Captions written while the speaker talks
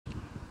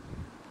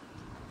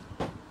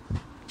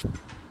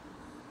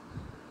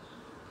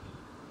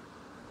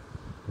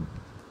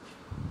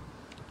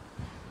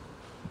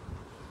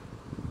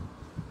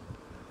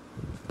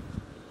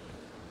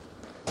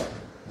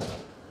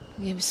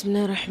Ya,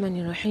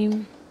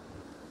 Bismillahirrahmanirrahim.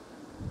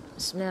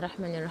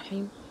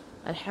 Bismillahirrahmanirrahim.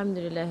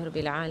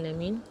 Alhamdulillahirabbil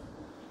alamin.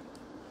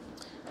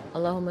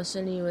 Allahumma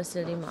salli wa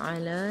sallim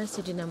ala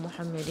sayyidina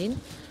Muhammadin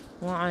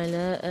wa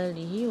ala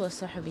alihi wa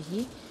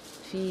sahbihi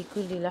fi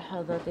kulli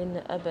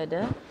lahadhatin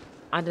abada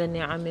ada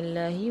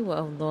ni'amillahi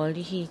wa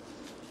afdalihi.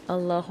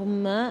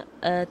 Allahumma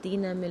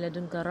atina min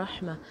ladunka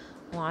rahmah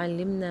wa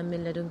 'allimna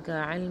min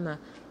ladunka 'ilma.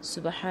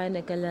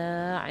 Subhanaka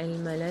la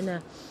 'ilma lana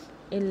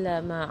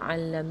إلا ما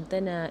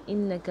علمتنا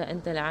إنك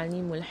أنت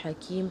العليم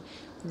الحكيم.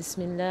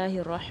 بسم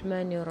الله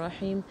الرحمن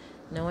الرحيم.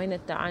 نوينا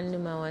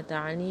التعلم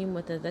وتعليم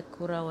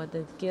وتذكر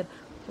وتذكير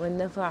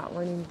والنفع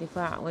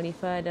والانتفاع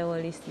والإفادة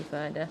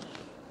والاستفادة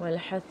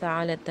والحث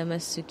على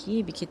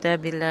التمسك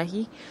بكتاب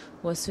الله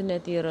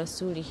وسنة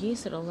رسوله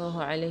صلى الله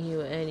عليه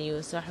وآله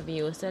وصحبه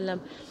وسلم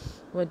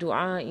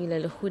ودعاء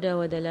إلى الهدى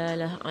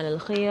ودلالة على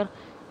الخير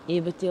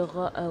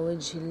ابتغاء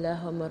وجه الله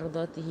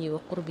ومرضاته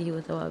وقربه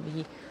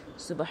وثوابه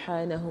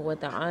سبحانه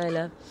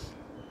وتعالى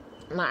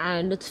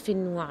مع لطف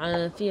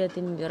وعافية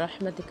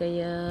برحمتك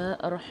يا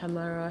أرحم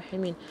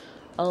الراحمين.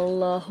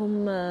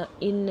 اللهم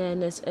إنا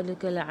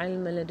نسألك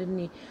العلم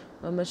لدني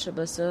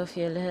ومشرب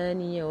صافي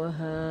الهاني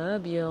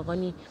وهاب يا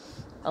غني.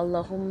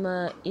 اللهم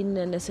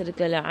إنا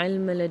نسألك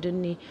العلم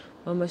لدني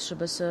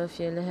ومشرب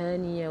صافي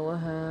الهاني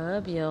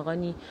وهاب يا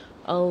غني.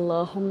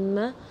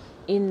 اللهم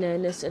إنا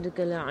نسألك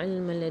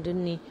العلم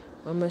لدني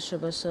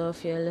ومشرب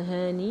صافي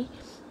الهاني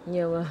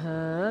يا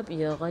وهاب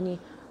يا غني.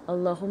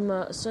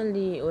 اللهم صل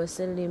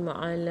وسلم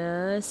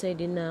على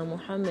سيدنا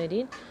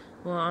محمد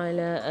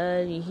وعلى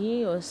آله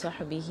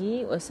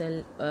وصحبه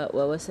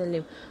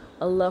وسلم.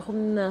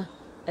 اللهم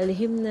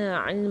ألهمنا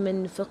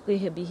علما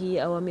فقه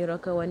به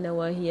أوامرك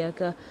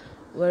ونواهيك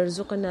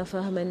وارزقنا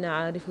فهما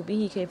نعرف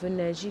به كيف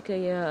ناجيك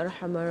يا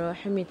أرحم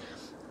الراحمين.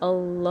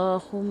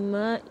 اللهم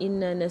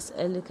إنا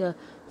نسألك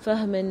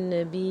فهم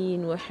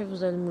النبيين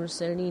وحفظ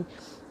المرسلين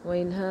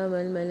وإلهام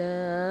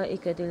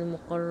الملائكة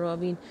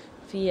المقربين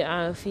في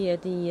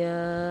عافية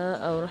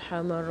يا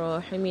أرحم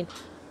الراحمين.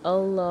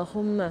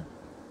 اللهم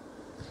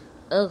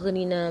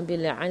أغننا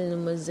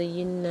بالعلم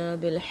وزينا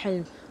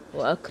بالحلم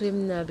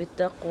وأكرمنا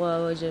بالتقوى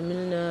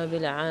وجملنا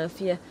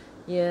بالعافية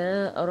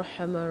يا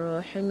أرحم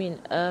الراحمين.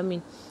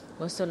 آمين.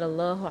 وصلى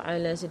الله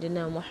على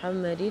سيدنا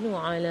محمد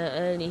وعلى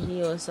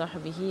آله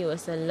وصحبه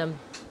وسلم.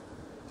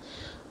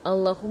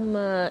 اللهم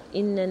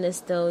إنا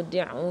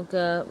نستودعك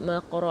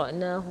ما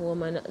قرأناه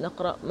وما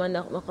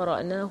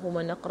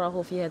نقرأه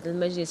في هذا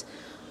المجلس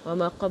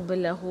وما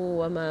قبله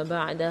وما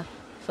بعده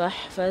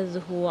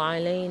فاحفظه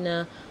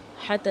علينا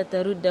حتى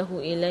ترده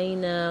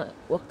إلينا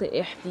وقت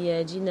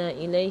احتياجنا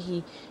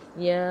إليه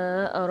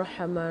يا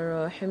أرحم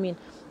الراحمين.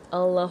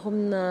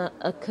 اللهم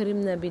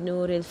أكرمنا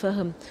بنور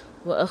الفهم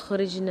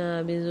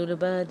وأخرجنا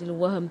بظلمات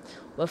الوهم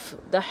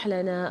وافتح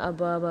لنا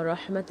أبواب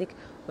رحمتك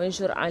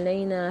وانشر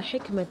علينا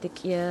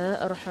حكمتك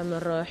يا أرحم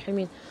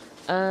الراحمين.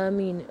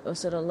 آمين.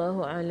 وصلى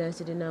الله على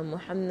سيدنا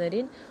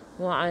محمد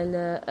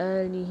وعلى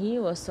آله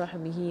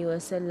وصحبه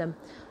وسلم.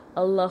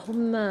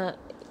 اللهم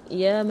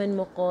يا من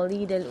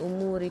مقاليد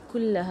الأمور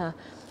كلها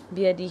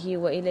بيده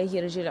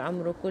وإليه رجع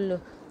الأمر كله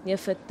يا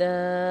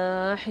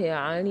فتاح يا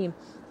عليم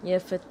يا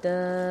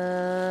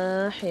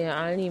فتاح يا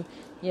عليم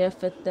يا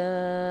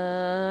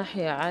فتاح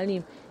يا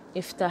عليم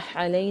افتح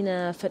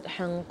علينا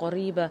فتحا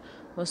قريبا.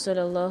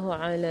 وصلى الله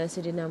على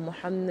سيدنا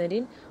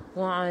محمد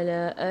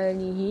وعلى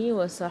آله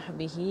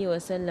وصحبه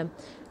وسلم.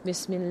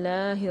 بسم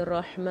الله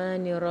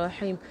الرحمن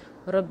الرحيم.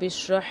 رب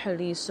اشرح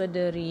لي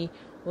صدري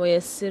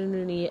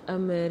ويسر لي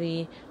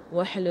أمري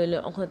واحلل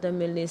عقدة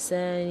من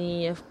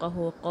لساني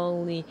يفقه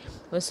قولي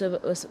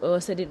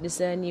وسدد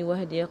لساني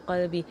واهدي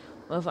قلبي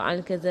وافعل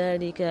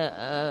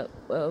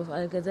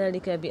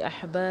كذلك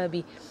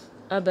بأحبابي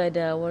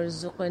أبدا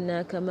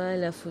وارزقنا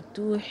كمال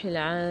فتوح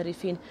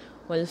العارفين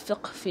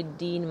والفقه في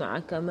الدين مع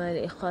كمال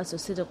الإخلاص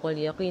والصدق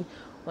واليقين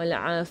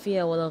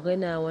والعافية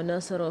والغنى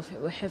والنصر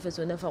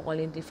وحفظ ونفع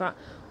والانتفاع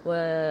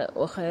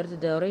وخير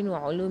الدارين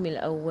وعلوم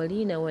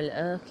الأولين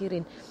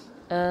والآخرين.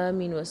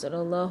 آمين.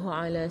 وصلى الله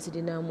على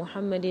سيدنا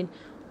محمد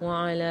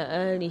وعلى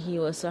آله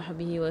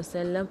وصحبه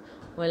وسلم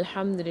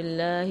والحمد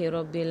لله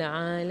رب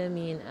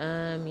العالمين.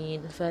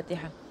 آمين.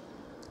 الفاتحة.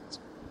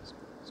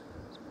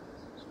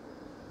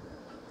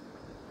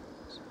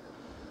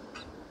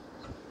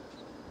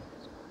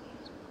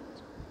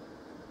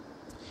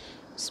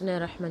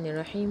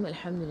 Bismillahirrahmanirrahim.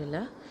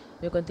 Alhamdulillah.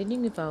 We're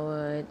continuing with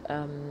our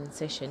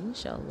session,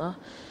 inshallah.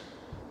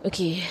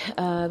 Okay,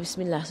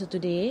 Bismillah. So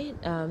today,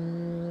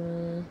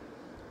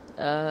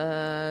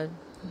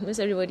 where's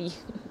everybody?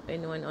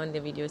 Anyone on the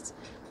videos?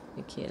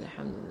 Okay,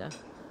 Alhamdulillah.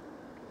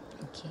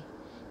 Okay,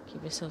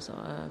 keep yourselves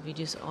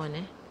videos on,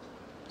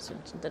 So,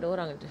 tak ada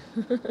orang tu.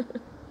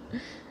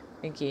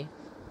 Okay.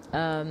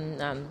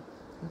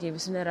 Okay,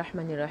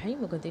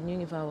 Bismillahirrahmanirrahim. We're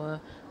continuing with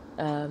our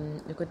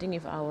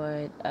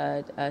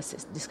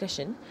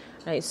discussion,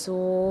 right?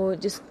 So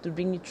just to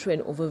bring you through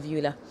an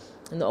overview lah,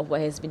 of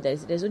what has been done.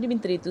 There's only been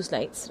 32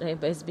 slides, right?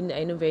 But it's been,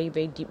 I know, very,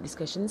 very deep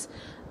discussions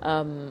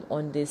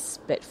on this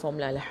platform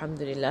lah.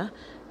 Alhamdulillah.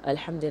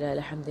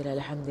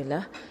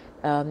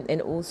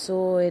 And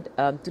also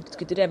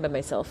today I'm by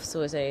myself,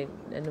 so as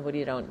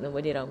nobody around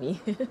me,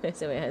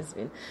 except my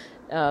husband.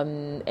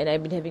 And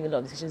I've been having a lot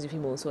of discussions with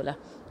him also lah,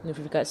 with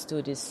regards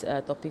to this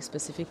topic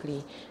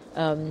specifically.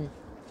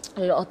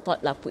 A lot of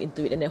thought put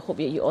into it, and I hope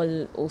that you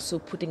all also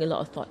putting a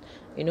lot of thought,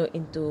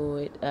 into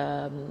it,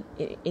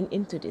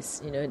 into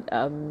this, and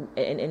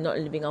not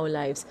living our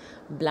lives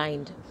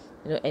blind,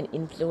 and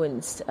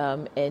influenced,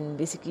 and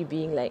basically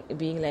being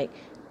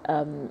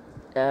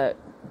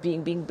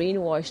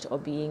brainwashed or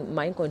being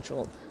mind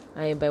controlled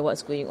by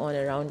what's going on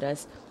around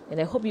us. And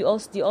I hope you all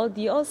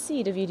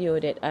see the video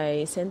that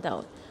I sent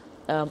out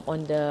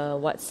on the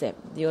WhatsApp.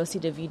 You all see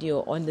the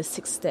video on the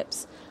 6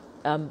 steps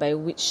by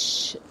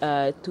which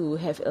to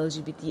have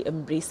LGBT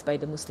embraced by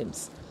the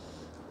Muslims.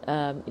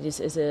 It is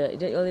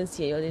you all didn't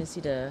see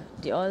the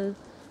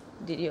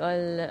did you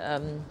all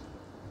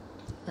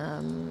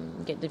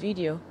get the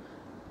video?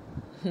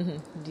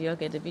 Do you all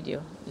get the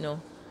video? No.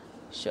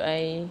 Should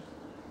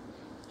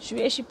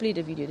we actually play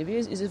the video? The video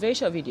is a very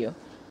short video.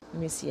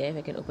 Let me see if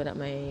I can open up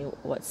my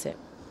WhatsApp.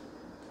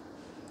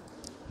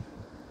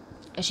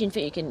 Actually, in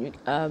fact, you can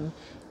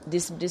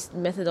this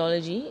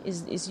methodology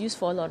is used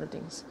for a lot of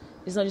things.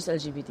 It's not just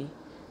LGBT.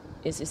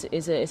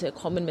 It's a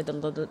common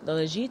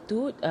methodology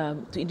to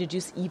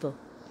introduce evil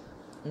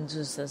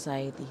into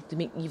society, to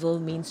make evil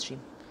mainstream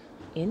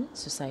in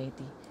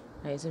society.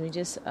 Right. So let me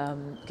just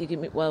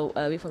while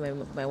I wait for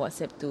my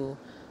WhatsApp to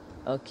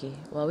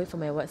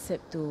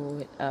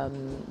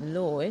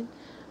load,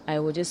 I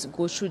will just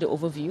go through the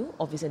overview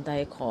of this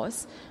entire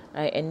course,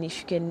 right? And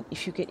if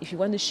you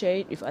want to share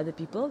it with other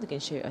people, you can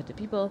share it with other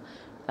people.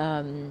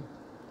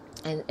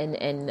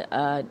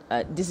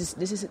 This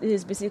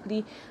is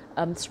basically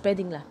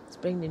spreading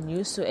the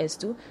news, so as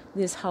to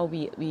this is how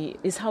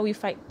we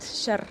fight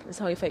shar, this is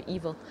how we fight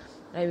evil,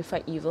 right? We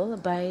fight evil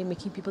by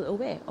making people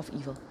aware of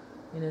evil.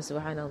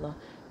 Subhanallah.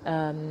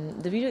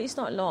 The video is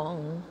not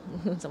long.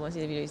 Someone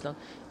said the video is long.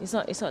 It's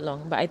not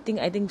long. But I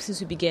think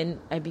since we began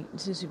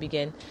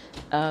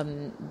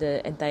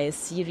the entire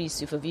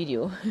series with a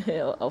video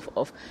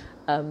of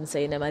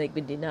Sayyidina Malik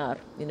bin Dinar,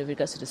 with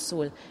regards to the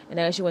soul, and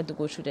I actually want to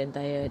go through the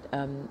entire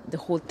the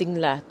whole thing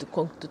to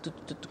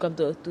come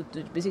to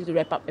basically to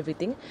wrap up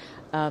everything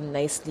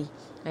nicely,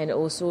 and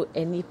also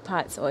any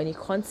parts or any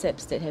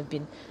concepts that have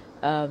been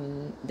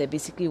that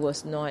basically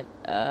was not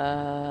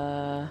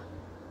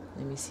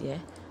let me see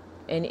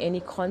any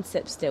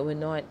concepts that were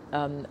not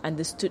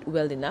understood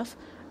well enough,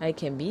 I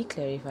can be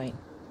clarified.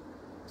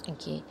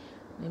 Okay,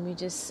 let me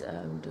just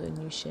do a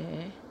new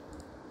share.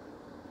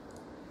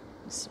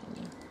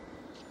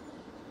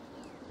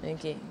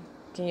 Okay,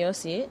 can you all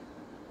see it?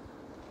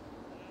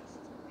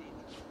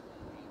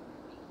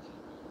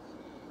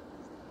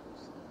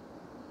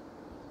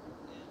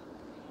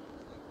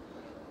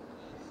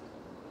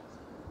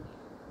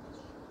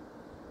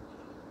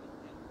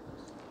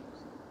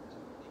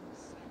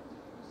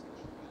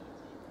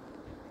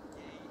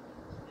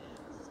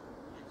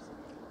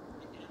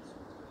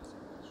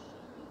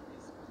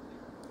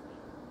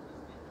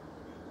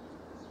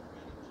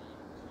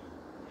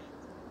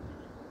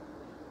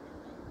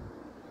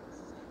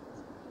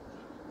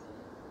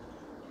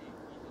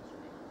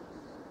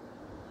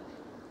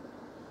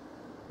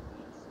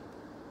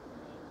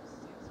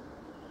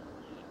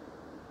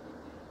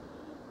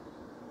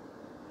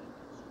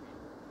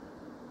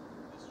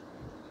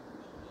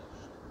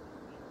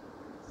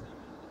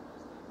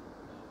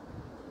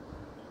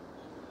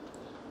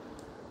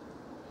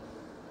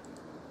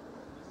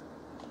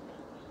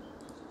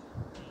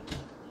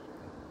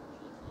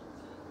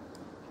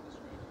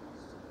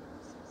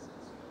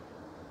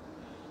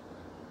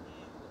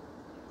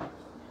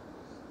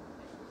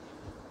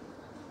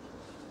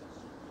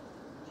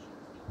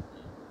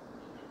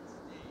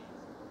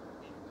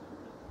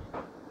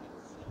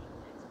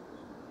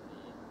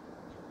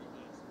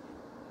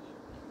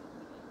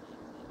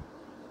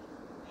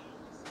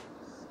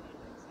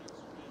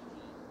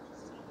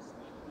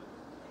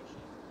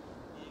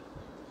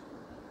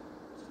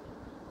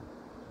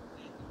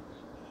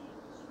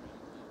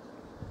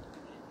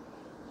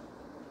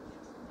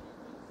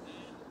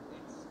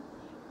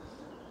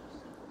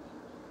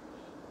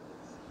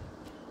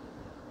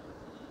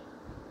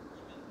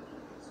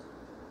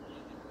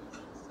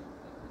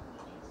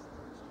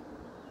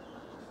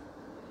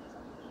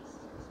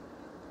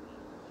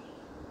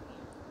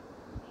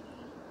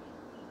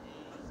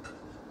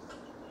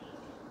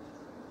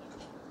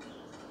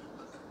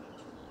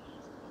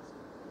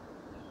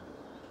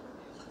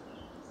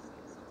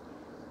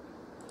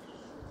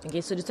 Okay,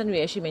 so this one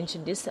we actually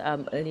mentioned this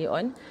earlier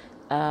on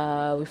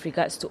with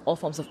regards to all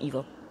forms of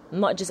evil,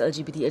 not just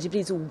LGBT. LGBT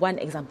is one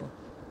example.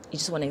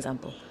 It's just one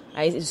example.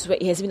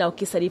 It has been our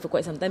case study for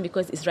quite some time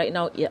because it's right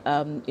now,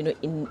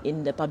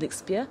 in the public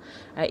sphere.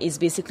 It's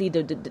basically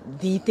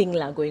the thing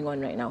going on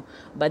right now.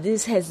 But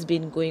this has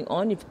been going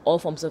on with all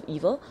forms of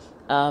evil,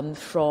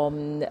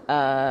 from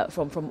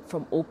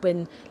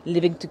open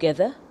living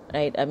together,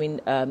 right? I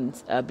mean,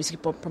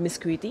 basically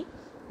promiscuity.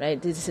 Right,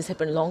 this has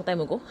happened a long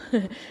time ago,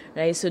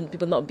 right? So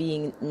people not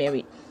being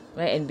married,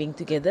 right, and being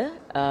together,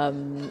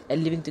 and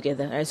living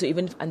together, right? So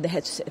even under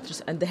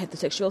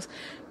heterosexuals,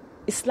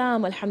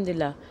 Islam,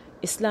 alhamdulillah,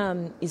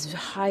 Islam is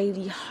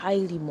highly,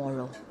 highly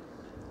moral,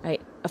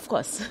 right? Of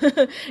course,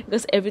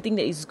 because everything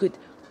that is good,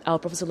 our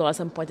Prophet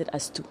ﷺ pointed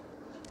us to.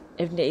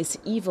 Everything that is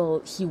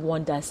evil, he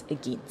warned us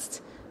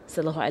against.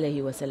 Sallallahu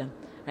alaihi wasallam.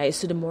 Right?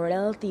 So the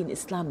morality in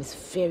Islam is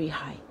very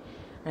high.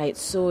 Right?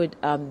 So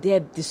they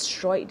have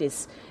destroyed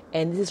this.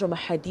 And this is from a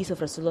hadith of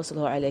Rasulullah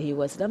sallallahu alaihi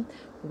wasallam,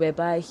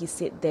 whereby he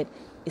said that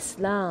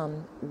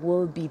Islam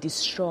will be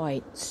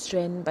destroyed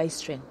strand by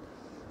strand.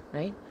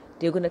 Right?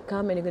 They're going to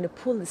come and they're going to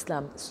pull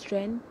Islam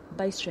strand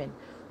by strand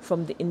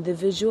from the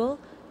individual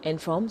and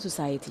from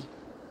society.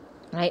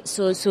 Right?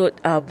 So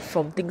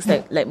from things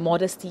like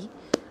modesty,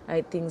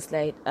 right, things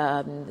like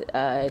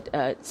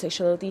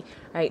sexuality,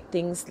 right,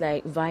 things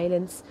like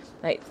violence,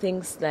 right,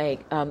 things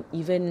like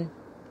even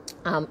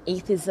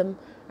atheism,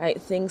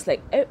 right, things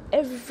like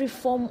every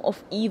form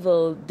of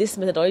evil. This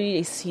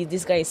methodology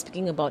this guy is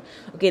speaking about.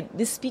 Okay,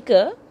 this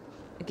speaker,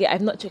 okay,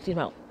 I've not checked him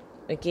out.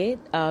 Okay,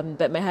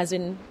 but my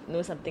husband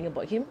knows something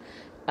about him.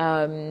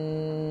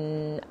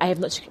 I have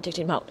not checked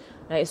him out.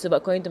 Right, so but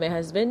according to my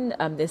husband,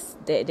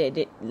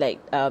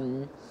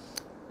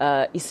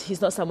 he's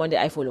not someone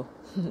that I follow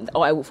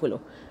or I would follow,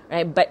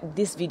 right? But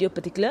this video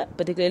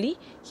particularly,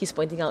 he's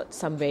pointing out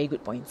some very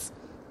good points.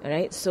 All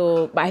right,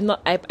 so but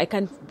I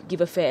can't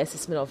give a fair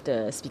assessment of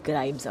the speaker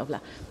himself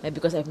lah, right?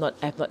 Because I've not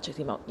checked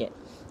him out yet.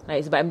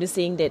 Right, so, but I'm just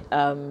saying that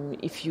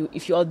if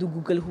you all do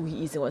Google who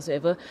he is and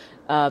whatsoever,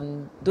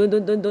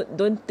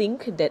 don't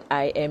think that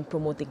I am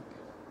promoting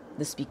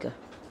the speaker,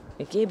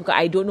 okay? Because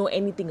I don't know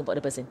anything about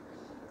the person.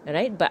 All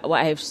right, but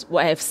what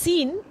I have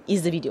seen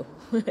is the video,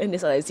 and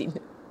that's all I've seen.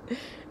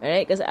 All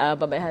right, because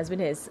but my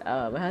husband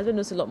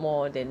knows a lot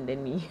more than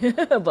me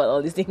about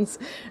all these things.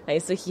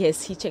 Right, so he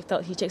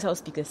checks out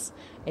speakers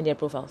and their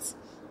profiles,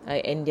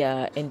 right, and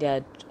their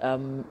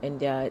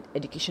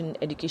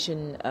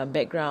education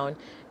background,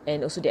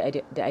 and also their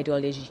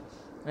ideology,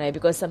 right?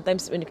 Because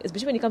sometimes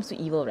especially when it comes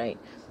to evil, right,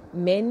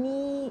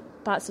 many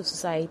parts of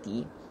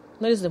society,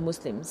 not just the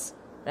Muslims,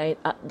 right,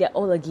 they're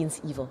all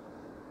against evil.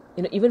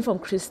 You know, even from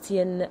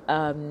Christian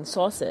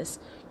sources,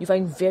 you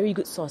find very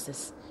good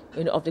sources,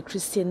 you know, of the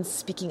Christians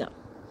speaking up,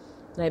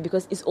 right?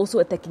 Because it's also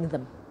attacking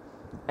them,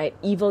 right?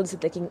 Evil is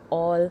attacking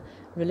all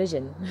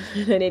religion,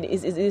 and it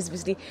is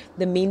basically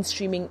the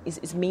mainstreaming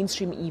is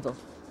mainstream evil.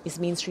 It's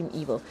mainstream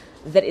evil.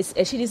 That is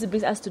actually, this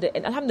brings us to the,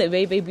 and alhamdulillah,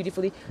 very, very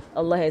beautifully,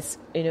 Allah has,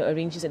 you know,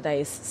 arranged this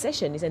entire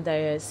session, this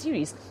entire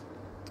series,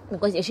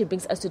 because it actually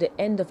brings us to the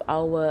end of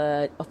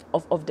our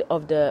of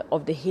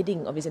the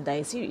heading of this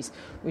entire series,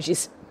 which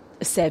is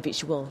a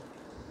savage world.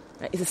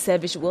 Right? It's a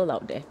savage world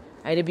out there.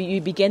 Right? We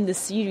began the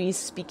series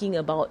speaking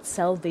about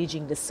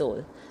salvaging the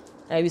soul.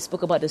 We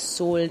spoke about the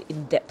soul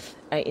in depth,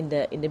 right, in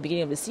the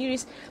beginning of the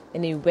series,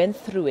 and we went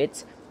through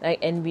it, right,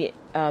 and we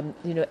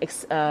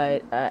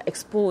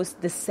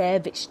exposed the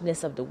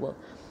savageness of the world,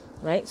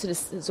 right?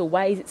 So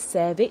why is it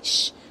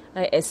savage?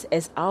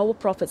 As our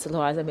Prophet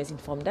ﷺ has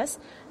informed us,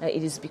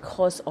 it is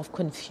because of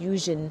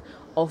confusion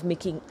of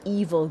making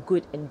evil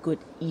good and good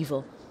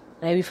evil.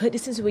 We've heard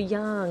this since we were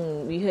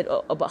young. We heard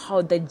about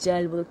how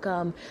Dajjal will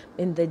come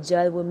and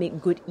Dajjal will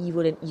make good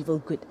evil and evil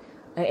good.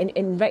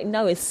 And right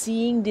now we're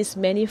seeing this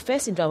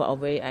manifest in front of our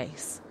very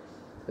eyes.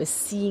 We're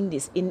seeing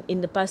this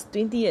in the past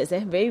 20 years.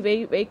 Very,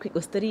 very, very quick. It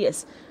was 30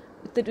 years.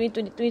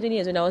 20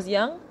 years. When I was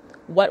young,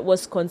 what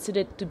was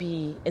considered to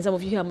be, and some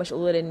of you are much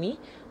older than me,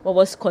 what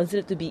was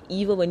considered to be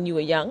evil when you were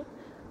young,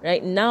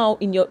 right now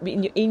in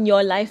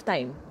your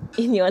lifetime,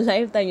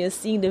 you're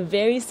seeing the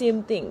very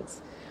same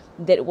things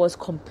that was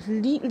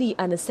completely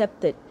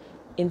unaccepted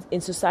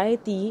in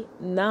society,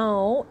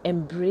 now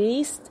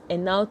embraced,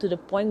 and now to the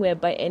point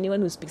whereby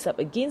anyone who speaks up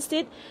against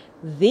it,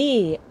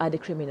 they are the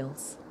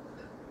criminals.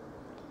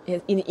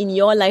 In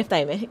your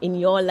lifetime,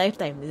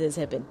 this has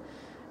happened.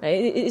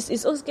 Right?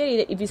 It's so scary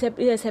that if it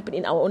has happened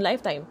in our own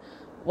lifetime,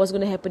 what's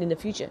going to happen in the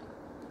future,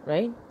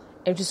 right?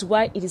 And which is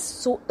why it is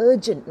so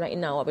urgent right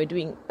now what we're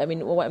doing. I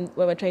mean, what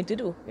we're trying to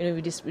do, you know,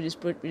 with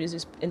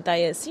this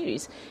entire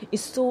series,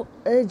 is so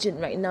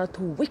urgent right now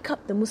to wake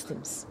up the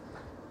Muslims.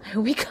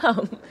 Wake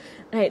up,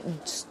 right?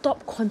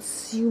 Stop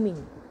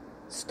consuming.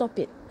 Stop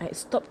it. Right?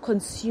 Stop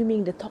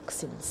consuming the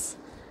toxins,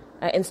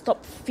 right? And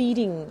stop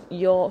feeding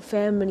your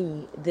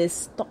family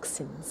these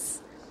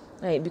toxins,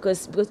 right?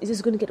 Because it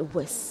is going to get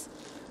worse.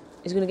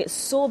 It's going to get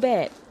so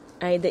bad.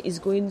 That is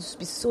going to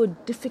be so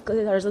difficult.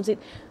 As Rasul said,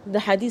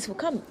 the hadith will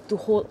come to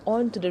hold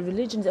on to the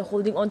religions that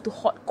holding on to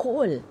hot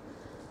coal.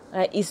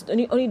 It's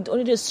only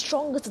the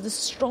strongest of the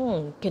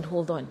strong can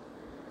hold on.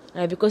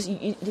 Because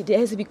there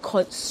has to be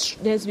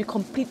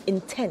complete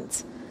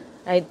intent,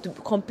 to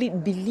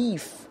complete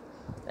belief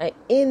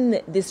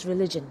in this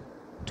religion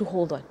to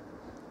hold on.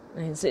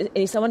 So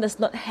if someone does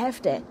not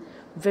have that,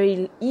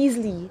 very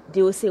easily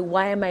they will say,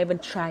 "Why am I even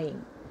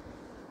trying?"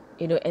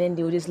 You know, and then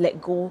they will just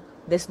let go.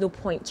 There's no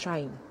point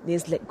trying. They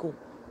just let go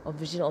of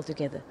vision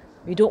altogether.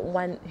 We don't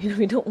want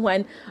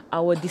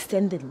our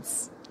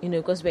descendants, you know,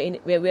 because we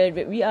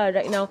are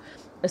right now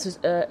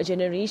a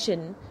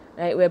generation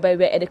right? Whereby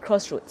we're at a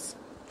crossroads,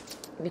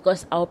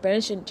 because our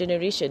parents'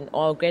 generation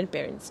or our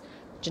grandparents'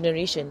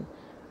 generation,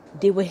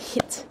 they were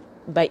hit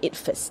by it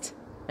first.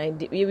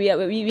 Right? We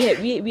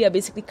are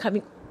basically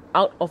coming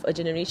out of a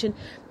generation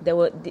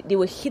that they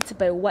were hit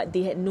by what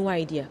they had no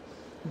idea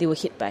they were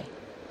hit by.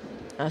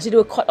 So they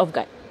were caught off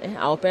guard.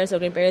 Our parents, our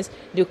grandparents,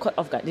 they were caught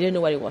off guard. They didn't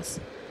know what it was.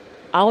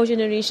 Our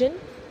generation,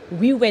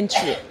 we went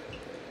through it.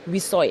 We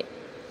saw it.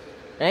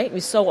 Right? We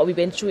saw what we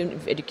went through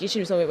with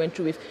education. We saw what we went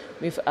through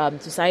with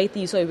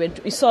society.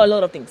 We saw a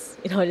lot of things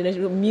in our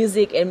generation,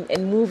 music and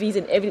movies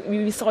and everything.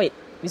 We saw it.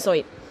 We saw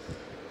it.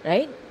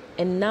 Right?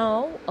 And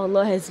now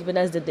Allah has given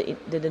us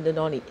the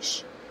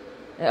knowledge.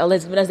 Allah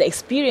has given us the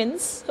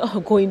experience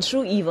of going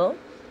through evil.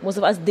 Most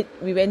of us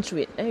we went through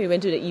it. We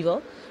went through the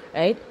evil,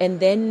 right? And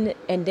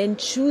then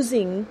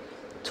choosing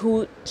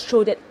to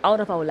throw that out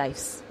of our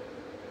lives.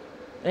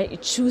 Right?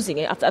 You're choosing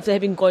after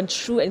having gone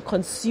through and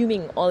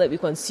consuming all that we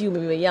consumed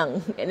when we were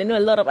young. And I know a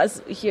lot of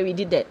us here, we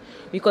did that.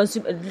 We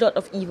consumed a lot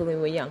of evil when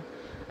we were young.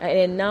 Right? And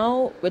then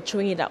now we're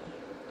throwing it out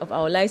of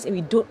our lives, and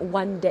we don't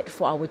want that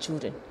for our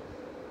children.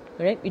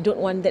 Right? We don't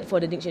want that for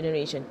the next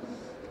generation.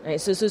 Right?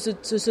 So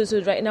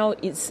right now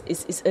it's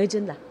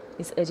urgent lah.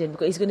 It's urgent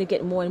because it's going to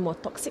get more and more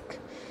toxic.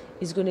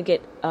 It's going to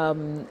get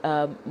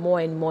more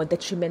and more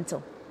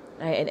detrimental,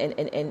 right?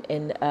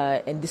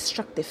 and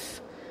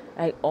destructive,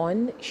 right,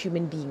 on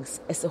human beings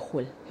as a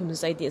whole, human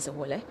society as a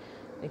whole.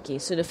 Okay,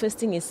 so the first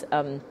thing is,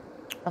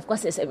 of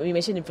course, as we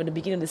mentioned from the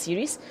beginning of the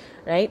series,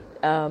 right,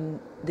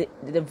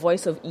 the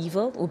voice of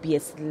evil will be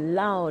as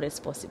loud as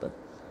possible.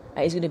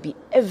 Right? It's going to be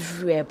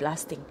everywhere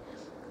blasting,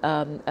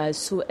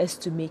 so as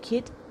to make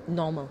it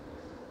normal.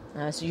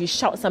 So you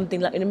shout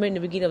something loud. Remember in the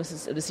beginning of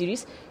the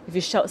series, if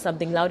you shout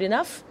something loud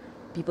enough,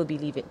 people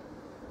believe it,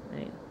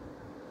 right?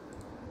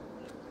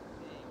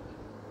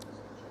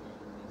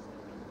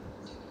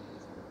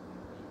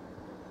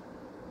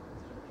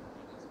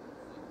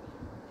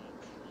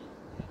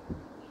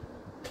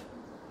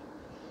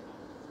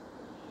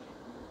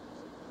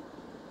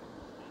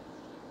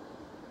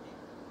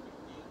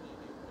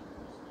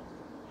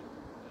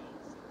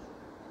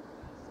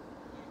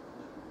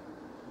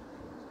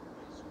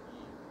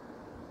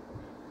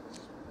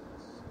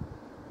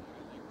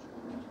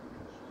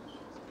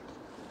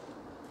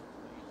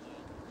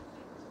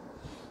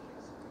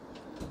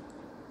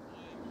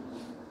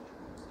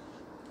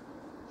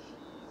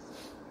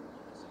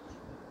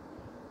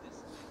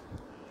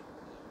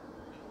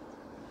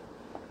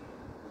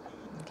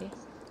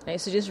 Right,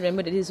 so just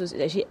remember that this was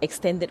actually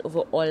extended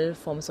over all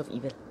forms of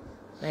evil.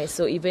 Right,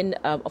 so even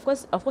of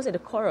course at the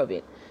core of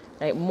it,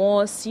 right,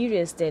 more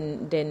serious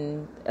than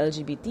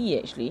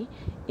LGBT actually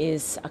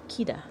is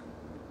Aqidah.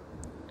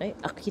 Right,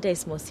 Aqidah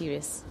is more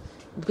serious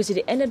because at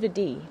the end of the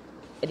day,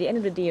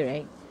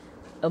 right,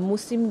 a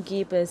Muslim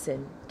gay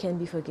person can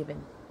be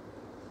forgiven.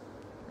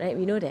 Right,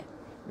 we know that.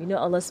 We know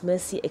Allah's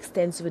mercy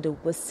extends over the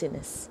worst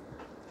sinners.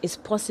 It's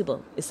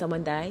possible if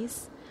someone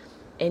dies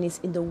and is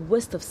in the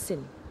worst of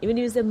sin, even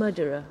if he's a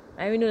murderer.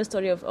 I know the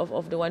story of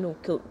the one who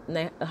killed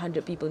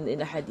 100 people in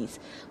the hadith,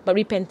 but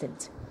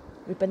repentant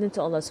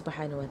to Allah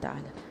subhanahu wa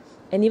ta'ala.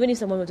 And even if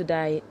someone were to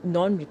die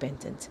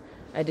non-repentant,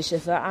 the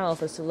shafa'ah of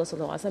Rasulullah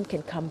sallallahu alaihi wasallam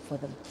can come for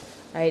them.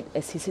 Right,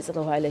 as he said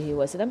sallallahu alaihi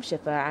wasallam,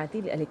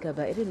 shafa'ati li ahli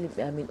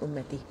kaba'ir min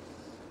ummati.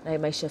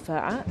 Right, my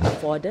shafa'ah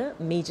for the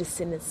major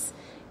sinners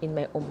in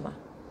my ummah,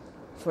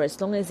 for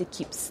as long as they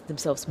keeps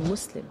themselves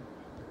Muslim.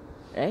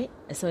 Right,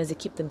 as long as they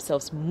keep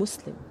themselves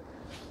Muslim,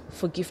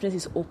 forgiveness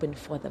is open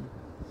for them.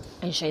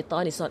 And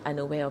shaitan is not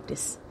unaware of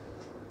this.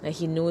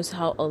 He knows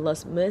how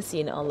Allah's mercy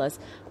and Allah's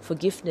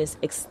forgiveness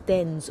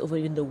extends over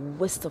even the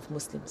worst of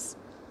Muslims.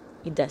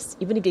 It does.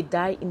 Even if they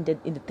die in the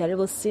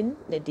terrible sin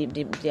that they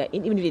are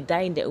in, even if they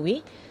die in that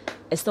way,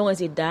 as long as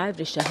they die with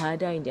the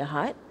shahada in their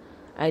heart,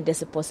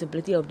 there's a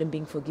possibility of them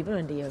being forgiven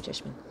on the day of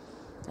judgment.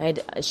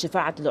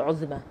 Shafa'atul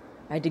uzma,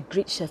 the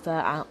great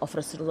shafa'ah of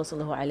Rasulullah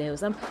sallallahu alaihi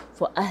wasallam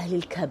for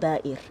Ahlul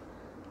Kaba'ir.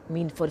 I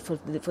mean, for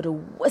the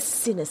worst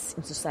sinners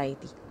in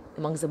society,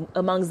 amongst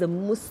the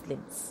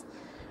Muslims.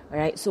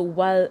 Alright, so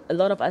while a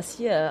lot of us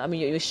here, I mean,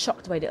 you're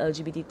shocked by the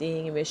LGBT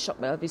thing, and we're shocked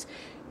by all this,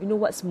 you know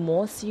what's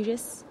more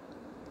serious?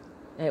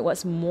 Right,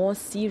 what's more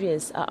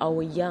serious are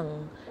our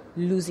young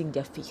losing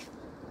their faith.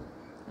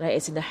 Right,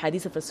 it's in the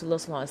hadith of Rasulullah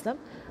sallallahu alaihi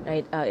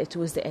wasallam, right,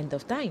 towards the end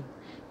of time.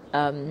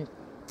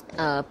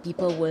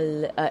 People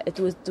will,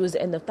 towards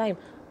the end of time,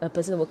 a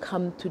person will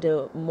come to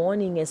the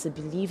morning as a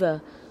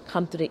believer,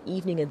 come to the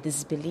evening a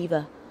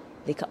disbeliever.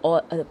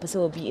 Or a person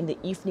will be in the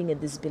evening a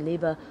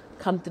disbeliever,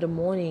 come to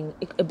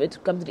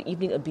the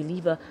evening a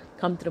believer,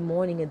 come to the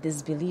morning a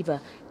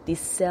disbeliever. They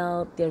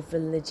sell their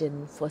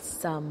religion for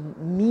some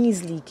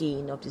measly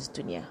gain of this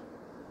dunya.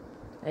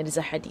 And it's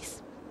a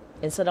hadith.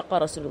 And Sadaqa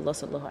Rasulullah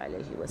sallallahu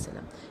alaihi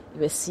wasallam.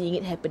 We're seeing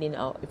it happen in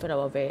front of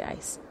our very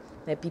eyes.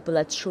 That people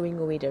are throwing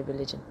away their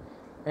religion.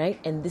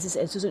 Right, and this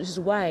is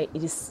why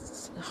it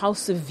is how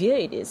severe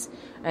it is.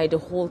 Right, the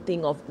whole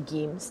thing of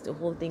games, the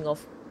whole thing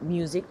of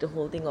music, the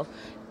whole thing of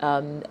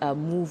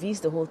movies,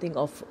 the whole thing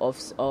of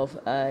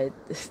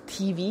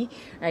TV,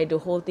 right, the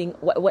whole thing,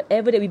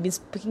 whatever that we've been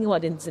speaking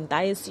about in this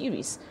entire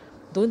series,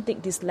 Don't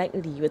take this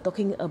lightly. We're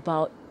talking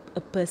about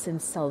a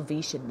person's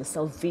salvation. The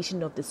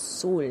salvation of the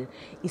soul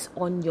is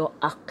on your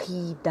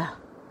aqidah.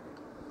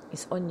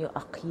 It's on your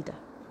aqidah.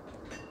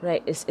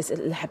 Right? It's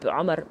Habib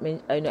Umar.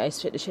 I know I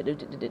shared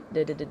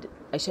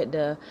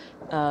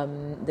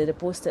the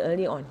poster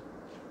early on.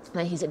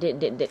 And he said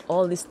that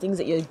all these things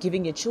that you're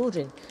giving your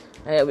children,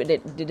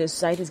 that the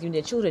society is giving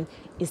their children,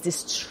 is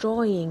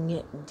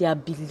destroying their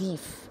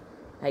belief,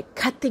 like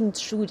cutting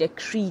through their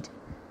creed,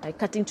 like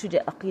cutting through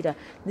their aqidah.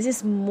 This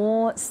is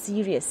more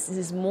serious. This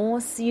is more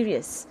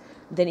serious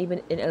than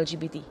even in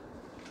LGBT.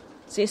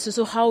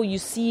 So how you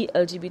see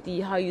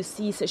LGBT, how you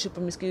see sexual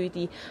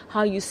promiscuity,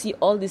 how you see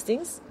all these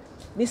things,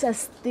 these are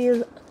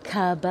still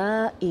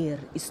kaba'ir.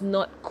 It's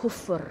not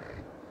kufr.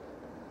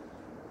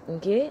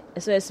 Okay?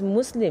 So as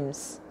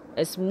Muslims,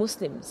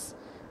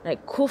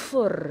 like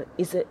kufr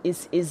is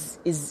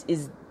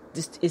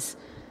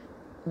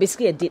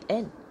basically a dead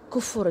end.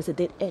 Kufr is a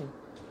dead end.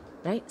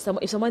 Right?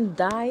 If someone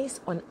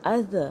dies on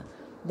other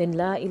than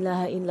La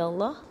ilaha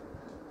illallah,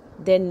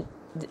 then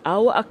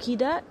our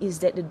akidah is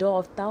that the door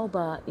of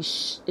tawbah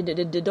is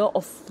the door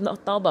of,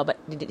 not tawbah, but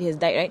he has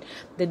died, right?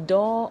 The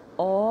door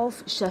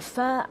of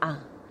shafa'ah,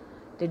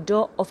 the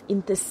door of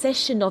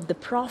intercession of the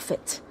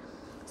Prophet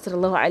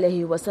sallallahu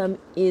alaihi wasallam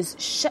is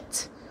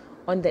shut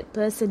on that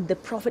person. The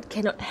Prophet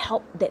cannot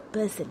help that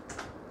person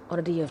on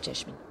the day of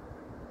judgment.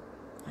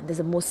 And there's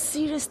a more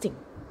serious thing,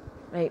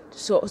 right?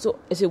 So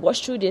as you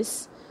watch through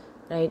this,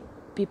 right,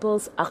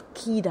 people's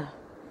aqidah,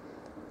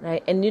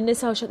 right, and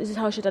this is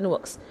how shaitan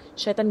works.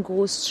 Shaitan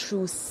goes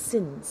through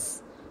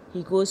sins.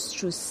 He goes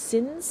through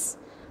sins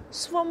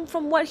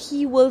from what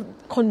he will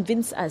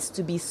convince us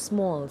to be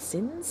small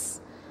sins,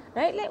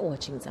 right? Like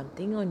watching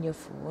something on your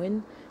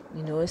phone,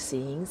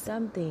 seeing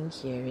something,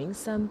 hearing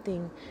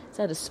something. These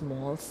are the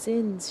small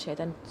sins.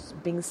 Shaitan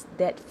brings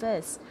that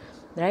first,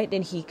 right?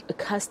 Then he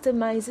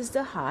customizes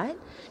the heart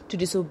to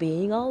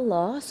disobeying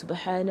Allah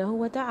subhanahu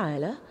wa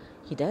ta'ala.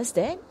 He does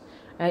that,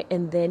 right?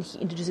 And then he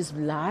introduces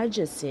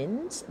larger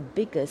sins,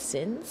 bigger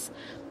sins,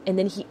 and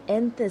then he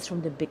enters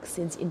from the big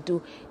sins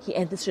he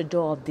enters the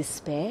door of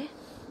despair,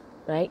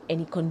 right? And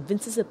he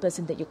convinces a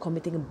person that you're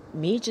committing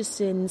major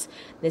sins.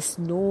 There's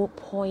no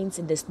points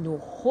and there's no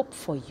hope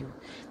for you.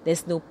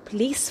 There's no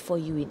place for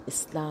you in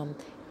Islam.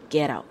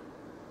 Get out.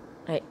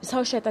 Right? It's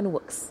how shaitan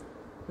works.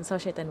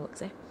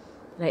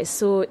 Right?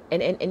 So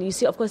and you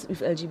see, of course,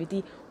 with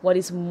LGBT, what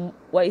is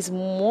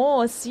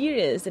more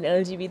serious than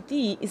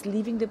LGBT is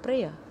leaving the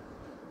prayer.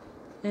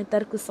 And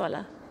tarku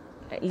salah.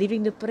 Right?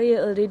 Leaving the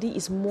prayer already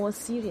is more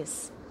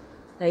serious.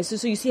 Right?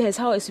 So you see as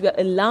we are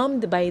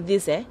alarmed by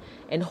this,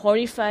 and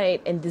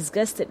horrified and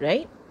disgusted,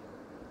 right?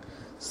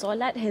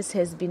 Salat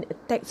has been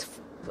attacked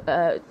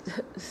a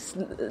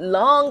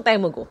long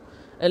time ago.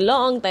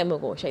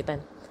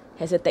 Shaitan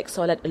has attacked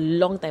Salat a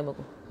long time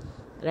ago,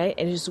 right?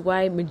 And this is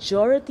why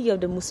majority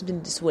of the Muslims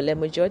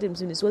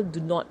in this world do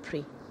not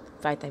pray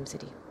 5 times a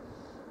day.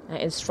 And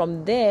it's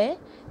from there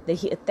that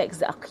he attacks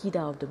the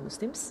aqidah of the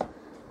Muslims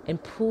and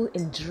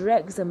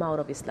drags them out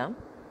of Islam,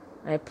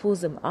 right?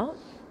 Pulls them out.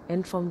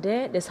 And from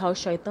there, that's how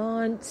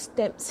shaitan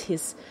stamps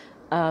his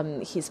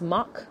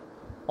mark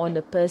on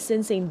the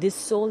person, saying, this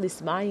soul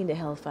is mine in the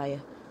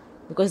hellfire.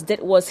 Because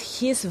that was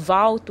his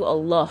vow to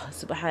Allah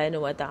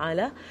subhanahu wa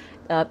ta'ala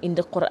in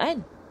the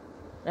Quran.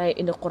 Right?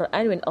 In the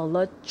Quran, when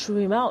Allah threw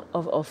him out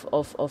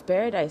of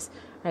paradise,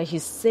 right? He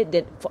said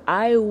that, for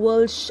I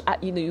will,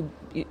 you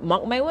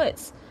mark my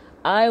words,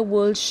 I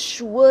will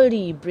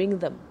surely bring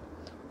them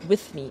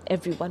with me,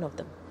 every one of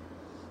them.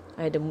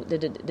 Right?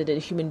 The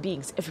human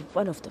beings, every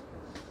one of them.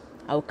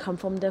 I'll come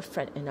from their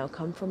front, and I'll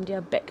come from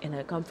their back, and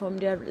I'll come from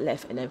their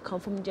left, and I'll come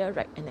from their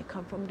right, and I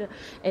come from the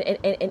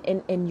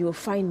and you'll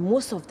find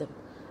most of them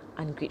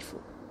ungrateful.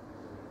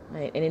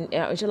 Right? And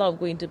then inshallah, I'll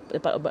go into the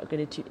part about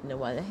gratitude in a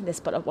while. That's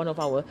part of one of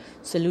our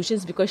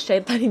solutions, because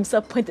shaitan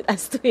himself pointed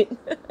us to it.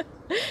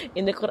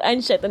 In the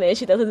Quran, shaitan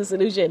actually tells us the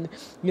solution.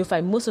 You'll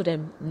find most of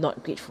them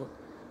not grateful.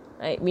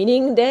 Right?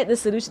 Meaning that the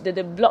solution,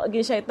 the block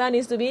against shaitan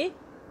is to be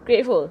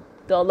grateful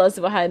to Allah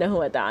subhanahu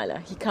wa ta'ala.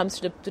 He comes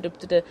to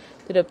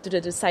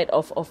the side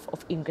of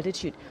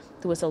ingratitude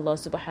towards Allah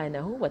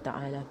subhanahu wa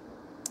ta'ala.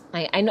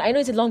 I know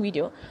it's a long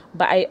video,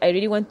 but I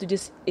really want to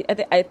just,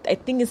 I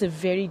think it's a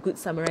very good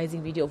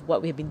summarizing video of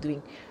what we have been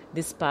doing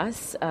this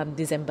past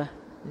December,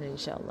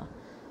 inshallah.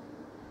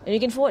 And you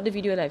can forward the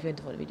video if you want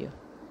to forward the video.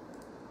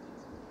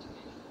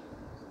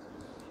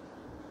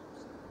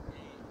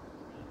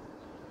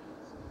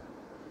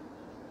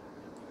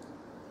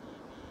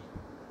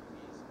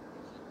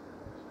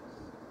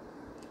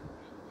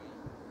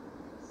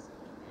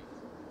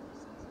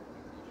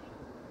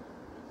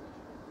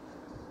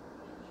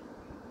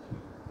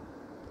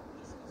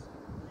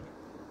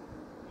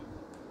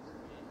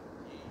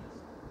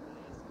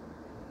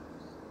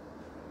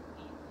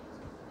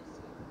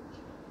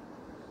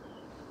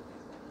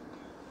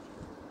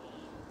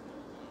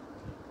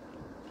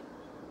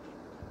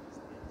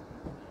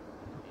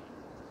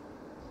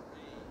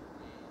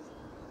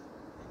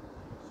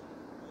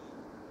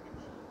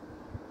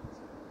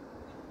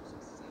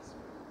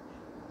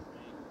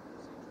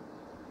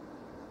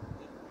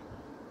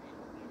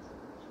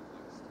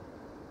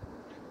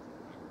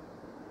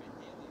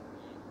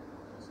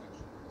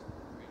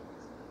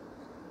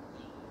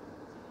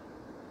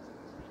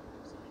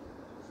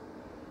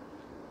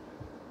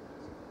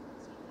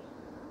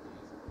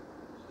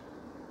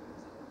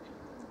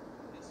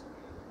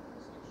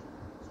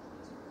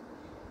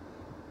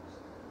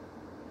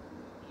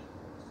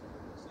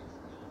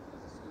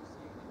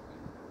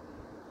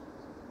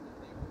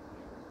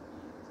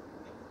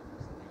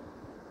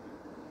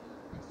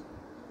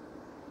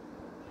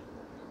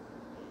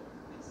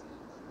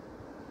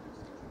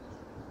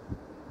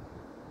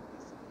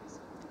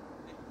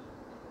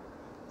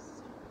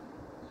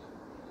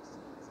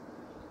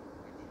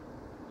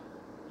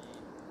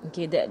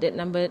 Okay,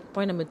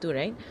 point number 2,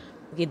 right?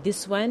 Okay,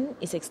 this one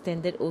is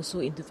extended also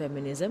into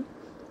feminism.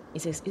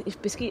 It's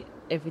basically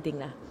everything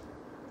lah.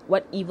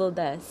 What evil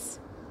does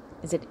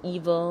is that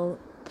evil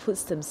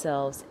puts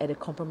themselves at a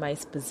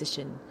compromised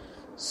position,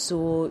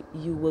 so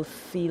you will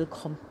feel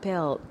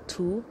compelled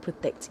to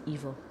protect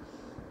evil,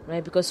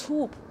 right? Because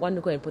who would want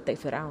to go and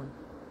protect Fir'aun,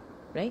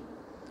 right?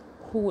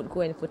 Who would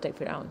go and protect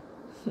Fir'aun?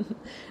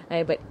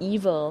 Right? But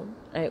evil,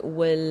 right,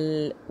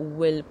 will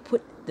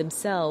put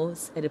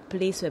themselves at a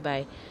place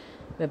whereby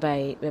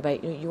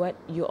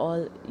you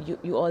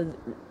all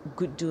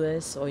good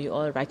doers, or you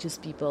all righteous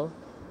people,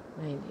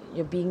 right?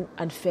 You're being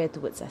unfair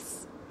towards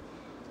us,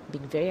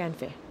 being very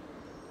unfair,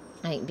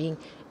 right?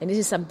 And this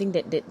is something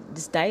that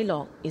this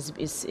dialogue is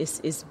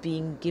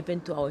being given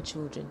to our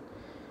children,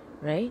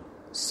 right?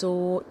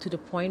 So to the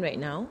point right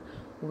now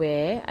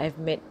where I've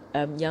met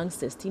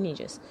youngsters,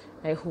 teenagers,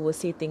 right, who will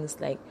say things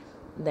like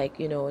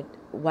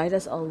why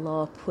does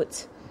Allah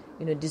put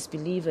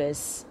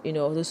disbelievers,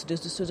 those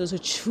who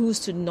choose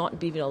to not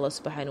believe in Allah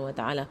subhanahu wa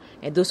ta'ala,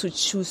 and those who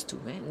choose to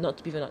not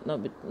to believe in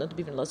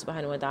Allah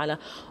subhanahu wa ta'ala,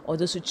 or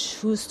those who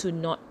choose to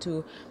not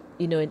to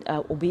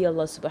obey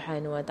Allah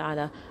subhanahu wa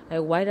ta'ala,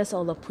 why does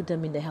Allah put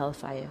them in the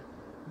hellfire?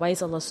 Why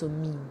is Allah so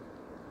mean?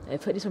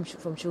 I've heard this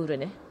from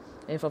children,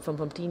 and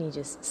from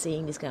teenagers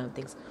saying these kind of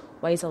things.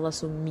 Why is Allah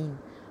so mean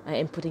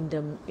and putting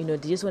them? They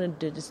just want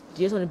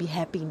to be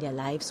happy in their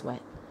lives. What?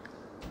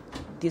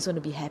 They just want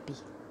to be happy.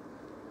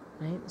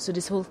 Right? So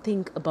this whole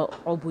thing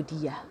about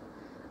ubudiyah,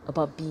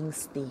 about being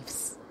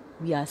slaves.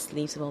 We are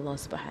slaves of Allah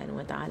subhanahu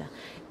wa ta'ala.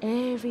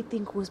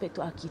 Everything goes back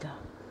to Aqidah.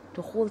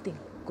 The whole thing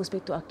goes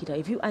back to Aqidah.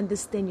 If you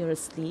understand you're a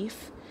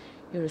slave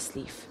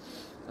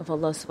of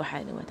Allah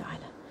subhanahu wa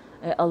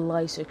ta'ala.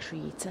 Allah is your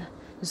creator.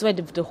 That's why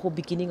the whole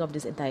beginning of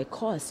this entire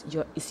course,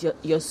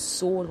 your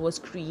soul was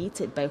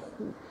created by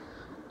who?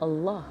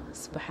 Allah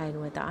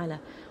subhanahu wa ta'ala,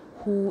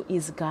 who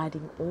is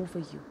guarding over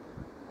you,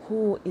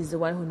 who is the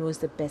one who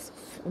knows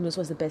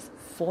what's the best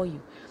for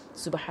you,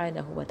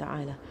 subhanahu wa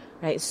ta'ala,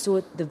 right?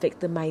 So the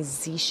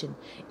victimization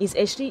is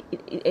actually,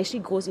 it actually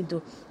goes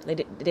into,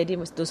 like the idea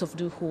was, those of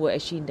you who were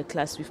actually in the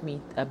class with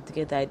me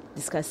together, I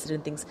discussed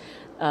certain things,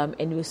 and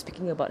we were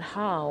speaking about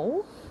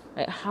how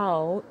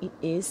it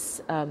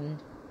is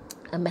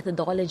a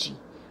methodology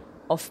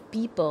of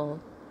people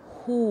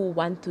who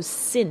want to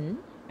sin,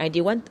 and they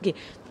want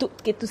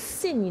to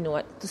sin. You know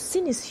what? To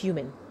sin is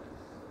human.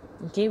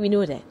 Okay, we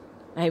know that.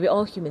 Right? We're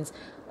all humans.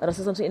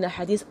 Rasulullah said in the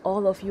hadith,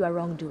 all of you are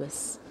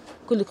wrongdoers.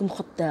 Kullukum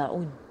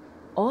khatta'un.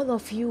 All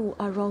of you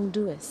are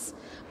wrongdoers.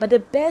 But the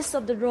best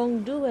of the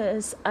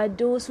wrongdoers are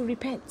those who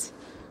repent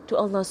to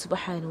Allah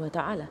subhanahu wa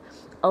ta'ala.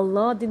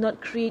 Allah did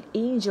not create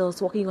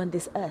angels walking on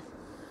this earth.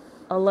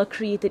 Allah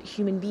created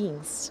human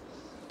beings.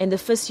 And the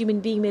first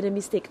human being made a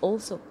mistake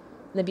also.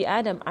 Nabi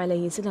Adam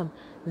alayhi salam.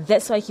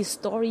 That's why his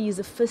story is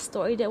the first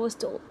story that was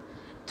told,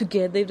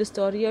 together with the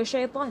story of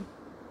Shaitan.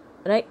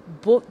 Right?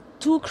 Both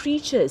two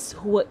creatures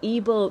who were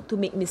able to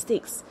make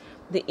mistakes.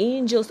 The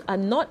angels are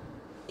not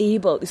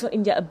able, it's not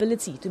in their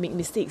ability to make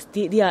mistakes.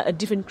 They are a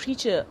different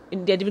creature,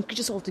 they are different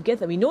creatures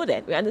altogether. We know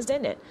that, we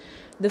understand that.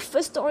 The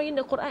first story in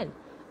the Quran,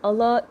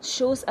 Allah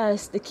shows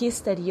us the case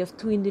study of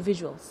two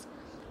individuals,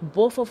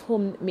 both of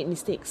whom made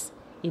mistakes.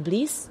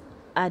 Iblis,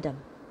 Adam.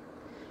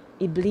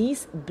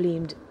 Iblis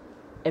blamed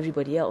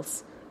everybody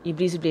else.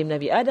 Iblis blamed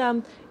Nabi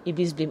Adam.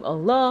 Iblis blamed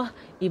Allah.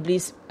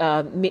 Iblis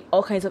made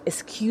all kinds of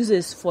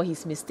excuses for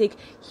his mistake.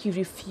 He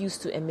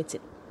refused to admit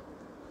it.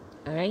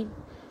 Alright?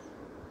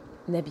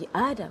 Nabi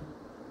Adam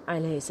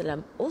alayhi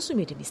salam also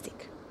made a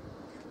mistake.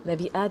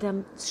 Nabi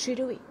Adam straight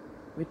away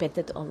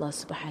repented to Allah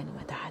subhanahu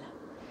wa ta'ala.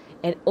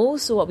 And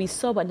also what we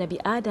saw about Nabi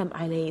Adam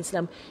alayhi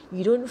salam,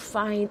 you don't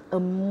find a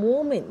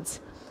moment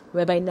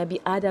whereby Nabi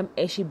Adam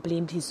actually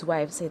blamed his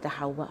wife, Sayyidah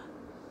Hawa.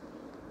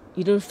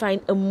 You don't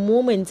find a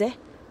moment,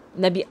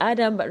 Nabi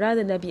Adam, but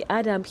rather Nabi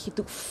Adam, he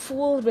took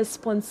full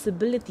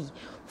responsibility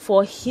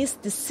for his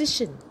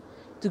decision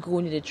to go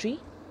into the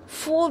tree.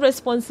 Full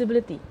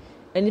responsibility.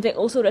 And in fact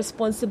also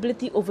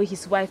responsibility over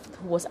his wife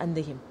who was under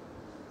him.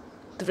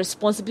 The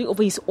responsibility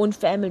over his own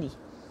family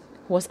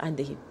who was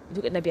under him.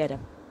 Look at Nabi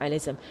Adam.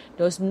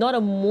 There was not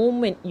a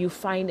moment you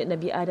find that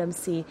Nabi Adam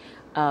say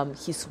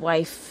his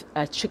wife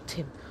tricked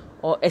him,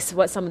 or as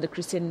what some of the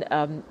Christian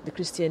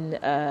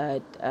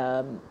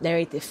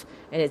narrative,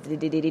 and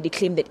they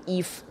claim that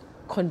Eve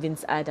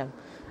convinced Adam,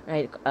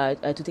 right,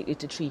 to take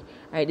the tree.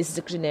 Right, this is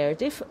the Christian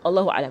narrative.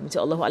 Allahu Alam, it's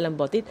Allahu Alam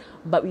about it,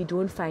 but we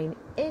don't find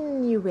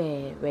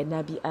anywhere where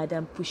Nabi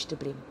Adam pushed the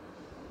blame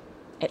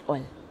at all.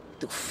 He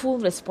took full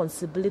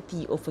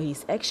responsibility over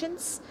his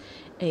actions,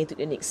 and he took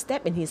the next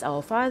step, and he's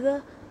our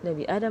father,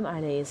 Nabi Adam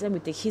alayhi salam. We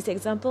take his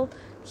example.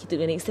 He took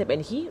the next step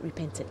and he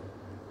repented.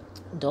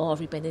 The door of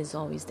repentance is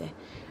always there,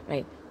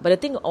 right? But the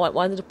thing I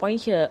wanted to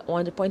point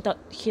out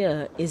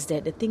here is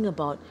that the thing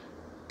about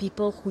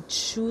people who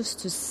choose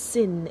to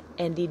sin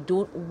and they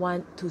don't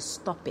want to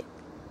stop it.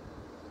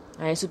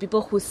 Alright, so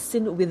people who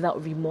sin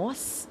without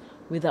remorse,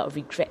 without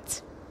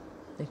regret.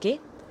 Okay?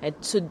 And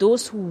so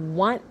those who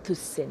want to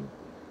sin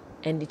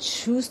and they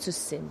choose to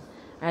sin,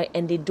 right?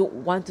 And they don't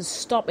want to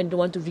stop and don't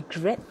want to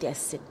regret their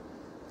sin.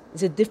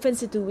 It's a different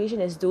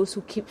situation as those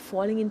who keep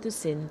falling into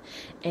sin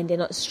and they're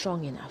not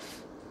strong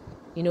enough.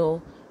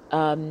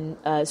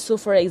 So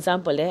for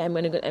example, I'm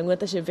going to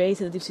touch a very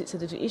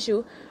sensitive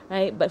issue,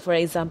 right? But for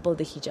example,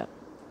 the hijab.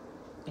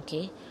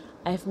 Okay,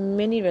 I have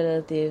many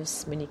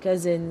relatives, many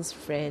cousins,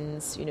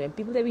 friends, and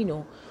people that we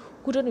know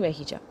who don't wear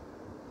hijab.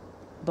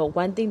 But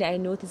one thing that I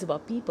notice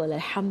about people,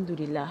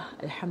 alhamdulillah,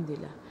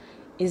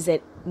 is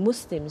that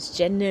Muslims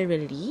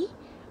generally,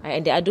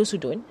 and there are those who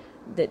don't,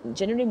 that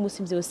generally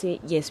Muslims, they will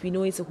say, yes, we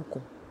know it's a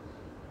hukum.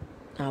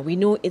 We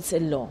know it's a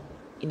law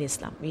in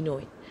Islam. We know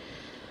it.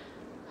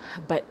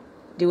 But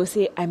they will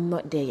say, I'm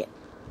not there yet.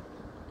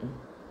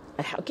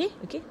 Okay,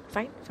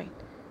 fine.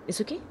 It's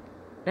okay,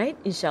 right?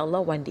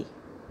 Inshallah, one day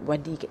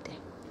you get there,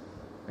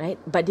 right?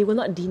 But they will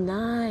not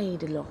deny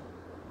the law.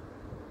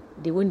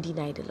 They won't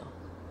deny the law,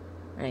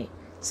 right?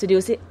 So they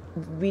will say,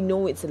 we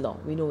know it's a law,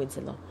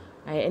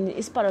 right? And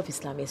it's part of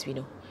Islam, yes, we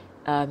know.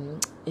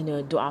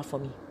 Dua for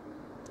me.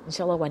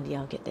 Inshallah, one day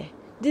I'll get there.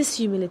 There is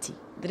humility.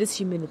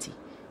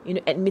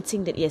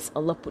 Admitting that yes,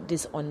 Allah put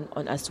this on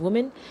us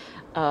women.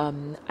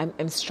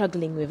 I'm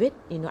struggling with it.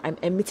 I'm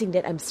admitting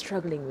that I'm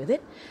struggling with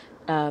it.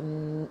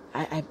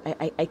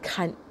 I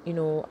can't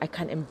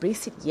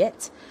embrace it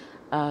yet.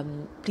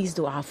 Please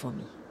dua for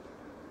me.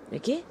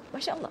 Okay,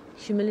 mashallah,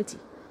 humility.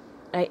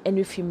 Right? And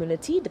with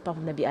humility, the path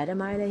of Nabi Adam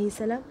alayhi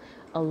salam,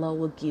 Allah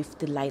will give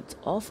the light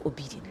of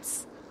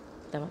obedience.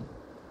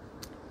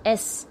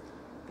 As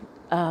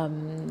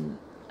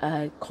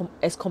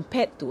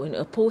compared to and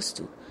opposed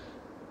to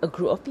a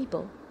group of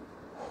people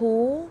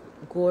who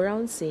go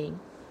around saying,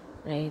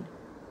 right,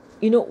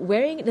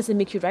 wearing it doesn't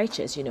make you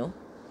righteous, Right?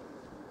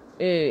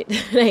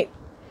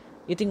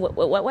 You think what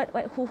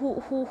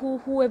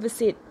whoever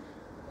said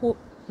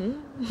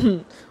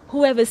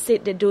whoever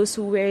said that those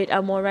who wear it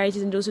are more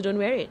righteous than those who don't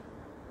wear it?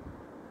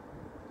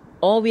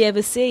 All we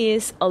ever say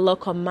is Allah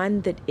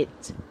commanded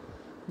it.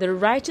 The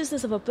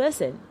righteousness of a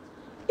person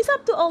is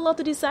up to Allah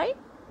to decide.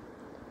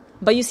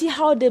 But you see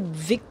how the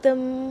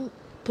victim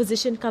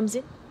position comes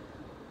in,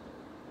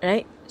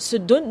 right? So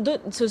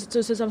don't. So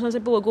sometimes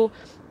people will go,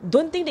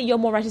 don't think that you're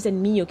more righteous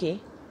than me, okay?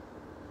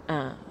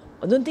 Or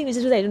don't think just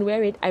because I don't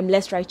wear it, I'm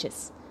less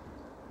righteous.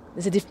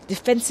 There's a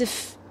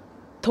defensive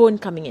tone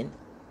coming in,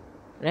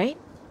 right?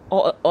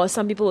 Or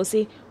some people will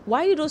say,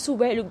 why do those who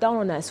wear it look down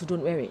on us who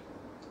don't wear it?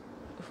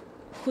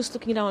 Who's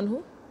looking down on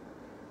who?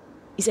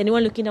 Is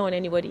anyone looking down on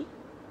anybody?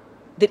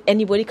 Did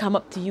anybody come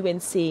up to you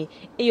and say,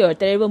 hey, you're a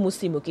terrible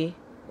Muslim, okay?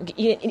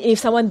 If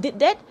someone did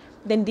that,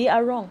 then they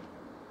are wrong.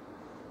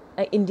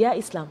 In their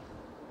Islam,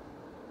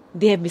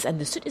 they have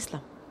misunderstood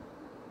Islam.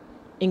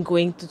 In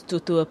going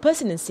to a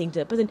person and saying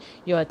to a person,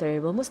 you're a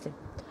terrible Muslim.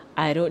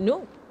 I don't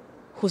know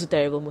who's a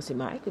terrible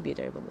Muslim. I could be a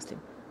terrible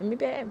Muslim. And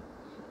maybe I am.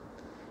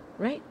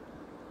 Right?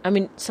 I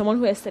mean, someone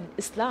who has studied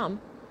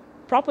Islam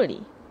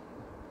properly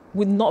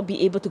would not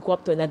be able to go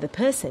up to another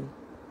person,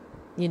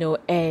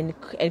 and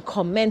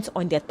comment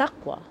on their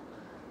taqwa,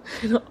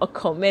 or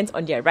comment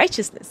on their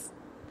righteousness.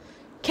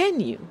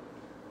 Can you?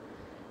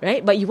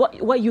 Right? But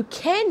what you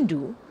can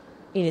do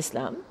in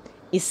Islam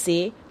is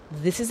say,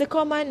 this is a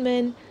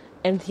commandment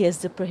and here's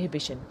the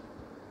prohibition.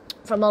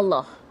 From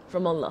Allah.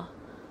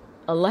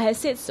 Allah has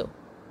said so.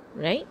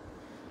 Right?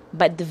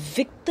 But the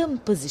victim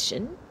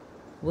position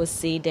will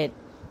say that,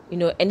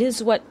 and this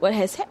is what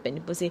has happened.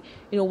 People say,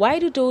 why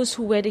do those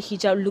who wear the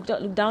hijab look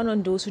down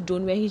on those who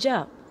don't wear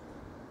hijab?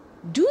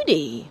 Do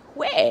they?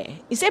 Where?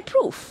 Is there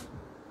proof?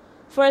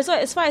 For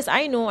as far as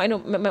I know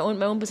my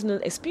own personal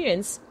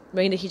experience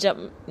wearing the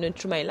hijab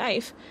through my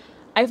life,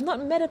 I've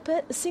not met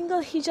a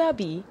single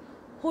hijabi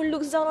who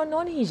looks down on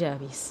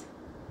non-hijabis.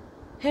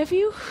 Have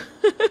you?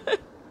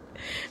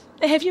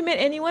 Have you met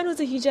anyone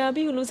who's a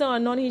hijabi who looks down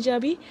on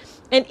non-hijabi?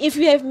 And if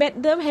you have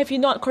met them, have you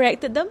not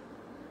corrected them?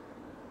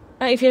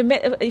 If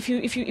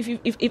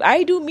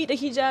I do meet a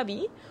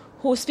hijabi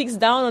who speaks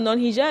down on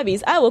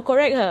non-hijabis, I will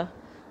correct her.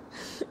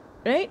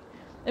 Right?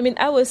 I mean,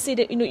 I will say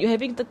that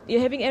you're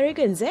having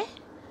arrogance,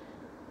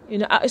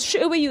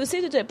 straight away you will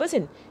say to that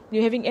person,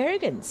 you're having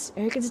arrogance.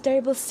 Arrogance is a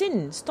terrible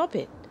sin. Stop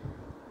it.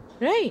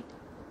 Right?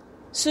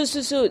 So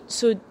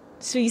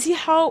you see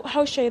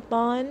how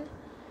shaitan,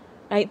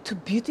 right, to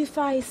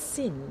beautify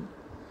sin,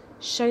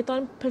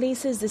 shaitan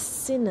places the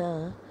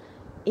sinner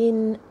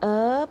in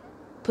a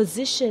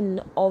position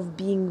of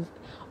being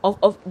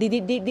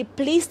they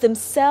place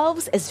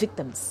themselves as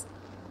victims.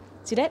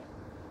 See that?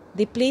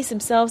 They place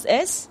themselves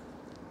as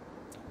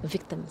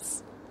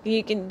victims. Do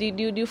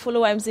you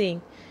follow what I'm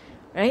saying?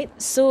 Right?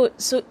 So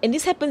and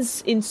this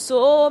happens in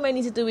so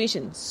many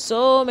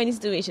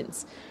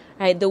situations.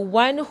 Right? The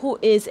one who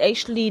is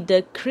actually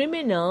the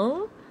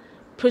criminal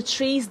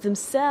portrays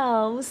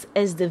themselves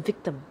as the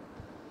victim,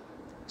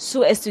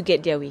 so as to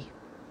get their way.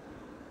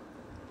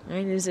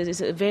 Right?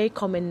 It's a very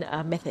common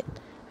method,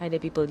 right,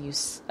 that people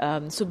use.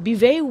 So be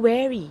very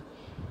wary,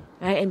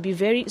 right? And be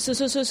very so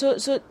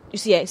you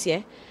see,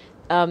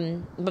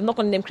 I'm not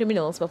calling them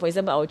criminals, but for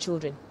example, our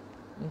children.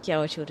 Okay,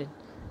 our children,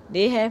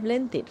 they have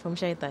learnt it from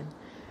shaitan,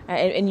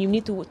 and you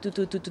need to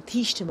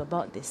teach them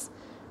about this,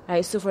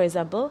 Right? So for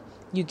example,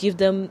 you give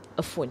them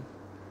a phone.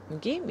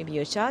 Okay, maybe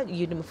your child, you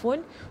give them a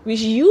phone which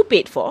you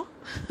paid for,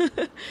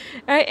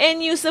 right?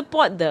 And you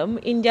support them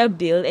in their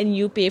bill and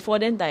you pay for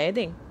the entire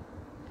thing.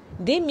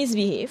 They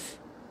misbehave,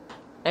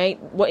 right?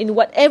 In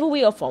whatever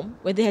way or form,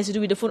 whether it has to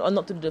do with the phone or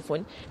not to do with the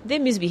phone, they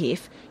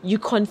misbehave. You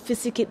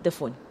confiscate the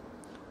phone,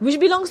 which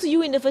belongs to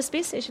you in the first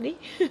place, actually,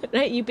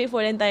 right? You pay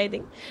for the entire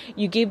thing.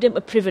 You gave them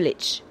a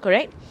privilege,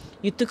 correct?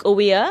 You took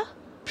away a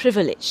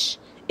privilege.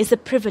 It's a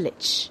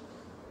privilege,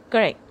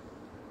 correct?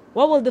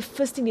 What will the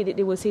first thing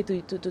they will say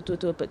to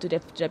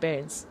their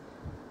parents?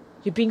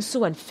 You're being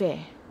so unfair.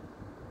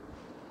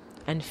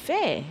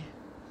 Unfair?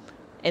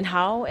 And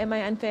how am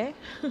I unfair?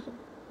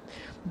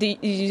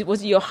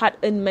 Was it your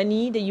hard-earned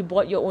money that you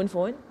bought your own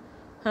phone?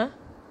 Huh?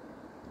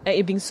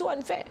 You're being so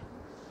unfair.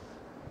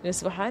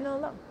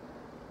 Subhanallah.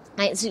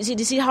 Right, so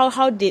you see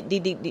how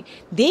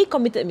they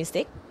committed a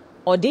mistake,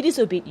 or they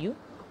disobeyed you,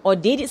 or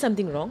they did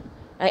something wrong,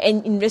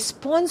 and in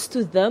response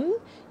to them,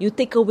 you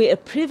take away a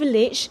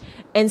privilege,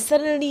 and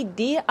suddenly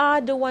they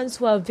are the ones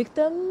who are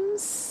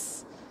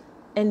victims,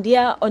 and they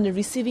are on the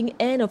receiving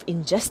end of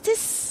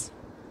injustice.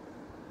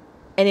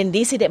 And then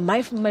they say that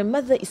my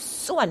mother is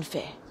so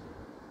unfair.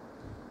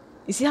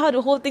 You see how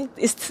the whole thing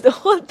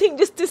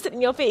just twisted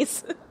in your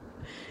face.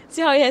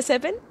 See how it has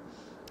happened?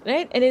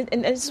 Right?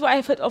 And this is what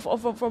I've heard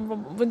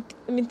from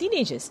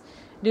teenagers.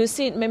 They will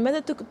say, my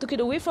mother took it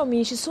away from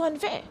me. She's so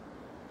unfair.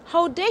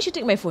 How dare she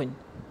take my phone?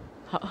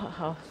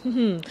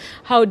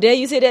 How dare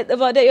you say that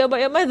about your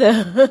mother?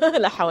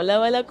 La hawla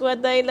wa la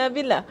quwwata illa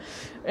billah.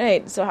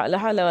 Right? So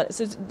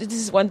this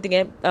is one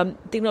thing.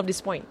 Take note of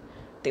this point.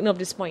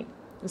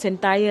 This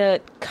entire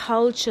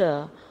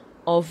culture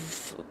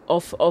of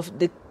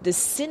the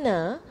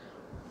sinner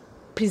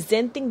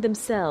presenting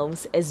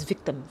themselves as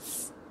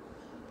victims,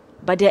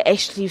 but they're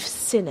actually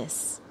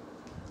sinners,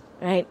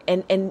 right?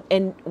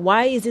 And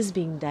why is this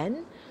being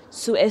done?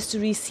 So as to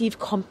receive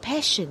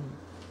compassion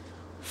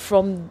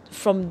from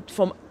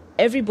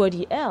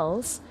everybody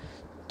else,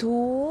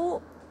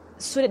 so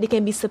that they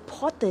can be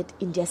supported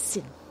in their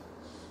sin.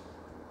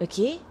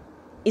 Okay,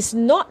 it's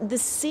not the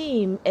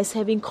same as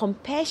having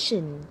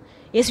compassion.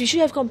 Yes, we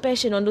should have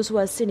compassion on those who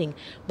are sinning,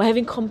 but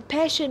having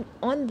compassion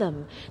on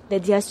them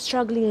that they are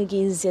struggling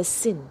against their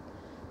sin.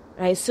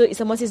 Right? So if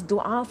someone says,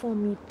 dua for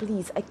me,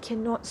 please, I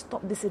cannot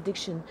stop this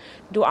addiction.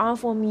 Dua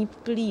for me,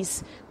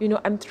 please.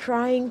 I'm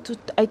trying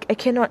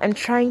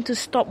to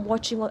stop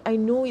watching. I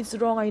know it's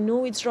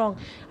wrong.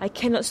 I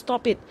cannot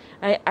stop it.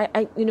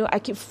 I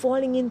keep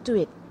falling into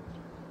it.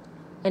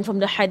 And from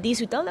the hadith,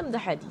 we tell them the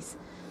hadith,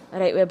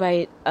 right,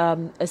 whereby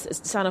a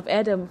son of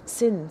Adam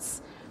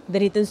sins.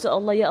 Then he turns to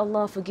Allah, Ya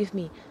Allah, forgive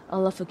me.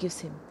 Allah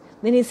forgives him.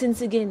 Then he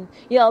sins again.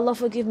 Ya Allah,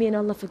 forgive me, and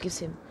Allah forgives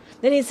him.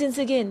 Then he sins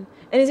again.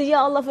 And he says,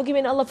 Ya Allah, forgive me,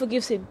 and Allah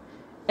forgives him.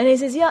 And he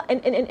says,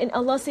 and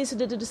Allah says to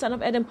the son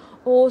of Adam,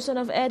 Oh, son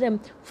of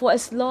Adam, for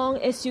as long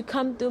as you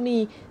come to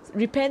me,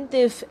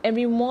 repentive and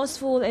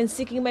remorseful and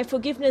seeking my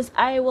forgiveness,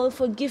 I will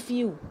forgive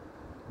you.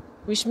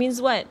 Which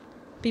means what?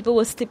 People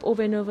will slip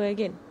over and over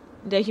again.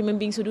 There are human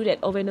beings who do that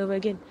over and over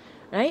again.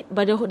 Right?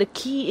 But the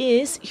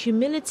key is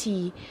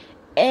humility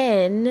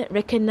and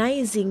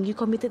recognizing you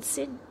committed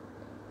sin.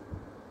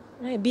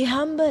 Right? Be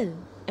humble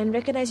and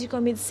recognize you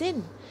commit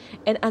sin,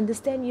 and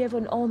understand you have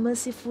an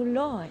all-merciful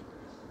Lord,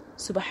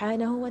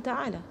 Subhanahu wa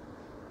Ta'ala.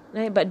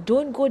 Right? But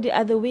don't go the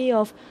other way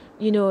of,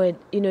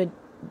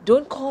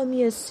 don't call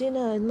me a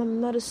sinner. I'm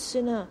not a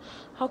sinner.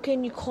 How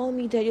can you call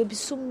me that? You'll be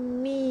so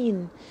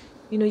mean.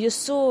 You're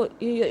so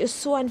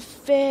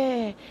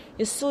unfair.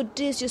 You're so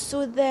this. You're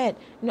so that.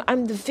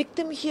 I'm the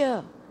victim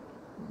here.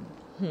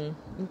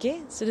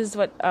 Okay, so this is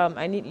what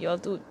I need you all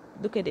to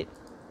look at it.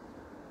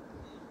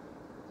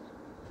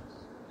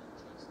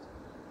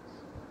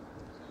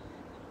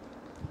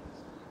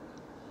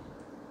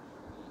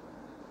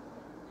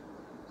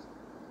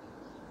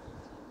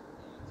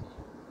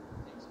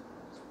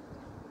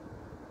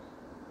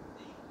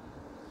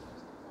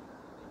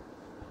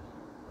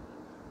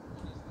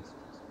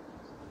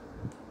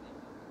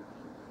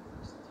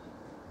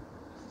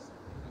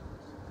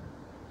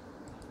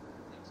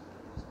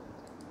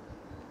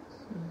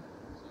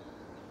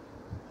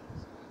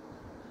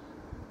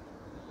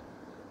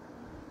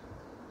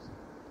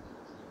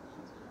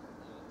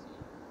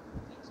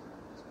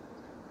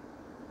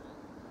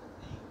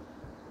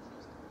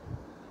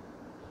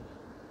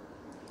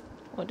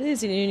 Oh,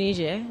 this is in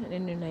Indonesia,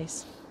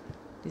 nice.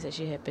 This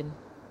actually happened.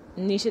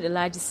 Indonesia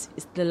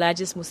is the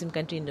largest Muslim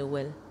country in the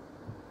world.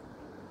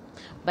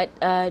 But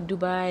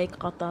Dubai,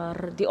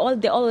 Qatar,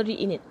 they're already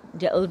in it.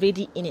 They're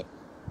already in it.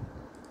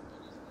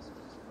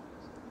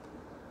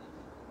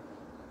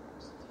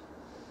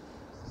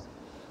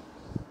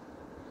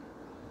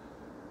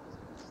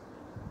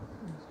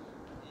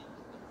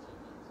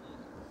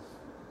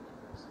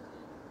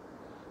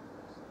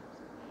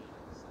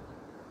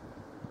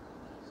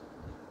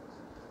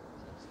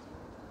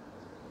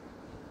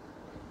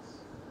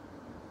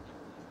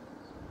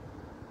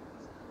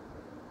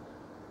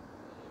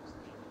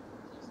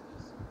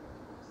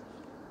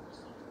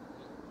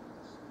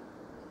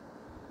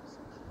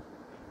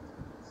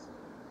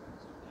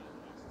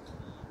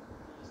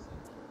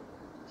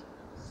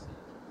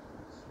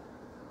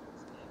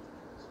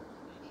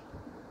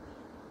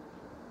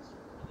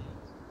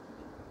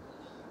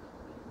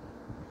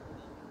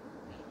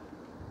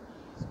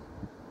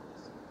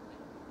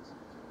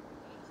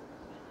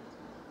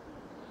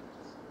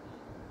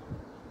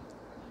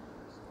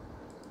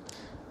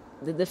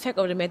 the fact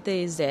of the matter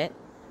is that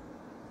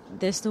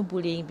there's no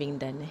bullying being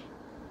done.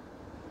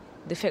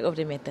 The fact of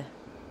the matter,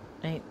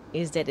 right,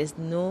 is that there's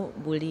no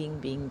bullying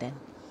being done.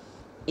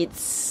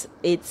 It's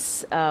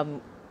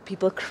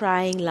people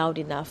crying loud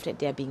enough that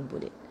they're being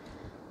bullied.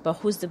 But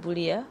who's the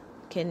bullier?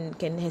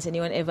 Has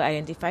anyone ever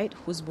identified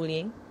who's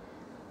bullying?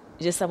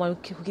 Just someone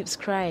who keeps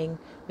crying,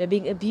 we're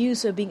being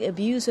abused, we're being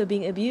abused, we're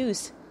being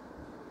abused.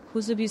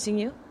 Who's abusing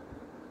you?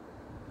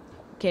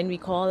 Can we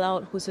call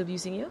out who's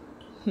abusing you?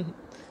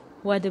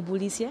 Who are the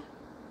bullies here?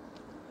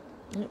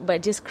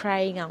 But just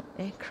crying out,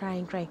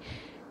 crying.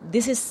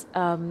 This is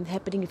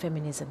happening in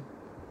feminism.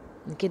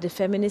 Okay, the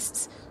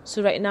feminists.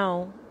 So right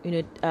now,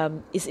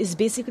 it's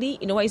basically,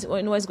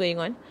 what's going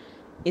on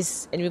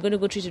is, and we're going to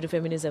go through to the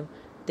feminism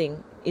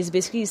thing.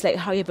 It's like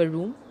how you have a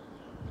room,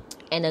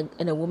 and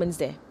a woman's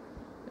there,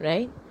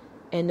 right?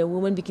 And the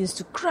woman begins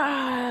to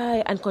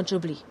cry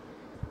uncontrollably,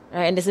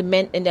 right? And there's a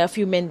man, and there are a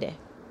few men there,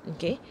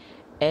 okay?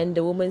 And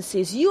the woman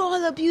says, "You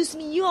all abuse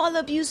me, you all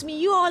abuse me,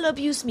 you all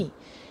abuse me."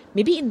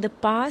 Maybe in the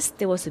past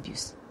there was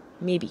abuse,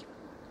 maybe,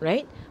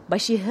 right?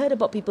 But she heard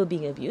about people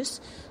being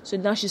abused, so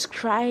now she's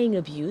crying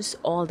abuse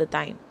all the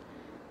time.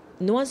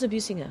 No one's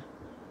abusing her.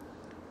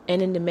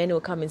 And then the men will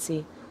come and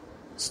say,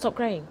 stop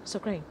crying.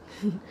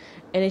 And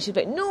then she's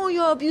like, "No,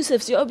 you're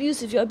abusive.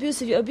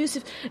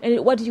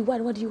 And what do you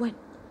want?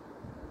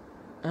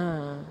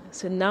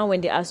 So now when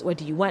they ask, what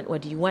do you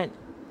want?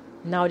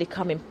 Now they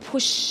come and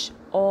push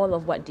all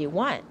of what they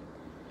want,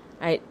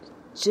 right?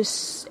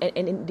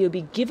 And they'll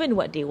be given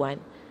what they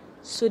want,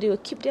 so they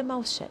will keep their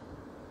mouth shut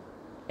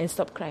and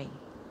stop crying.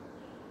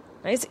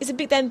 Right? It's a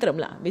big tantrum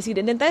lah.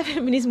 Basically, the entire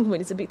feminist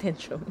movement is a big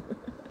tantrum.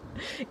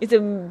 It's a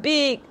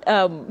big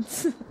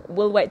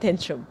worldwide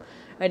tantrum,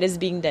 right, that's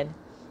being done,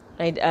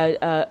 right,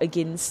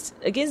 against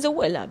the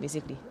world lah,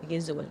 basically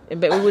against the world.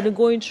 But we're gonna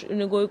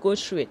go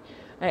through it,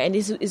 right? And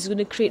this is going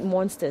to create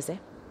monsters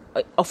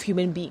of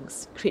human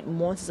beings,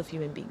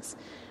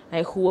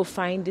 right, who will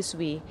find this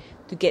way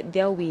to get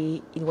their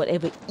way in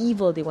whatever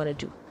evil they want to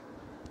do,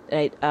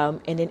 right?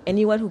 And then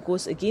anyone who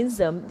goes against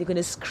them, they're going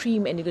to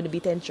scream and they're going to be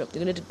tantrum.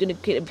 They're going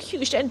to create a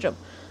huge tantrum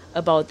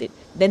about it.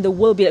 Then the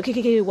world will be like,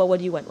 okay, what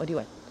do you want?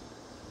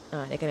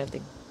 That kind of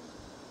thing.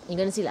 You're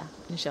going to see lah,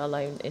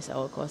 inshallah, it's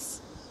our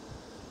course.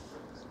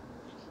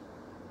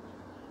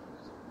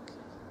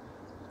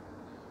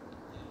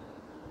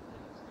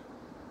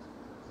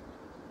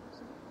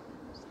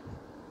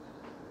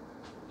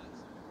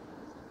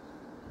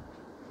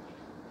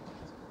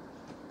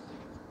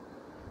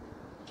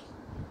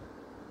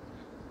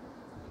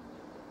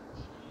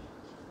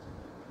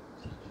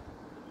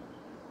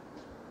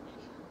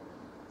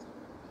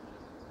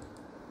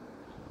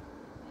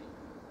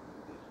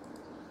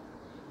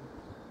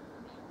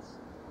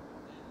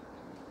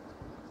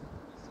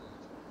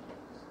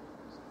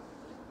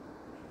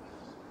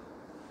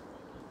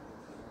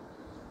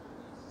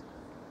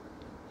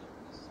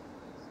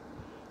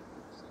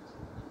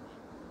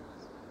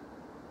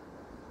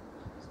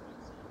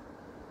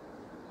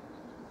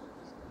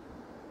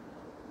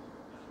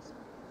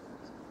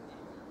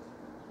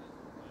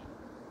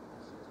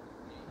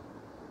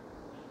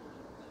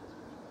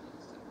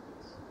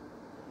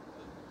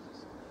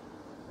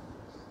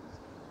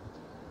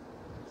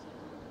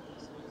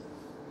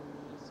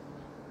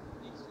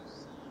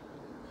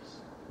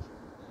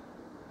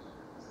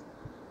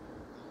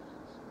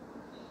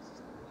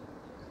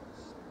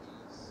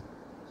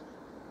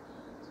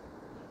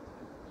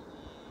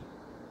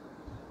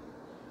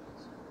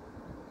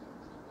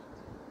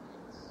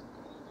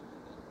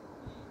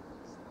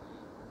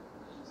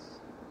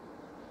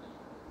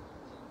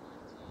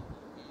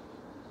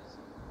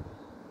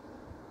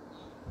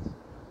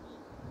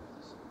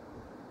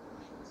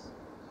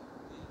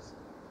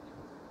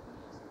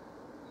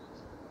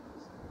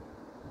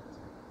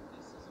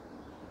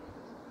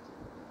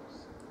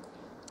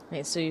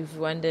 Right, so if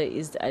you wonder,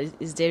 is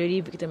there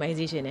really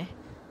victimization?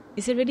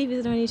 Is there really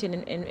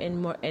victimization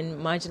and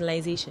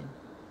marginalization?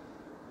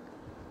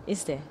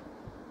 Is there,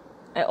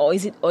 or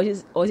is it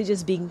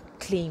just being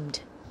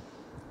claimed?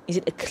 Is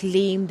it a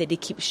claim that they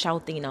keep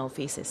shouting in our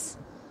faces?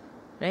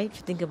 Right? If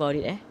you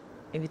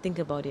think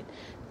about it,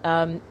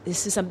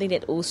 this is something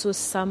that also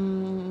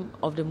some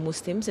of the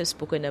Muslims have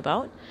spoken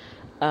about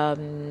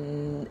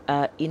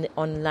in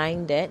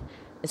online, that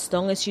as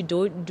long as you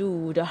don't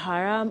do the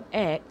haram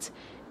act,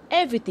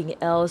 everything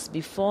else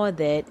before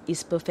that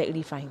is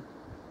perfectly fine.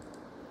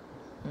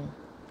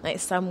 Like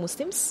some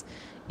Muslims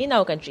in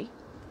our country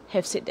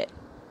have said that.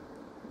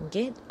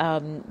 Okay,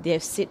 they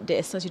have said that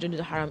as long as you don't do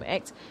the haram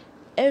act,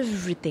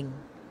 everything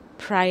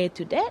prior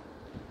to that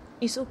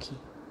is okay.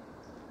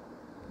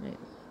 Right.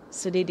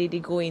 So they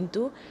go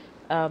into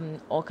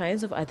all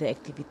kinds of other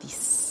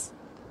activities.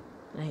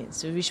 Right.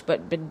 So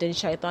but then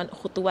shaitan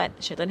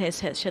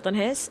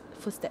has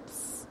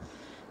footsteps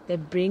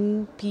that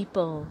bring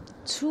people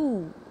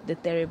to the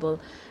terrible.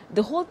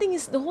 The whole thing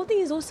is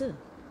also,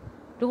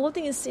 the whole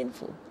thing is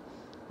sinful,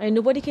 and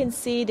nobody can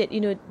say that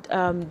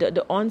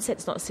the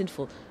onset's not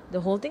sinful.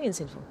 The whole thing is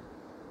sinful.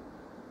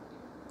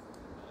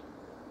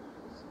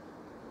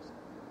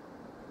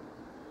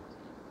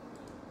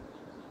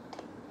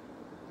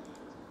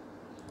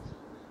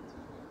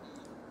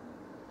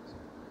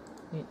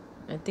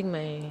 think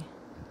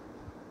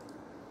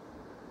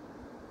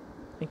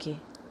okay.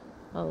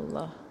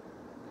 Allah.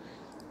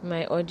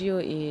 My audio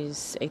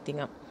is acting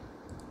up.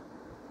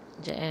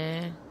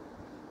 Sekejap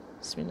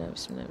Bismillah,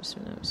 Bismillah,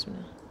 Bismillah,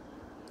 Bismillah.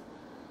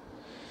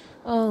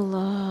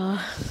 Allah.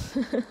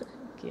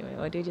 Okay, my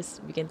audio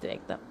just began to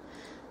act up.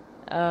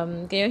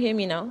 Can you hear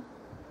me now?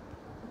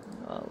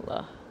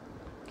 Allah.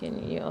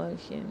 Can you all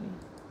hear me?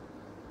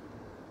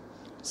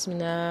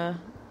 Bismillah.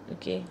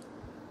 Okay.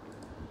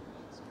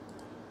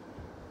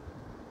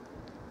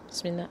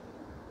 Bismillah.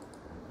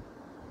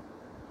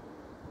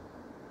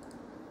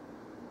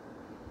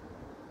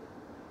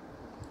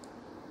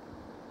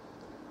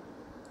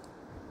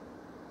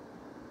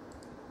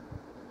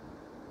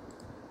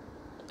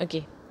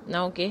 Okay,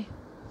 now okay.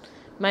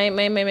 My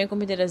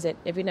computer does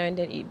that. Every now and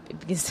then it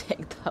begins to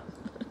act up.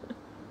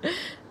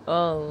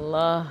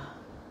 Allah.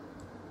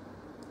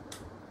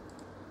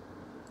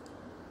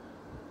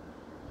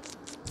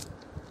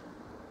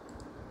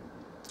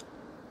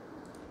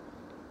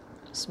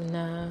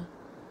 Bismillah.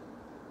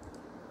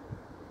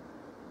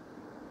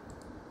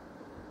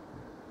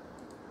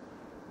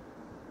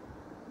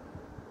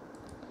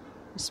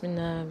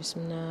 Bismillah,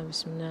 Bismillah,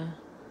 Bismillah.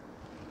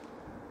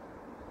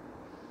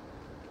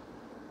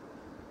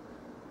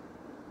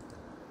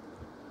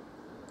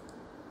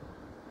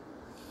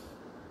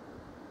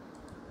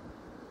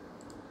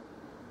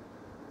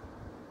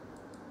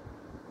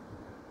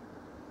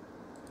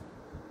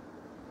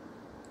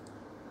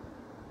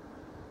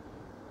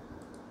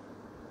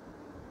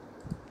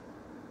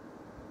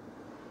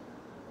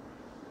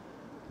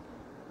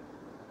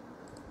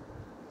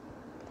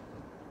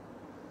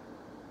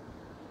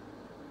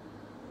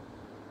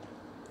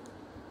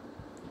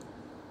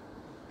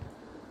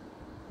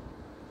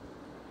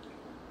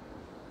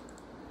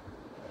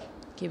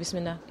 Okay,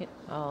 Bismillah. Okay.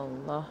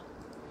 Allah.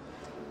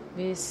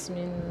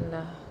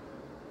 Bismillah.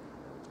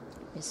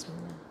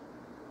 Bismillah.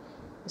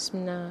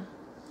 Bismillah.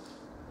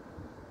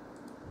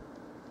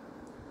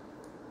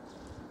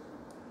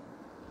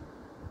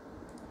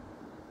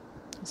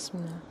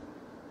 Bismillah.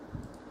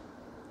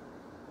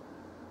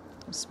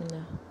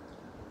 Bismillah.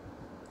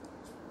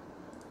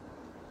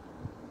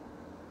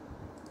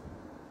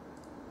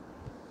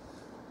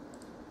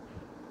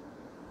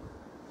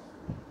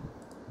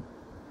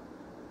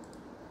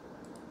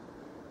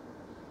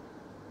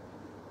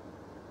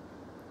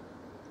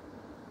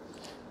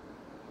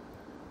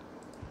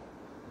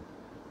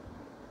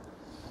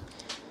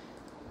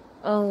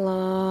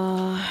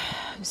 Allah.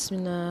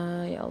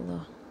 Bismillah, ya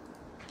Allah.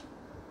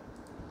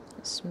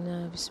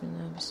 Bismillah,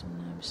 Bismillah,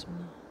 Bismillah,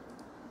 Bismillah.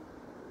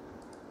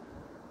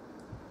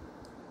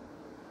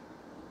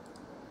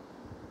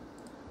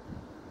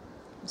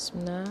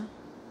 Bismillah.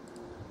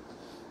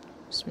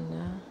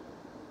 Bismillah.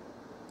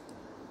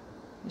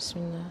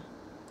 Bismillah.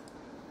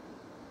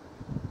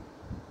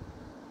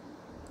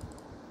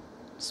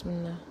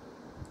 Bismillah.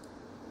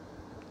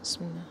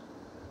 Bismillah.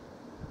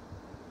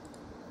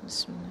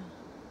 Bismillah.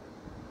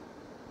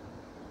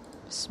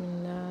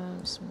 Bismillah,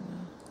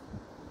 Bismillah,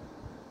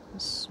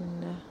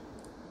 Bismillah,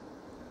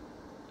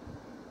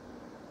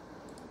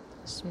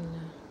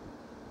 Bismillah.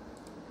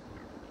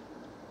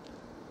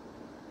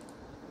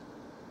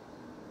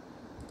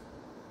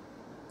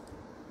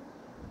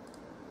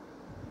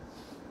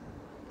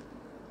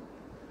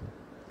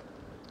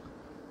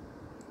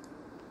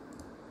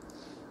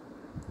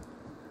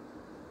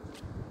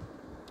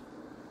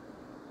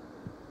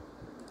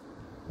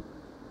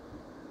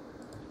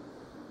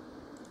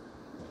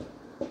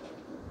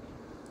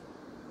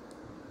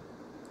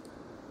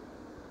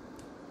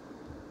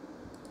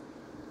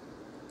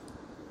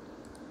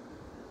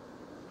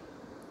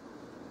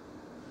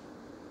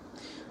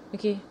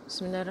 Okay,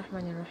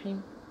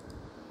 Bismillahirrahmanirrahim.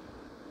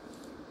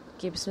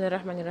 Okay,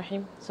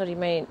 Bismillahirrahmanirrahim. Sorry,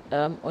 my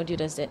audio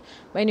does that.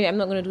 But anyway, I'm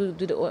not going to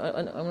do the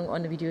on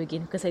the video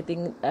again because I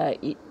think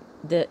it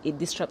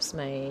disrupts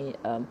my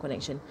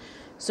connection.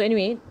 So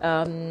anyway,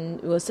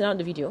 we'll send out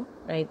the video,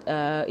 right?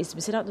 It's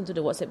we sent out into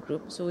the WhatsApp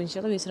group. So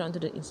inshallah, we send out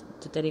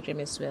to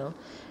Telegram as well.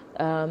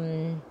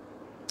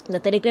 The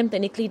Telegram,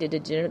 technically, the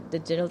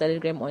general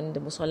Telegram on the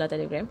Musalla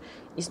Telegram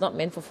is not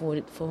meant for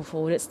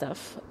forwarded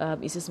stuff.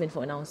 It's just meant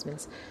for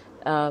announcements.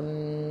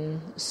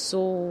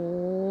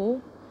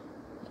 So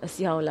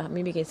see how lah.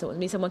 Maybe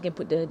someone can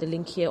put the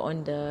link here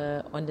on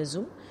the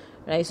Zoom,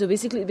 right? So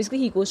basically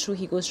he goes through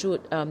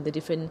the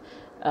different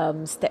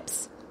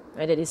steps,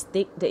 right, that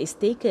is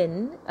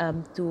taken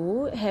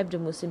to have the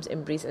Muslims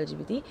embrace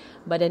LGBT.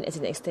 But then as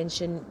an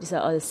extension, these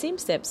are all the same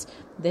steps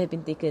that have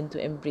been taken to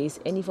embrace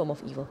any form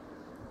of evil.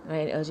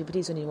 Right, LGBT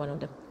is only one of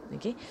them.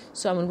 Okay,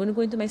 so I'm going to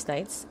go into my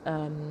slides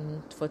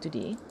for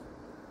today.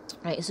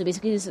 Right, so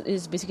basically this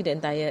is basically the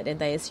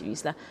entire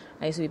series lah.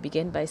 Right, so we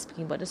began by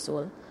speaking about the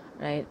soul,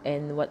 right,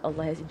 and what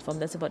Allah has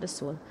informed us about the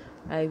soul.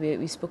 Right,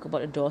 we spoke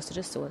about the doors to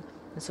the soul.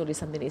 The soul is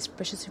something that is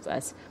precious with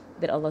us,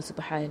 that Allah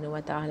Subhanahu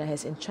wa Taala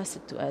has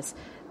entrusted to us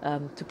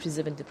to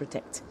preserve and to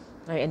protect.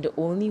 Right, and the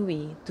only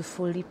way to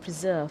fully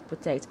preserve,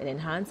 protect, and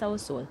enhance our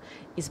soul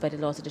is by the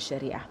laws of the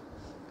Sharia.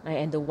 Right,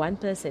 and the one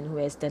person who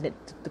has done it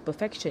to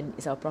perfection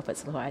is our Prophet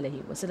Sallallahu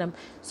Alaihi Wasallam.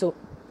 So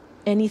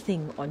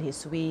Anything on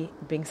his way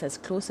brings us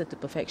closer to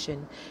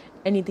perfection.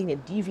 Anything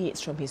that deviates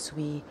from his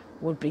way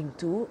will bring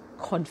to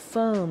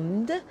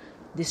confirmed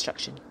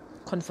destruction.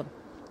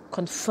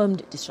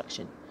 Confirmed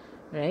destruction,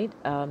 right?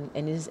 And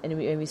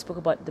when we spoke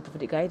about the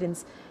prophetic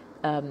guidance,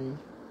 sallallahu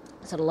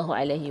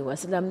alaihi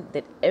wasallam,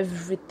 that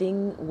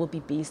everything will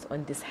be based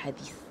on this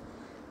hadith.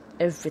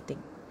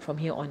 Everything from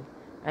here on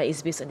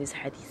is based on this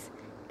hadith.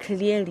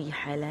 Clearly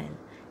halal,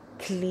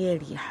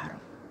 clearly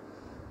haram.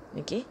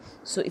 Okay,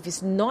 so if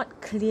it's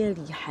not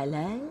clearly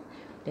halal,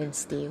 then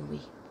stay away,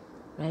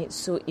 right?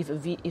 So if a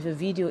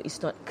video is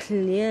not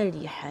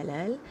clearly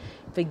halal,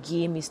 if a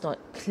game is not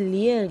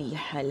clearly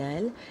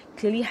halal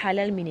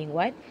meaning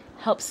what?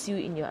 Helps you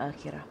in your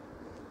akhirah.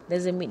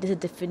 There's a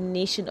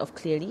definition of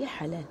clearly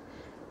halal,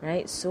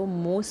 right? So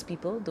most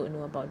people don't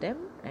know about them,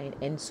 right?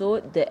 And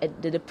so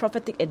the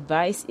prophetic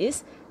advice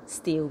is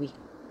stay away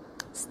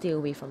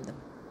from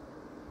them.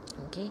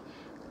 Okay.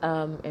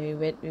 And we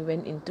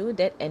went into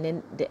that, and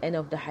then the end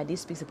of the hadith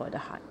speaks about the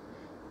heart.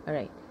 All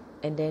right,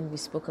 and then we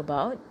spoke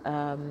about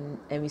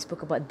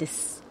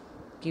this.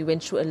 We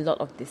went through a lot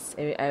of this,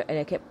 and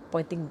I kept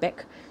pointing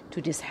back to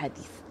this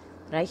hadith.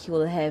 Right, he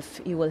will have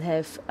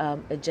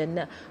a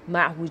jannah,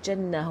 ma'hu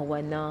jannah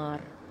wa nar,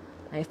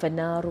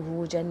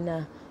 فناره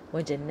جنة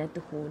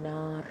وجنته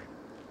نار.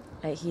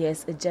 Right, he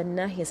has a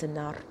jannah, he has a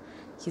nar.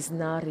 His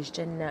nar is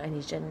jannah, and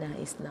his jannah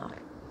is nar.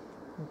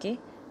 Okay.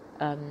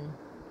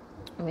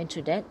 I went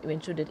through the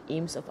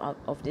aims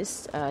of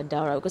this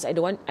dawah, because I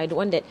don't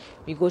want that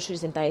we go through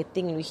this entire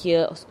thing, we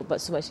hear about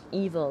so much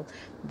evil,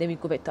 then we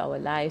go back to our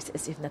lives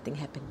as if nothing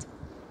happened.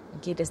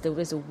 Okay, that's the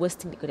worst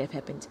thing that could have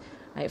happened,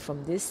 right?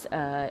 From this,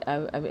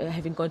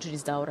 having gone through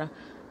this dawah,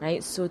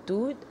 right? So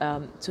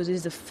this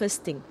is the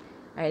first thing,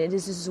 right? And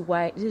this is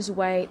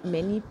why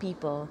many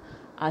people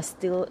are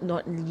still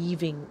not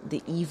leaving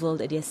the evil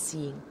that they're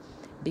seeing,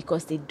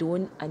 because they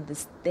don't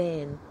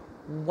understand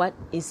what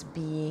is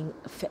being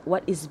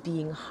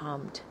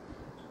harmed,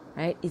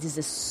 right? It is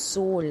the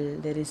soul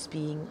that is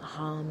being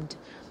harmed,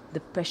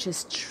 the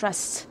precious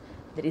trust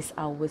that is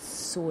our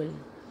soul.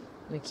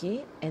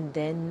 Okay, and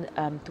then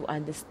to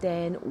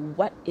understand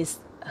what is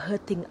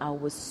hurting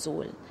our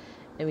soul,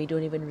 and we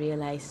don't even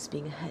realize it's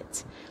being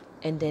hurt,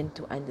 and then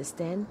to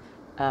understand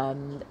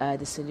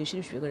the solution,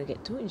 which we're going to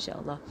get to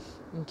inshallah.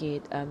 Okay,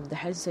 the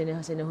hadith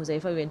Sayyidina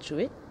Huzaifa, went through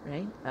it,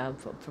 right?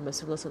 From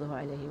Rasulullah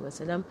sallallahu alaihi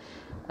wasallam.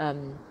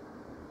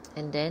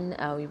 And then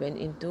we went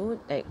into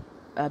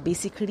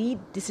basically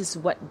this is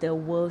what the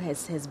world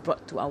has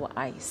brought to our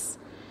eyes,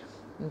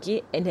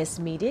 okay, and has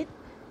made it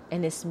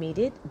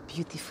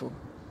beautiful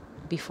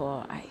before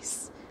our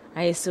eyes.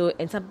 Right, so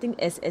and something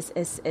as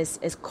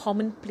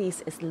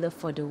commonplace as love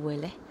for the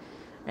world,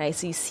 right?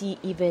 So you see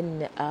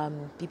even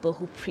people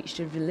who preach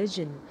the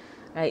religion,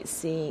 right,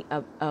 saying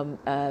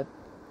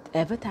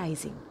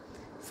advertising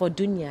for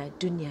dunya,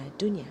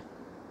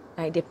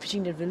 right? They're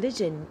preaching the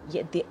religion,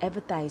 yet they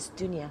advertise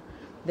dunya.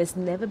 That's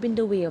never been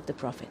the way of the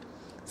Prophet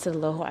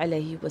sallallahu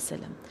alaihi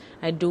wasallam.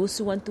 And those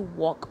who want to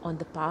walk on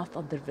the path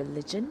of the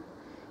religion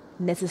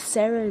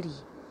necessarily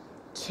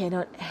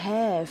cannot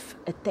have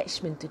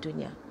attachment to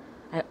dunya,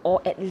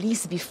 or at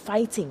least be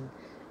fighting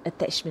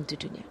attachment to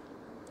dunya.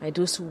 Right?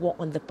 Those who walk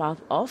on the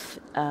path of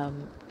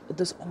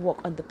those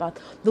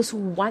who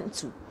want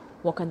to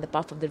walk on the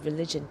path of the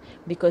religion,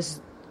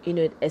 because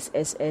as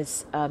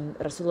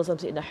Rasulullah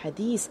said in the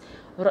hadith,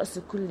 رأس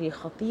كل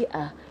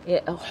خطيئة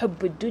حب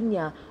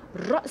الدنيا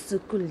رأس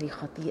كل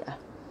خطيئة.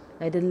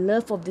 The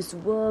love of this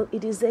world,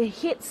 it is the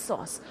head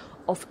source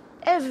of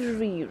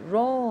every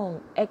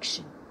wrong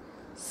action.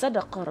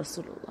 صدق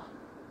Rasulullah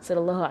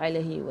sallallahu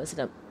alaihi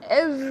wasallam.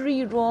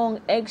 Every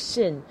wrong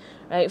action,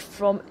 right,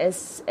 from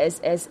as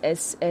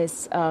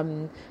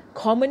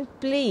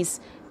commonplace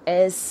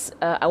as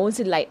I won't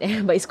say light,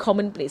 but it's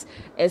commonplace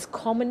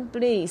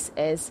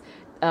as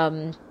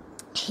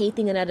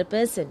hating another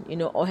person,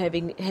 or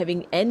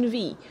having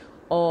envy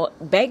or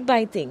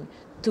backbiting,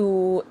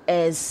 to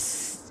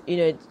as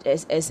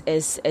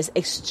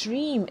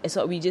extreme as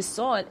what we just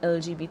saw at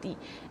LGBT.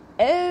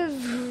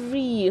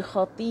 Every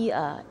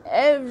khati'ah,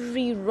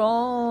 every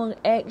wrong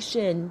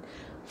action,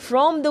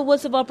 from the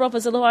words of our Prophet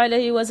sallallahu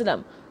alaihi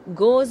wasallam,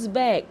 goes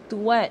back to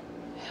what?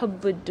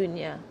 Hubbud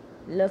dunya,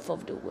 love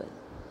of the world,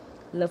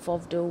 love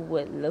of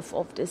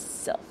the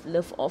self,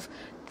 love of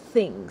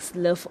things,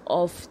 love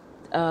of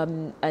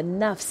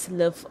nafs,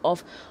 love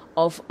of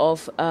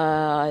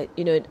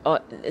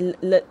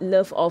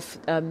love of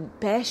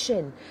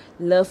passion,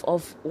 love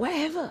of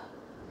whatever,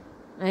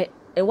 right?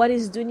 And what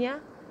is dunya?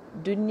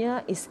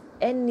 Dunya is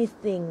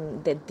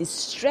anything that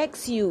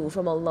distracts you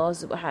from Allah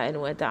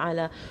subhanahu wa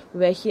ta'ala.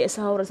 Where here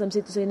Sahaba said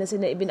to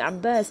Sayyidina Ibn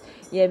Abbas,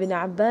 Ya Ibn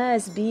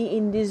Abbas, be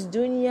in this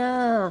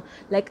dunya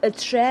like a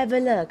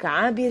traveler,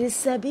 ka'abir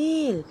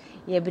as-sabil.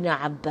 Ya Ibn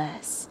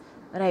Abbas,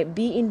 right?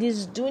 Be in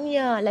this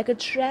dunya like a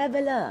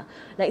traveler,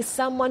 like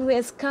someone who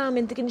has come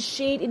and taken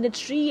shade in the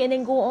tree and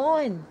then go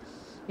on.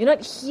 You're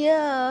not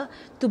here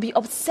to be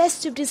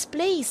obsessed with this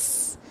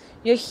place.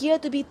 You're here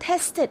to be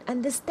tested.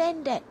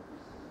 Understand that.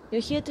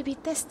 You're here to be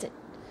tested.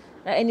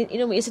 And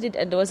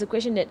yesterday there was a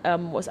question that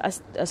was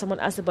asked. Someone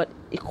asked about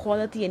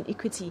equality and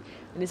equity.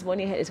 And this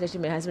morning I had a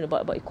discussion with my husband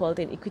about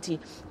equality and equity.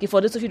 Okay,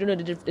 for those of you who don't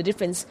know the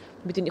difference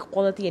between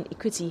equality and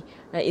equity,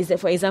 is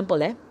that, for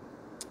example,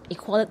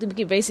 equality, to make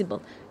it very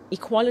simple,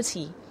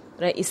 equality,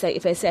 right, is like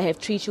if I say I have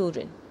 3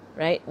 children,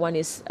 right? One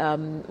is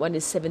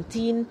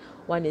 17,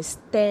 one is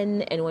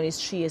 10, and one is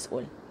 3 years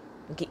old.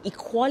 Okay,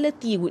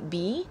 equality would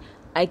be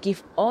I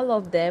give all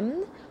of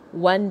them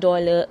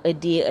 $1 a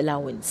day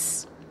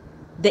allowance.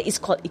 That is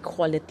called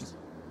equality.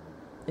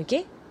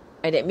 Okay?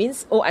 And that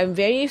means, I'm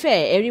very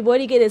fair.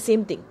 Everybody get the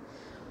same thing.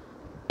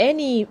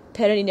 Any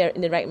parent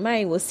in the right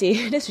mind will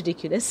say, that's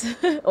ridiculous.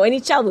 Or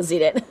any child will say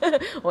that.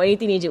 Or any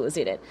teenager will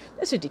say that.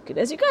 That's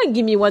ridiculous. You can't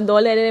give me $1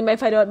 and then my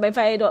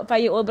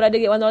 5-year-old brother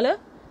get $1.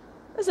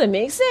 Doesn't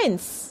make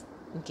sense.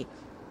 Okay.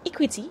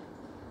 Equity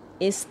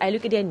is I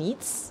look at their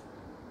needs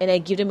and I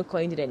give them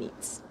according to their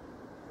needs.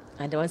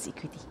 And that one's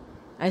equity.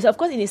 And so, of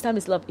course, in Islam,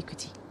 there's a lot of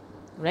equity.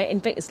 Right?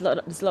 In fact, there's a lot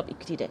of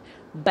equity there.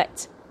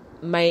 But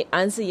my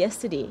answer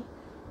yesterday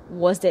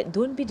was that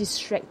don't be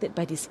distracted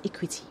by this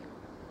equity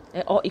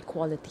or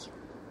equality.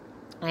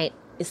 Right?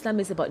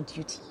 Islam is about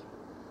duty.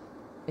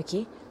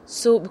 Okay?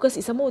 So, because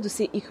if someone were to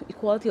say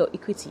equality or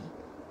equity,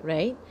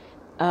 right?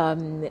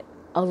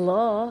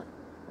 Allah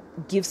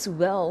gives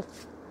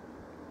wealth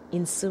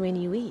in so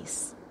many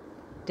ways.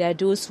 There are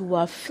those who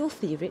are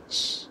filthy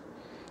rich,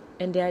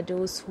 and there are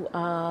those who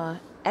are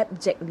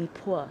abjectly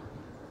poor.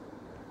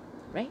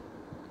 Right?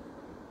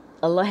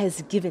 Allah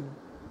has given.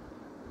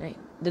 Right?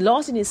 The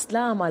laws in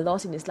Islam are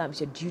laws in Islam.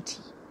 It's your duty.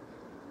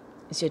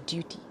 It's your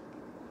duty.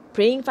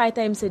 Praying 5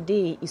 times a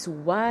day is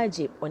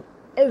wajib on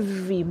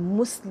every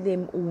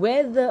Muslim,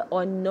 whether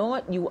or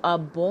not you are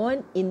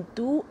born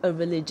into a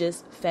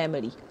religious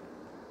family.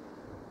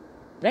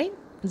 Right?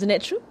 Isn't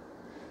that true?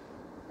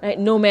 Right?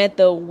 No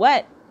matter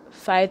what,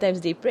 5 times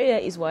a day prayer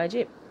is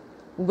wajib.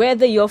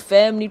 Whether your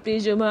family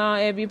prays Jumu'ah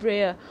every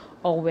prayer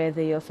or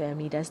whether your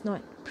family does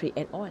not pray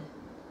at all.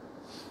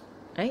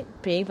 Right?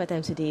 Praying 5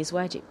 times a day is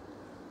wajib.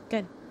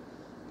 Kan?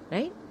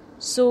 Right?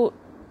 So,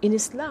 in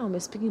Islam, we're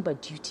speaking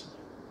about duty.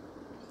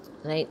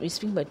 Right? We're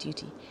speaking about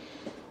duty.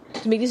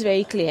 To make this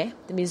very clear,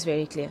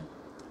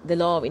 the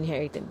law of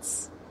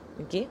inheritance.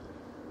 Okay?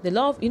 The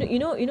law of, you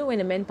know when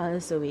a man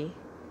passes away,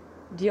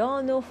 do you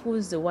all know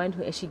who's the one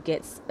who actually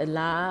gets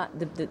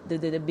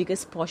the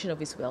biggest portion of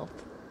his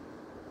wealth?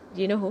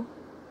 Do you know who?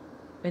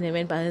 When a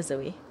man passes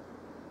away.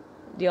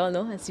 Do you all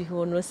know? Let's see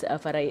who knows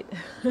Faraid.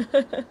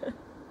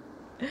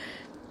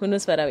 Who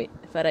knows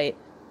Faraid?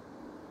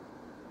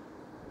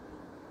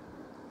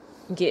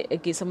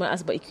 Okay, someone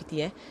asked about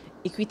equity.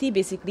 Equity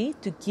basically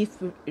to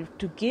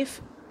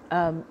give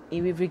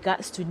with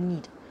regards to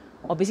need,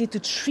 or basically to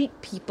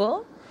treat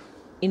people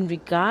in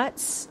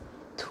regards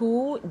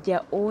to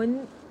their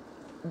own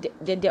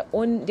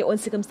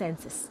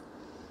circumstances.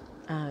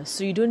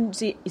 So you don't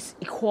say it's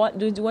equal.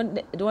 Don't want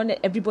that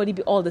everybody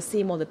be all the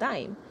same all the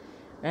time,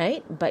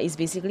 right? But it's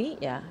basically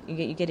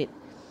you get it.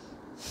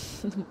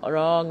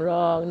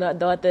 wrong. Not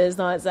daughters,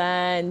 not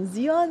sons.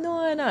 You all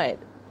know or not?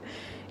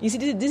 You see,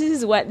 this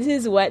is what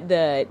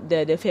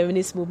the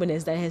feminist movement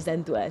has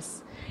done to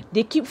us.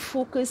 They keep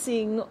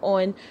focusing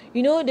on,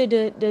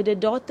 the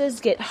daughters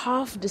get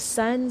half the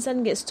son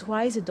gets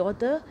twice the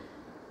daughter.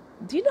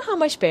 Do you know how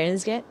much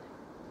parents get?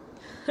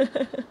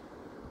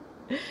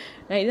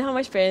 Right, you know how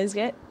much parents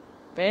get?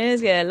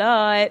 Parents get a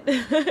lot.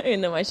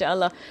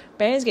 Mashallah.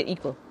 Parents get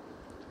equal.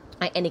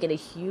 And they get a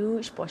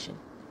huge portion.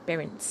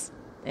 Parents.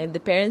 And the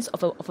parents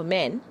of a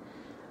man,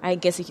 I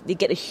guess they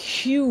get a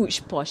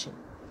huge portion.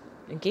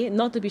 Okay?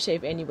 Not to be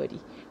shared with anybody.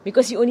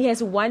 Because he only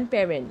has one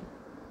parent.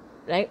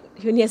 Right?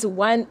 He only has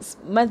one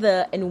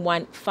mother and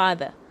one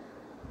father.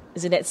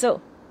 Isn't that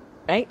so?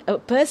 Right? A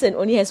person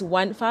only has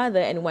one father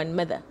and one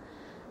mother.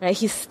 Right?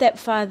 His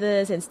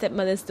stepfathers and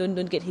stepmothers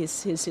don't get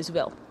his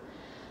wealth.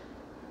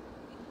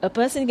 A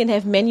person can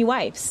have many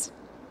wives,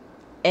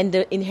 and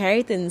the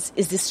inheritance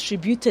is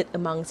distributed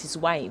amongst his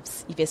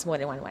wives if he has more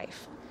than one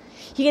wife.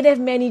 He can have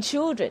many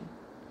children,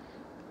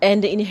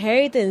 and the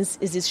inheritance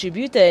is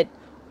distributed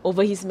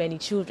over his many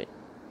children.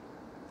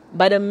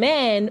 But a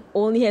man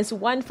only has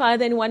one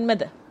father and one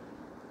mother,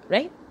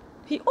 right?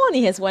 He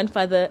only has one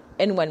father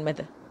and one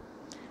mother.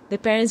 The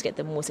parents get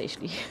the most,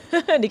 actually.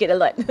 They get a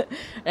lot,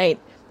 right?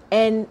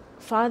 And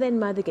father and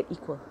mother get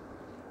equal.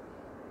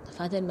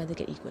 Father and mother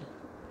get equal.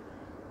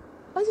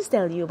 What does this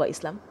tell you about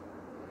Islam?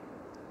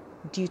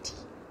 Duty.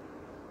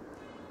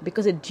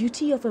 Because the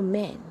duty of a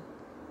man,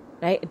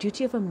 right? A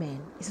duty of a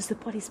man is to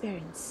support his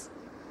parents.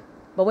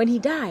 But when he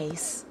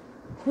dies,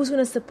 who's going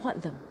to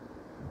support them?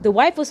 The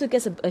wife also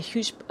gets a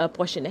huge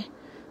portion,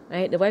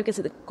 right? The wife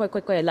gets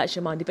quite a large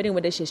amount, depending on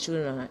whether she has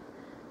children or not,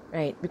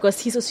 right? Because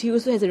he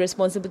also has a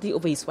responsibility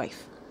over his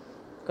wife,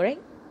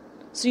 correct?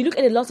 So you look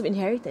at the laws of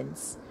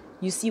inheritance,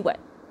 you see what?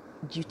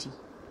 Duty.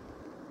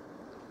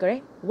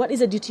 Correct? What is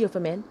the duty of a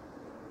man?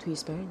 To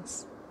his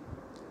parents.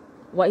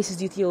 What is his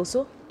duty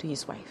also? To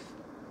his wife.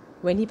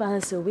 When he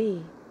passes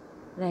away,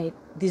 right,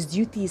 these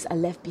duties are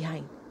left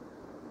behind.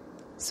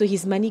 So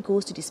his money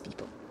goes to these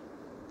people,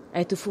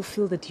 right, to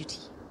fulfill the duty.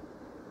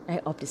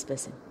 right, of this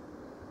person.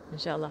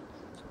 Inshallah.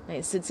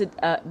 Right,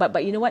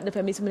 but you know what the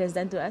feminism has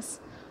done to us?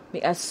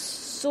 Make us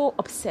so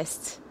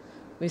obsessed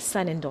with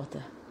son and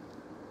daughter.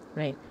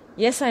 Right?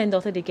 Yes, son and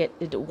daughter, they get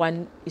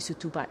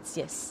 1:2 parts,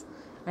 yes.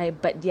 Right?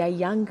 But they are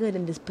younger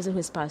than this person who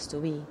has passed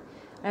away.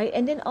 Right?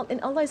 And then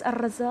and Allah is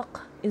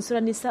Ar-Razaq. In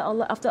Surah Nisa,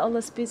 after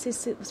Allah speaks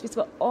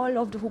about all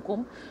of the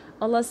hukum,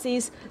 Allah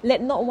says,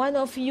 let not one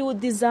of you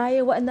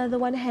desire what another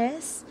one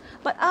has,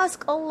 but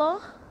ask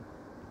Allah.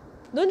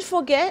 Don't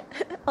forget,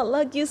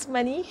 Allah gives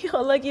money,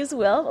 Allah gives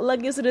wealth, Allah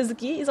gives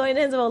rizqi. It's all in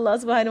the hands of Allah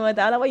subhanahu wa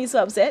ta'ala. Why are you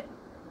so upset?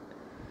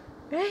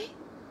 Right?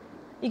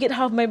 You get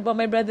half what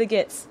my brother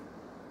gets.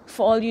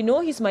 For all you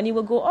know, his money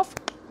will go off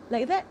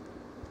like that.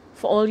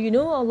 For all you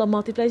know, Allah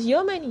multiplies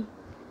your money.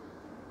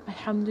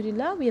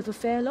 Alhamdulillah, we have a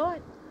fair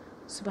Lord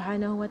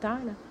subhanahu wa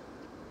ta'ala.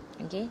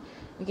 Okay?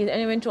 And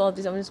I went through all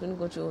this. I'm just going to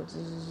go through.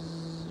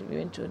 We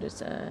went through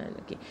this.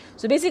 Okay.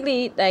 So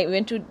basically, like we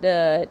went through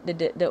the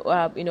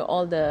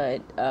all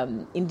the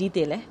in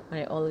detail,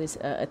 right? All this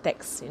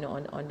text,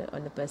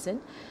 on the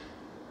person.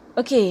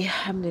 Okay,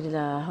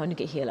 alhamdulillah. I want to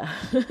get here lah,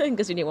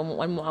 because we need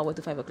one more hour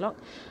to 5 o'clock.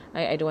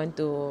 I don't want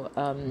to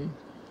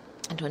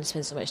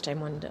spend so much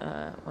time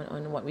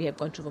on what we have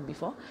gone through from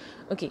before.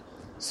 Okay,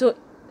 so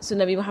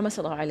Nabi Muhammad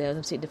sallallahu alaihi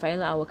wasallam said, the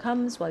final hour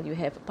comes while you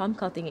have palm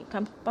cutting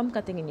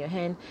in your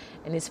hand,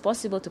 and it's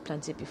possible to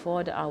plant it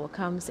before the hour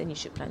comes, and you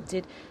should plant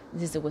it.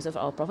 This is the words of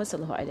our Prophet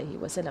sallallahu alaihi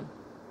wasallam.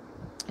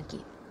 Okay,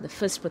 the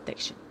first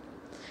protection.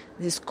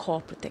 This is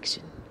core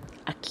protection.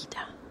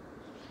 Aqidah.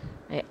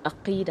 Right?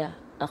 Aqidah.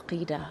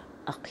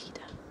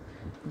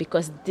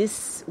 Because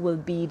this will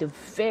be the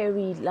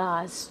very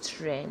last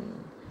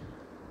strand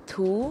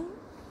to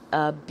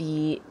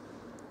be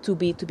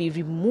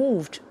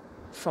removed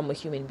from a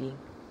human being.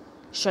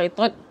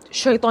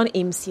 Shaitan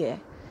aims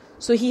here.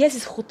 So he has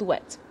his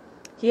khutuwat.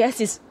 He has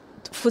his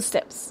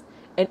footsteps.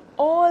 And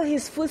all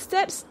his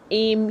footsteps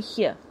aim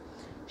here.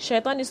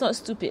 Shaitan is not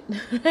stupid.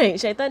 Right?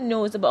 Shaitan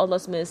knows about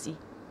Allah's mercy.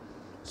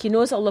 He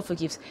knows Allah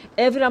forgives.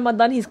 Every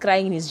Ramadan he's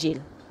crying in his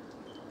jail.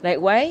 Like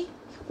why?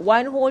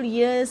 1 whole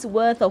year's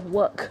worth of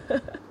work.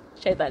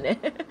 Shaitan,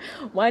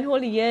 1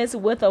 whole year's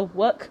worth of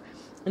work.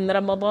 In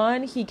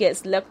Ramadan, he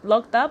gets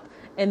locked up,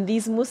 and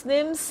these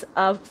Muslims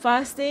are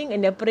fasting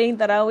and they're praying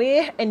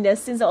Taraweeh, and their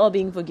sins are all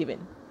being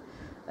forgiven.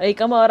 Like,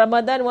 come on,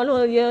 Ramadan, 1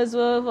 whole year's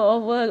worth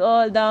of work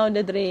all down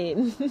the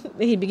drain.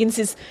 He begins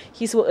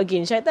his work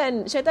again.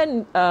 Shaitan's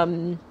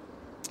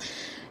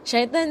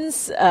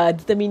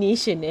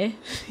determination,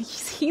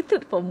 his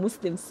hatred for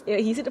Muslims,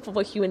 his hatred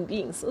for human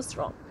beings, so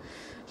strong.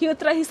 He will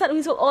try his start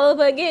his work all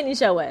over again in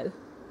Shawwal,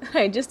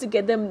 right, just to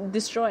get them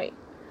destroyed.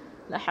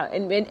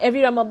 And when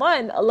every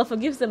Ramadan, Allah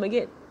forgives them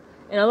again.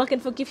 And Allah can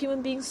forgive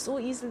human beings so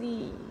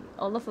easily.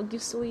 Allah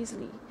forgives so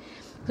easily.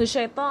 So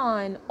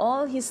Shaitan,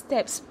 all his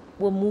steps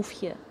will move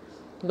here.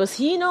 Because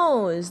he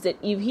knows that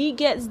if he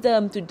gets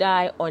them to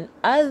die on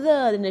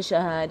other than the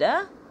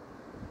Shahada,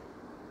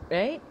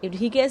 right? If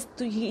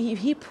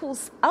he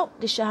pulls out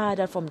the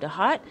Shahada from the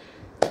heart,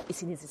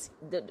 it's in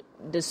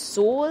the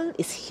soul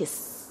is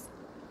his.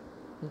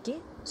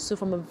 Okay? So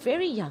from a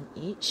very young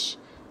age,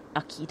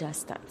 Aqidah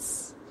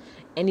starts.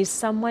 And if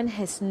someone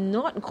has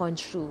not gone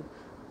through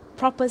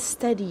proper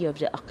study of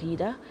the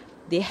Aqidah,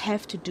 they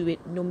have to do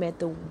it no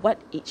matter what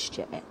age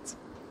they're at.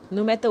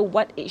 No matter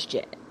what age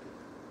they're at.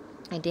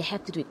 And they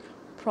have to do it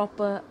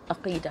proper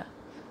Aqidah.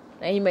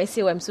 And you might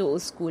say, I'm so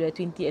old school,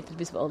 20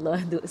 attributes of Allah,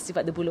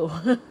 sifat the buluh.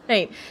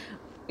 Right?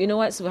 You know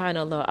what,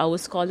 subhanallah, our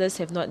scholars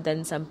have not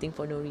done something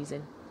for no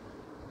reason.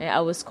 And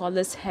our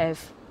scholars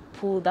have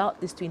pulled out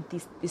these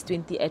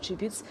 20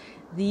 attributes.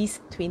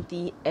 These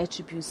 20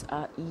 attributes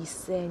are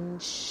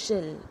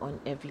essential on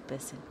every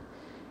person.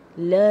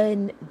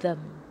 Learn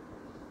them,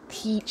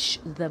 teach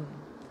them,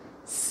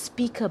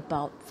 speak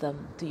about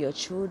them to your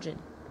children,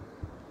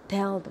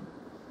 tell them,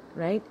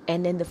 right?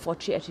 And then the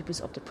 40 attributes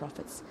of the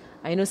prophets.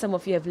 I know some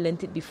of you have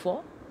learnt it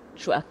before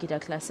through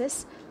Aqidah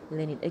classes.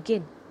 Learn it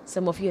again.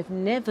 Some of you have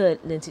never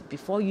learnt it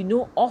before. You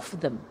know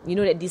of them. You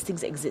know that these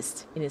things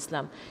exist in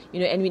Islam.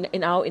 And we,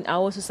 in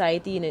our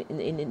society,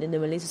 in the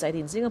Malay society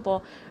in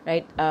Singapore,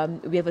 right?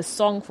 We have a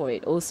song for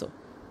it also,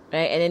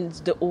 right? And then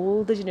the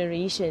older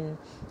generation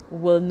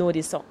will know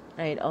this song,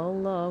 right?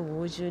 Allah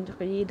wujud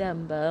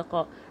qidam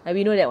baqa.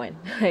 We know that one,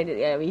 right?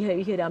 Yeah, we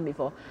heard that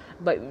before,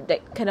 but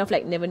that kind of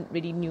like never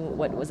really knew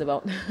what it was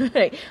about,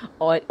 right?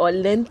 Or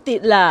learnt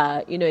it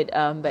lah,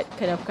 but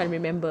kind of can't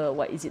remember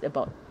what is it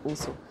about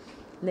also.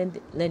 Learn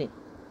it.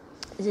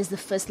 This is the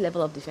first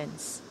level of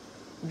defense.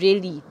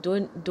 Really,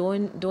 don't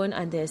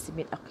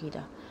underestimate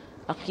Aqidah.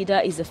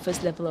 Aqidah is the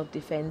first level of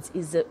defense.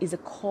 Is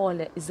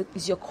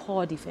your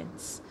core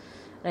defense,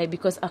 right?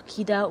 Because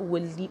Aqidah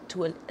will lead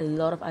to a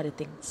lot of other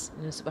things.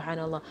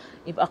 Subhanallah.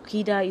 If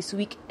Aqidah is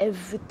weak,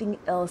 everything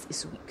else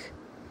is weak,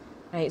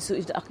 right? So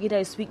if the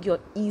Aqidah is weak, you're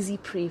easy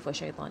prey for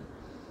Shaitan.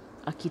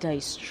 Aqidah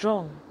is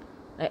strong,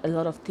 right? A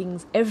lot of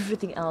things,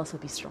 everything else will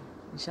be strong,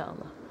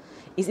 inshallah.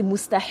 It's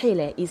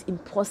mustahil, it's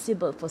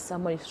impossible for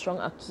someone with strong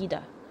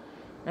Aqidah,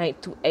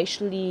 right, to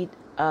actually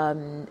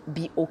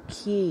be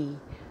okay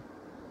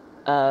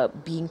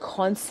being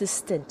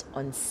consistent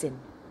on sin.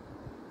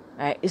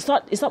 Right? It's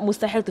not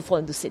mustahil to fall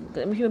into sin.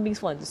 Because human beings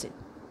fall into sin,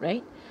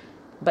 right?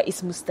 But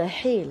it's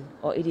mustahil,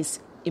 or it is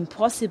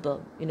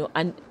impossible,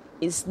 and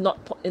it's not,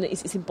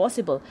 it's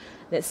impossible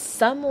that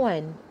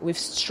someone with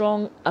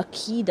strong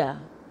aqidah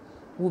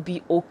will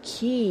be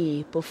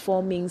okay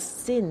performing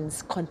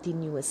sins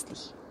continuously,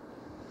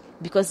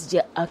 because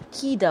their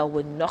aqidah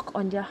will knock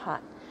on their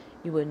heart,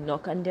 it will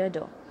knock on their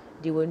door,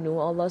 they will know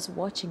Allah's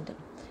watching them,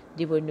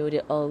 they will know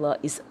that Allah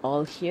is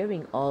all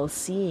hearing, all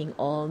seeing,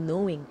 all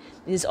knowing.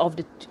 This is of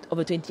the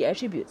 20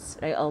 attributes,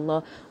 right?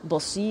 Allah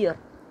Basir,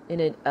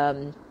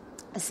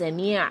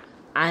 Sami',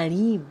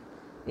 Alim.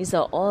 These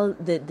are all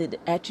the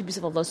attributes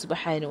of Allah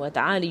subhanahu wa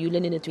ta'ala. You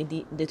learn in the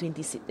 20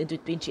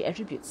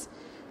 attributes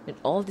and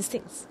all these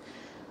things.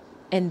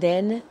 And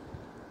then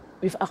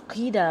with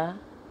aqidah,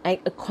 a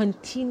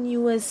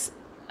continuous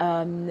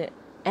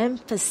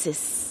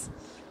emphasis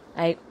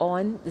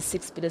on the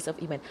 6 pillars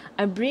of Iman,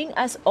 and bring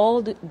us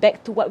all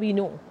back to what we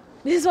know.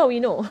 This is what we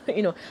know.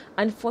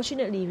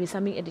 Unfortunately, with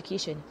Islamic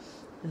education,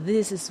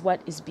 this is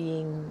what is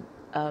being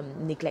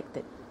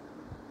neglected.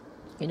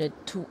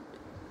 To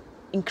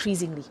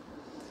increasingly.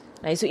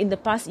 Right? So in the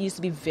past, it used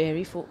to be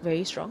very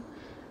strong.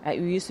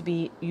 We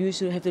used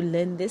to have to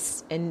learn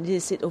this, and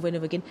this it over and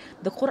over again.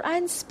 The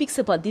Quran speaks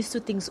about these two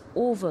things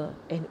over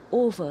and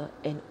over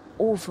and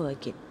over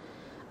again.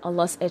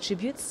 Allah's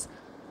attributes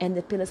and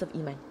the pillars of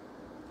Iman.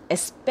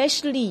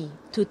 Especially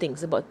two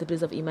things about the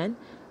pillars of Iman,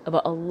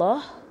 about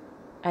Allah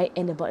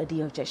and about the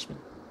Day of Judgment.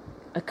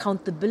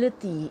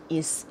 Accountability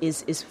is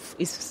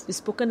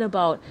spoken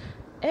about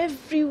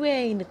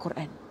everywhere in the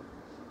Quran.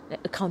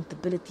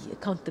 Accountability,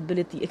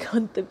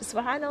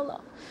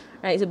 subhanallah,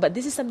 right? So, but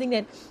this is something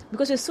that,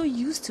 because we're so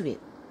used to it,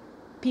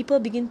 people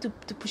begin to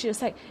push it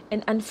aside.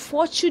 And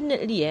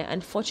unfortunately,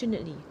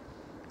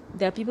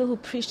 there are people who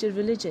preach the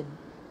religion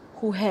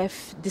who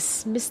have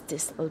dismissed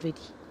this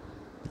already.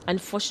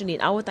 Unfortunately,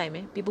 in our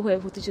time, people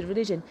who teach the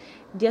religion,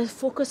 they are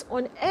focused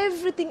on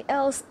everything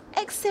else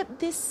except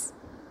this.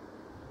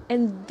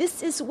 And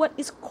this is what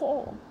is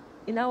core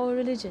in our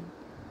religion.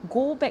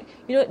 Go back.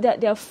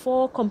 There are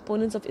 4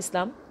 components of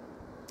Islam: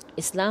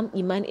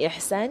 Iman,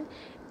 Ihsan,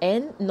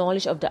 and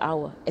knowledge of the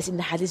hour, as in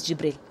the Hadith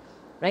Jibril,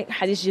 right?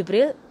 Hadith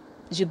Jibril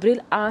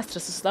asked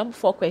Rasulullah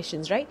 4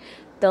 questions, right?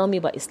 Tell me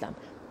about Islam,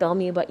 tell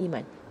me about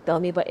Iman, tell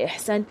me about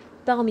Ihsan,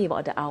 tell me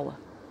about the hour,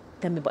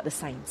 tell me about the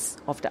signs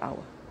of the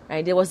hour,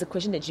 right? There was the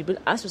question that Jibril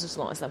asked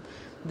Rasulullah.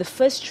 The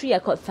first 3 are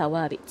called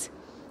thawabit,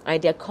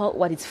 right? They are called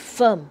what is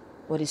firm,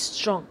 what is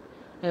strong,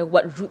 right?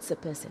 What roots a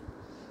person.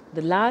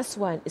 The last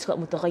one is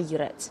called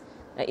mutaghayyirat,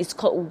 right? It's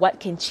called what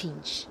can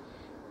change.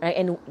 Right?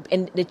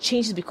 And the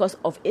change is because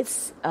of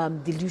its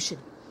delusion,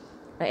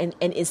 right?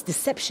 and its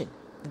deception.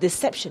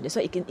 That's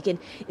why it can.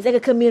 It's like a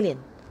chameleon.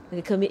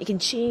 It can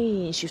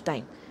change with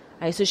time.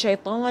 Right? So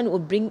shaitan will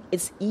bring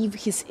his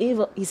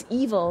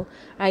evil,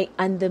 right,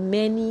 under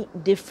many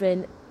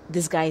different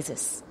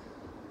disguises.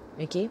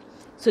 Okay.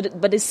 So,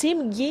 but the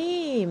same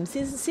game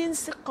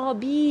since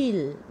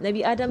Qabil,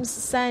 Nabi Adam's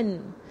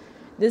son,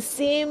 the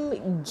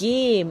same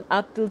game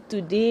up till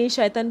today,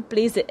 shaitan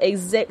plays the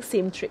exact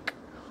same trick.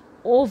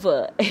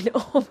 Over and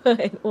over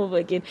and over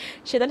again.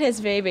 Shaitan has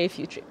very, very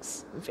few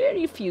tricks.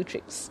 Very few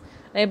tricks.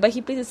 Right? But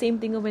he plays the same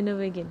thing over and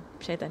over again.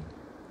 Shaitan.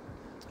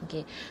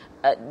 Okay.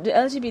 The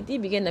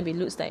LGBT began Nabi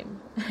Lut's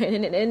time.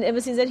 and ever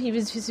since that,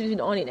 he's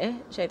been on it,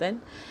 Shaitan.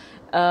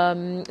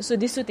 So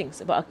these 2 things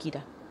about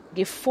Aqidah.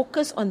 Okay,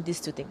 focus on these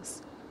 2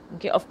 things.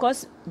 Okay, of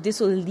course, this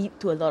will lead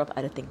to a lot of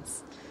other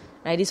things.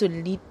 Right? This will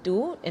lead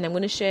to, and I'm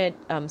going to share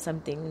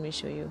something. Let me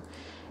show you.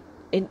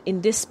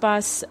 In this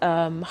past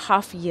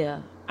half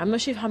year, I'm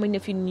not sure how many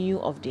of you knew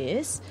of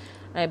this,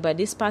 right? But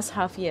this past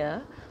half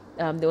year,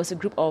 there was a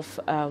group of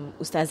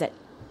Ustazat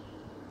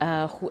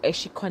who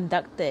actually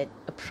conducted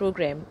a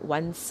program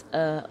once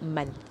a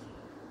month.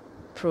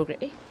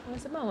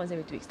 Once a month, once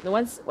every 2 weeks. No,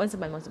 once a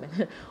month.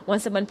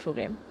 Once a month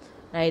program,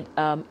 right?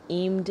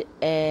 Aimed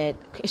at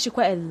actually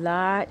quite a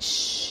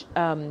large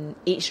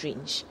age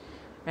range,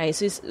 right?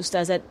 So it's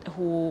Ustazat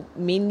who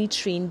mainly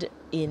trained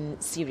in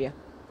Syria,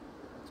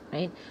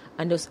 right?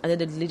 Under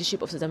the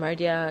leadership of Ustazah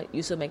Mardia,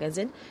 Yusuf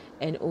Magazine,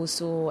 and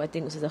also I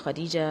think Ustazah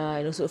Khadija,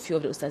 and also a few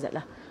of the Ustazat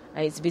lah.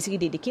 Right? It's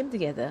basically they came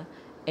together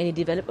and they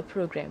developed a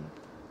program.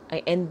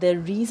 Right? And the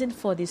reason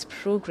for this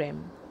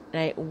program,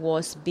 right,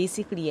 was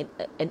basically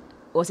an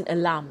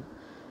alarm,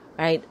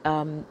 right?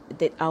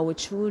 That our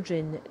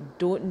children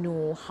don't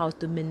know how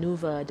to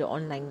maneuver the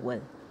online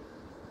world.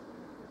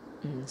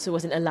 So it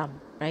was an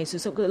alarm, right?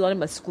 So a lot of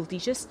my school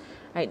teachers,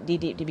 right, they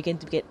began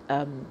to get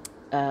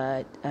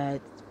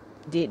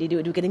they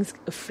were getting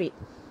afraid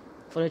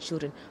for the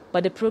children.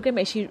 But the program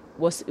actually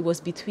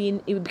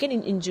it began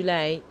in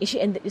July. It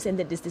just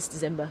ended this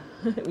December.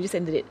 We just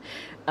ended it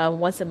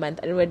once a month.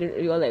 I don't know whether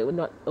you all were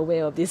not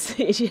aware of this.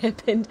 It actually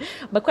happened,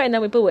 but quite a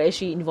number of people were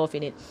actually involved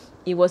in it.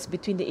 It was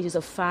between the ages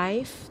of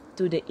 5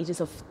 to the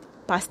ages of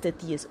past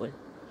 30 years old,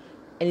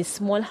 and it's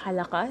small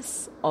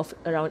halakas of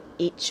around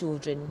 8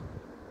 children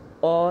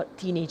or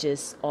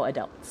teenagers or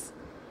adults,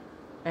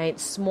 right?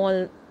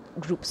 Small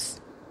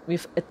groups,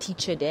 with a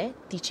teacher there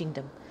teaching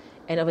them.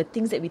 And of the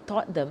things that we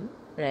taught them,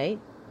 right?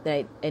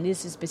 And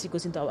this is basically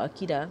goes into our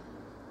Aqidah.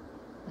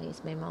 Why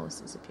is my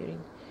mouse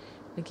disappearing?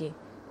 Okay.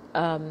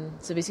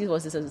 So basically it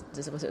was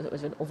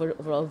an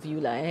overall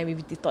view lah. We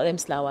taught them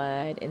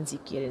selawat and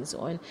zikir and so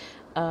on.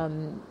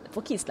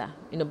 For kids lah,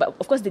 but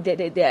of course there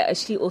are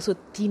actually also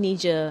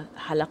teenager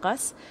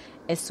halaqas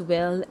as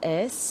well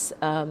as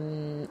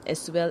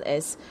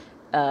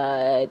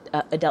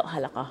adult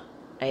halaqa,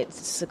 right?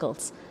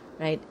 Circles,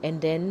 right?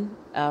 And then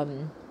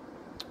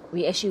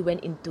we actually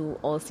went into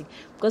all things,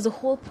 because the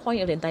whole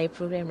point of the entire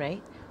program,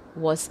 right,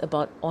 was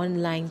about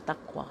online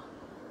taqwa.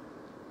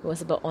 It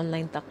was about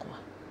online taqwa.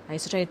 Right?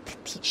 So trying to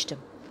teach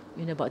them,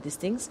 about these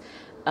things.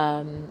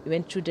 We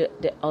went through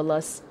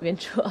Allah's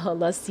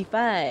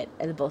sifat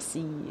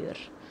al-basir,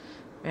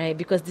 right?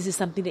 Because this is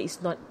something that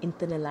is not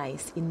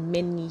internalized in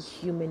many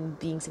human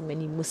beings, in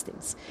many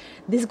Muslims.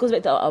 This goes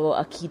back to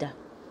our Aqidah,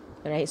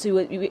 right? So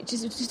we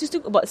just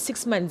took about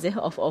 6 months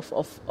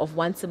of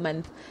once a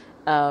month,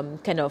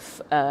 kind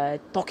of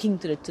talking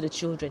to the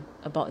children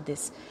about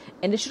this.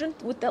 And the children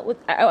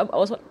I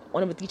was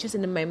one of the teachers,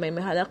 and my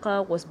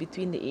halaqa was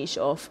between the age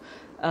of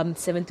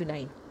 7 to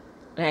 9.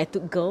 And I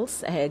took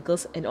girls. I had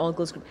girls and all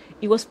girls group.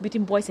 It was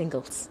between boys and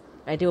girls.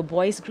 Right? There were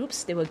boys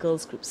groups, there were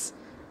girls groups.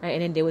 Right?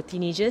 And then there were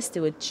teenagers,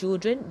 there were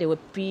children, there were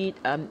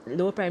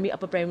lower primary,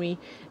 upper primary,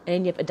 and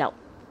then you have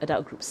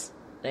adult groups.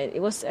 Right?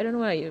 It was, I don't know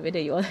whether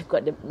you all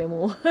got the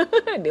memo.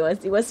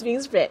 It was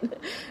being spread,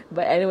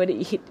 but I don't know whether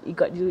it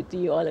got to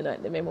you all or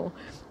not, the memo.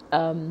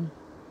 And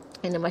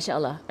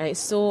mashallah. Right?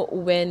 So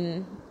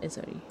when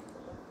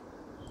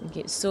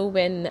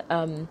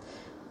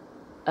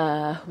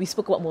we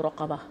spoke about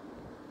muraqabah.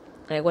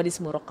 Right? What is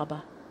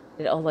muraqabah?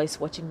 That Allah is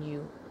watching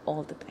you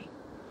all the time.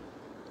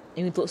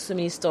 And we told so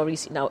many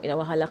stories in our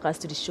halaqas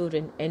to the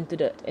children and to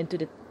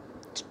the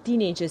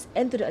teenagers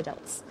and to the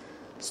adults.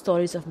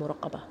 Stories of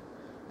muraqabah,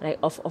 right?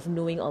 Of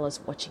knowing Allah's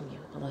watching you.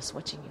 Allah's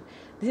watching you.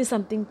 This is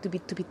something to be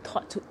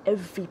taught to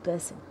every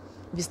person.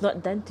 If it's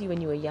not done to you when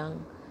you were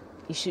young,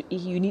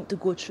 you need to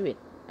go through it.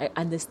 Right?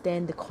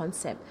 Understand the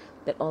concept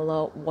that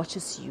Allah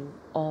watches you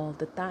all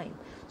the time.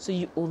 So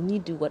you only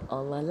do what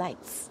Allah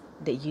likes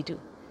that you do.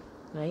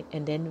 Right?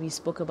 And then we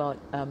spoke about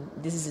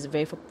this is a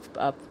very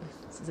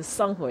the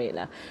song for it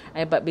lah.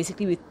 But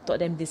basically we taught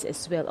them this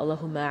as well.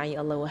 Allahu ma'i,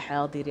 Allahu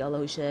hadiri,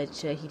 Allahu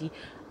shahidi,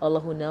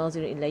 Allahu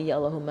nazir ilayya,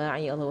 Allahu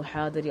ma'i, Allahu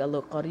hadiri,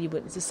 Allahu qarib.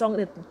 It's a song,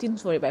 the tune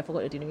for it, but I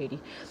forgot the tune already.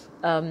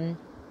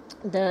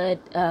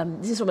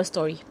 This is from a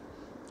story,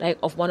 like,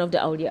 of one of the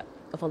awliya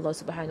of Allah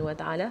subhanahu wa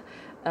ta'ala.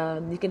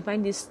 You can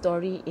find this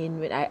story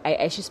when I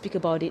actually speak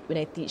about it when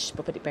I teach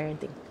prophetic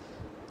parenting,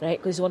 right?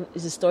 Because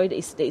it's a story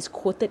that is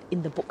quoted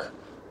in the book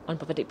on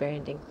prophetic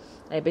parenting.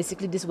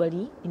 Basically, this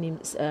wali,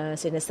 named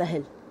Sayyidina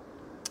Sahel,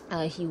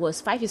 he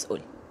was 5 years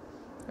old.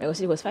 Right?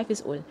 He was 5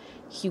 years old.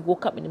 He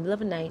woke up in the middle of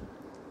the night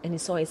and he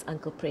saw his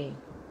uncle praying,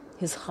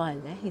 his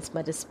khal, his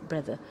mother's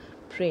brother,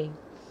 praying.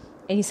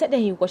 And he sat there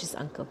and he watched his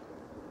uncle.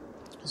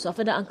 So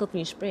after the uncle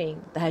finished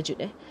praying,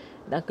 tahajjud,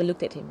 the uncle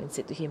looked at him and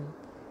said to him,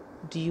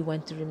 "Do you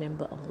want to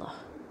remember Allah?"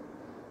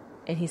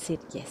 And he said,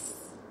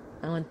 "Yes,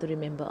 I want to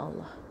remember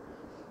Allah."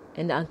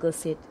 And the uncle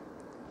said,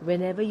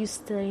 "Whenever you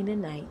stir in the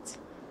night,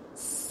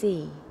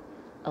 say,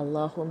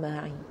 Allahu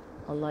ma'i,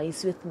 Allah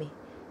is with me.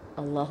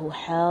 Allahu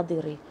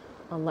hadiri,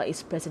 Allah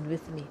is present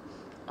with me.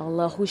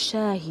 Allahu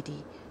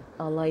shahidi,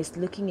 Allah is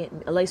looking at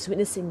me, Allah is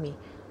witnessing me.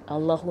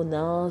 Allahu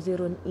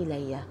nazirun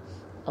ilayya,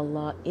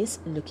 Allah is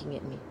looking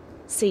at me."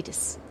 Say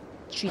this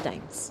 3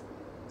 times.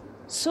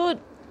 So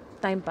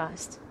time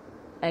passed,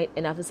 right?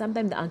 And after some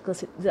time, the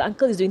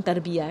uncle is doing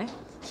tarbiyah.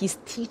 He's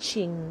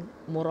teaching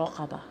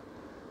muraqabah.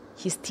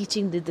 He's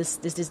teaching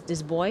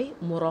this boy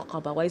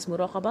muraqabah. Why is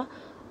muraqabah?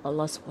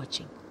 Allah's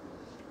watching.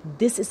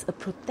 This is a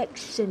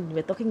protection.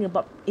 We're talking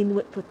about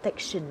inward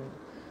protection.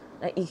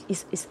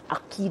 It's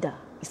aqidah.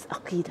 It's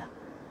aqidah.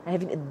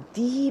 Having a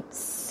deep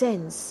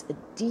sense, a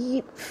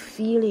deep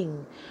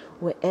feeling,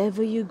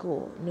 wherever you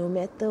go, no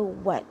matter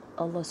what,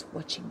 Allah's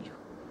watching you.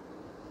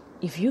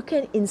 If you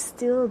can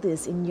instill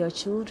this in your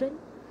children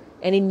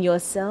and in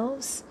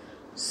yourselves,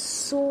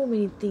 so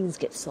many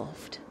things get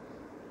solved.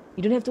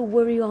 You don't have to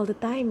worry all the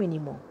time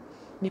anymore.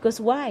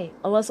 Because why?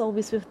 Allah's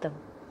always with them.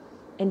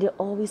 And they're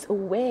always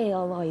aware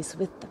Allah is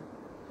with them.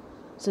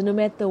 So no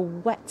matter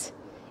what,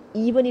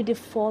 even if they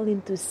fall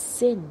into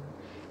sin,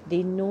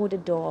 they know the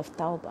door of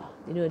tawbah.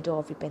 They know the door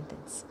of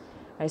repentance.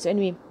 Right, so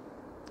anyway,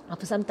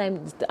 after some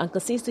time, the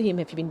uncle says to him,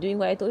 "Have you been doing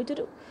what I told you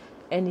to do?"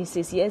 And he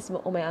says, "Yes,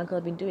 my uncle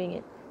has been doing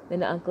it." Then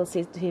the uncle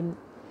says to him,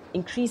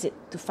 "Increase it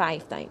to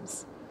 5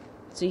 times."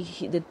 So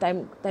the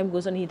time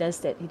goes on, he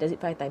does that. He does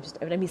it 5 times.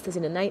 Every time he stays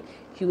in the night,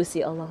 he will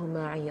say, "Allahu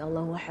ma'i,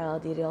 Allahu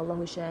hadiri,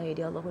 Allahu shahidi,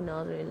 Allahu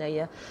nadir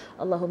ilayya,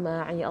 Allahu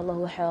ma'i,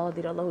 Allahu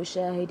hadiri, Allahu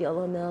shahidi,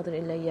 Allahu nadir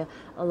ilayya,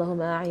 Allahu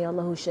ma'i,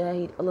 Allahu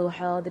shahidi, Allahu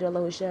hadiri,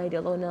 Allahu shahidi,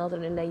 Allahu nadir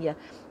ilayya."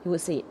 He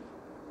will say it.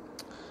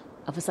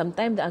 After some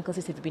time, the uncle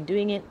says, "Have you been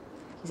doing it?"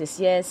 He says,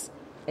 "Yes."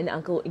 And the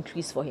uncle will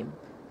increase for him.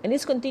 And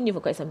this continued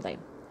for quite some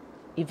time.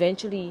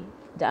 Eventually,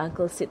 the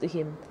uncle said to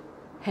him,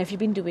 "Have you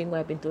been doing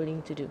what I've been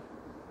telling you to do?"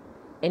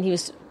 And he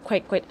was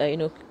quite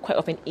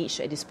of an age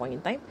at this point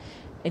in time.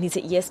 And he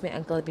said, yes, my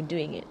uncle had been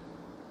doing it.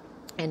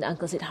 And the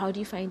uncle said, how do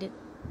you find it?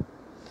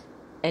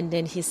 And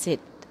then he said,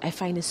 I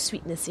find a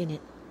sweetness in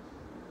it.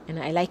 And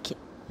I like it.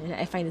 And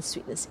I find a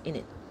sweetness in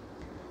it.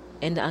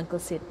 And the uncle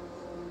said,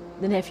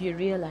 then have you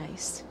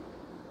realized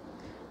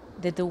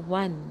that the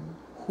one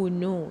who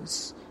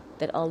knows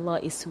that Allah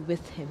is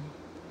with him,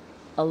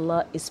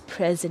 Allah is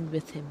present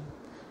with him,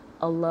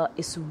 Allah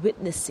is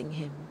witnessing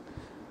him,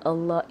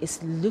 Allah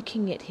is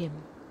looking at him,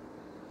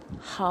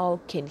 how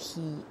can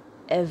he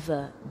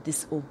ever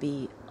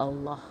disobey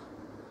Allah?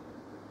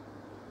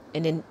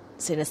 And then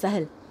Sayyidina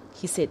Sahal,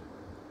 he said,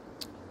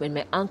 when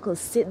my uncle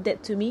said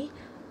that to me,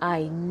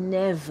 I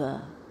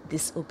never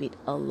disobeyed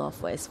Allah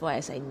for as far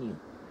as I knew.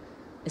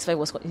 As far as I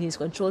was in his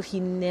control, he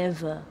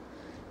never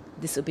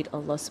disobeyed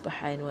Allah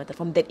subhanahu wa ta'ala.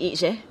 From that age,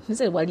 this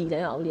is wali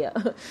lah, awliya.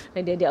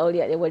 They're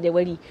awliya, they're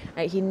wali.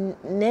 I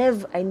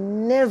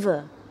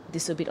never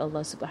disobeyed Allah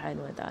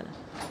subhanahu wa ta'ala.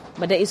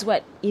 But that is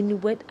what?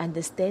 Inward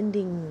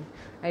understanding,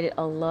 right? That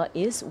Allah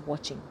is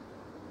watching.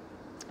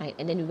 Right?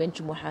 And then we went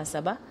to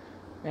muhasabah,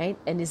 right?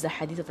 And it's the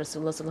hadith of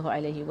Rasulullah sallallahu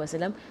alaihi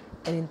wasallam.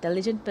 An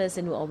intelligent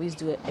person will always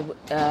do it.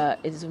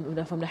 It's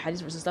from the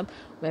hadith of Rasulullah,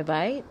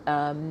 whereby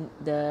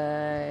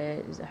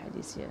is the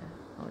hadith here.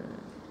 Oh, no.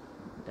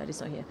 That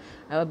is not here.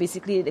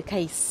 Basically, the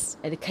case,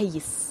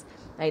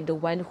 right? The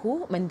one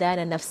who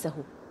mandana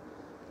nafsahu,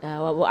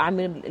 wa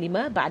amil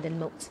lima ba'da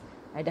al-maut.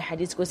 The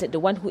hadith goes that the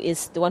one who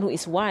is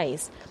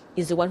wise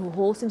is the one who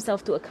holds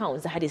himself to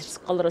account. The hadith,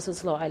 qala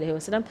Rasulullah sallallahu alaihi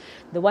wasallam,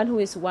 the one who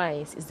is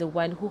wise is the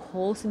one who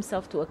holds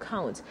himself to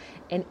account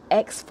and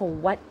acts for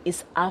what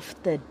is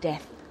after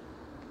death.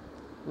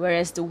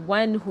 Whereas the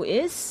one who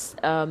is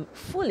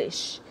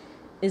foolish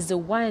is the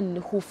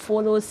one who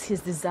follows his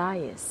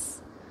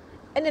desires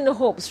and in the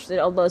hopes that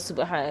Allah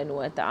subhanahu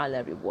wa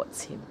ta'ala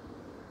rewards him.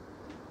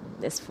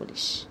 That's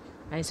foolish.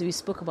 Right? So we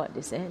spoke about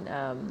this and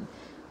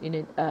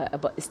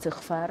about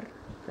istighfar,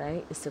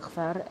 right?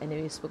 Istighfar, and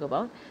then we spoke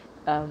about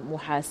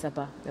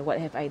muhasabah, what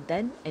have I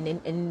done, and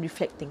then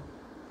reflecting,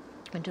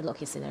 and to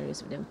look at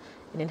scenarios with them,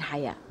 and then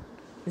haya.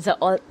 These are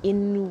all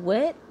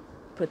inward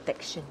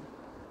protection,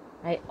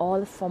 right?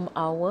 All from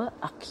our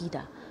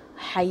aqidah.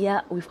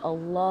 Haya with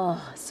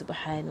Allah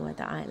subhanahu wa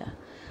ta'ala.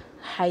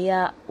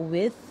 Haya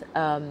with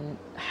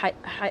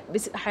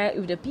haya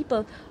with the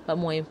people, but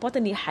more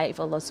importantly, haya with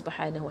Allah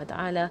subhanahu wa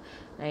ta'ala,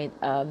 right?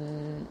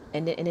 And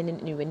then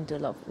we went into a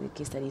lot of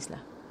case studies lah.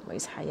 What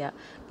is haya?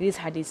 This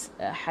hadith,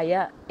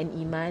 haya and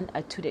iman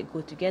are two that go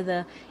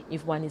together.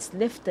 If one is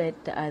lifted,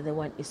 the other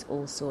one is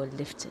also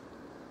lifted.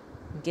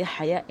 Okay,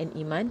 haya and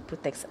iman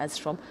protects us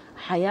from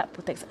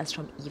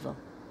evil.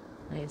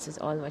 Right? So it's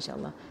all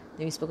mashallah.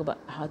 Then we spoke about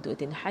how to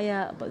attain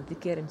haya, about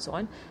dhikr and so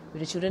on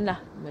with the children lah,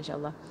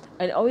 mashallah.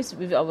 And always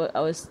with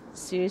our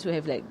series we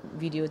have like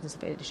videos and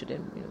stuff like that, the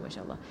children,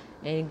 mashallah,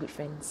 and good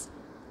friends.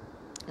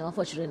 And all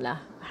for children lah,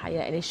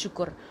 haya and then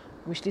shukr,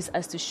 which leads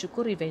us to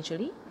shukr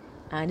eventually.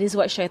 And this is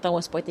what Shaitan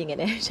was pointing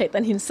at.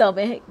 Shaitan himself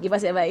give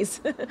us advice.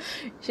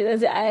 Shaitan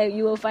said,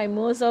 you will find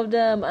most of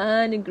them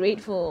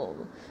ungrateful,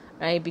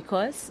 right?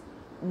 Because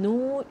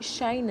no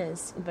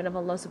shyness in front of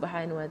Allah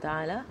subhanahu wa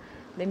ta'ala.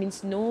 That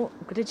means no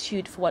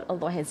gratitude for what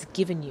Allah has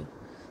given you.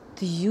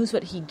 To use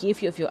what He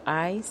gave you of your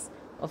eyes,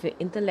 of your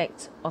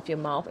intellect, of your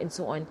mouth, and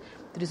so on,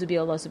 to disobey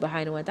Allah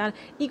subhanahu wa ta'ala.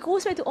 It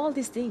goes back to all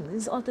these things.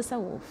 This is all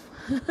tasawwuf.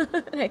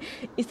 Right?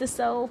 It's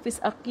tasawwuf, it's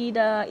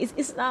aqidah, it's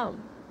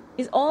Islam.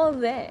 It's all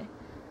there.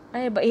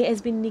 Right? But it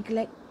has been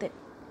neglected.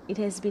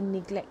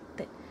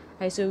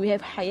 Right? So we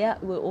have haya,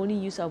 we'll only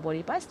use our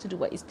body parts to do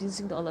what is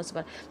pleasing to Allah subhanahu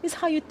wa ta'ala. This is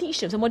how you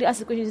teach them. Somebody asked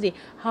the question today,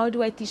 how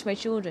do I teach my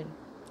children?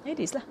 It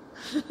is lah.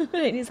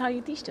 It is how you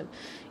teach them.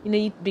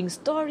 You bring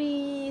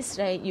stories,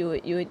 right?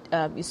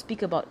 You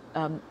speak about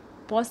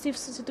positive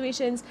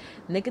situations,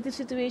 negative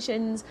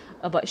situations,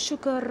 about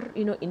shukr,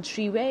 in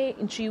three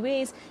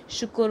ways.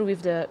 Shukr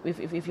with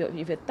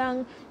your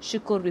tongue,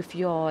 shukr with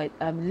your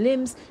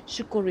limbs,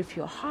 shukr with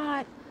your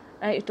heart,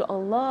 right, to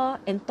Allah,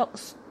 and talk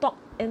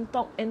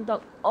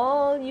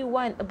all you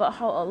want about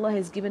how Allah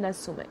has given us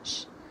so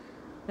much.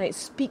 Right?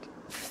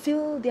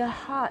 Fill their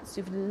hearts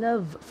with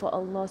love for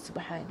Allah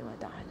subhanahu wa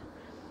ta'ala.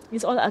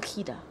 It's all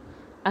aqidah.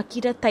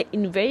 Aqidah tied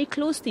in very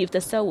closely with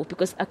tasawwuf,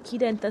 because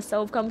aqidah and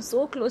tasawwuf come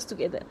so close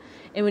together.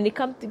 And when they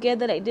come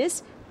together like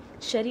this,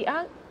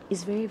 sharia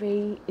is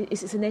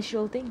it's a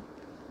natural thing.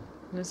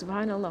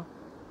 Subhanallah.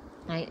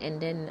 Right?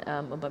 And then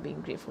about being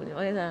grateful.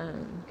 I'm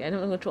not going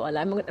to go through all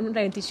that. I'm not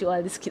trying to teach you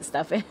all this kid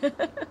stuff.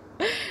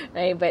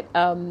 Right? But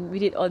we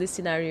did all this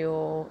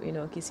scenario,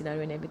 case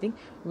scenario and everything.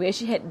 We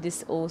actually had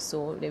this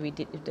also that we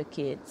did with the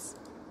kids.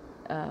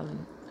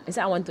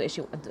 I want to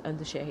share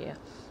here.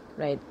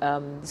 Right?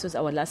 This was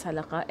our last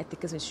halaqah,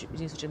 ethics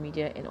using social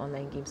media and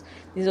online games.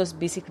 This was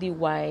basically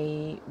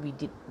why we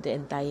did the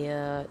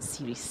entire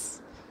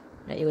series.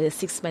 Right? It was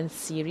a 6-month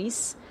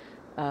series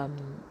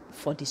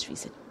for this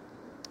reason.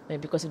 Right?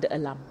 Because of the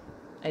alarm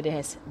that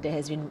has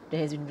been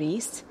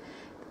raised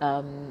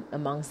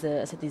amongst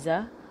the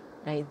asatiza,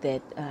 right?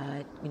 That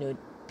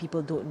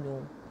people don't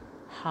know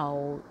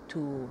how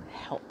to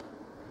help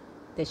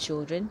their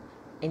children,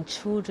 and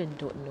children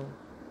don't know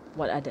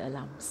what are the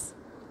alarms,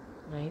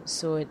 right?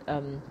 So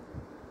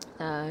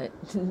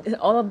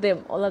all of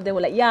them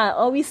were like, yeah,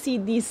 oh, we see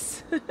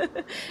this.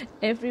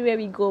 Everywhere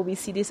we go, we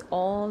see this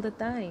all the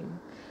time.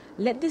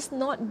 Let this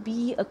not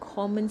be a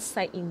common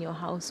sight in your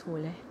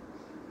household.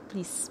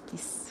 Please.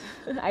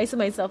 I saw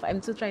myself,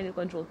 I'm still trying to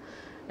control.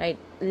 Right?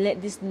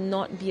 Let this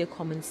not be a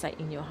common sight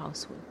in your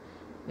household.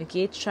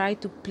 Okay? Try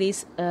to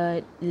place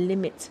a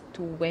limit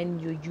to when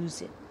you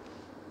use it.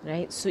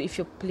 Right? So if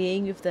you're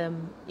playing with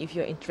them, if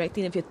you're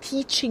interacting, if you're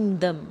teaching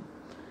them,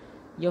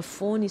 your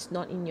phone is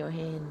not in your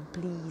hand.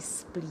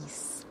 Please.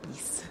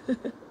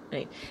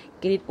 Right?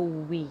 Get it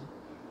away.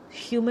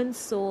 Human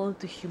soul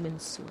to human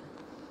soul.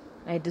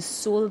 Right? The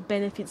soul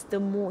benefits the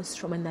most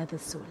from another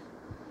soul.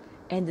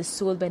 And the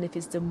soul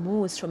benefits the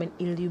most from an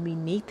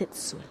illuminated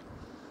soul.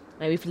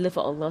 Right? With love for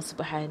Allah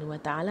subhanahu wa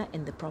ta'ala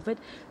and the Prophet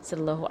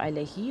sallallahu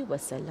alaihi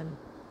wasallam.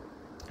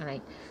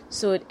 Alright.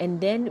 So,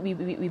 and then we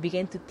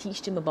began to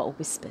teach them about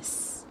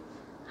whispers.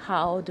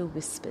 How the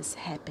whispers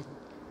happen.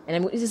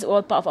 And this is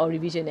all part of our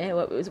revision.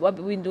 What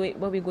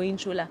we're going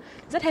through. Does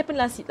that happen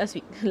last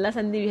week? Last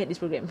Sunday we had this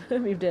program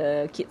with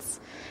the kids.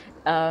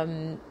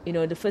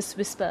 The first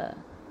whisper.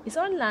 It's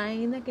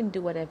online. I can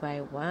do whatever I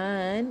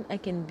want. I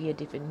can be a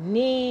different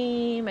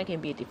name. I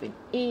can be a different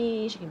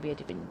age. I can be a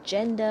different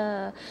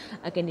gender.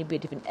 I can be a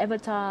different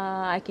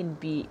avatar. I can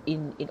be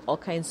in all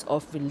kinds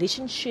of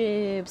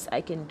relationships.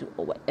 I can do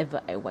whatever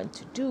I want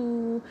to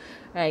do.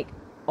 Right?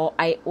 Or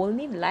I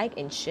only like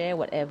and share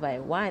whatever I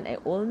want. I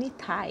only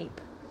type.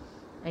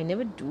 I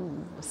never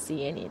do or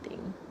say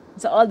anything.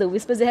 So all the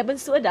whispers, it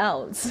happens to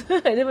adults.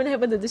 It doesn't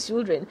happen to the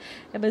children.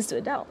 It happens to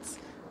adults.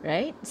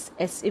 Right?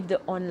 As if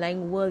the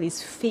online world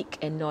is fake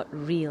and not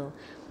real.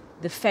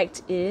 The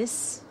fact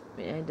is,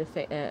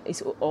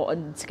 or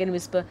on second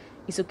whisper,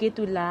 it's okay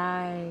to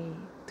lie,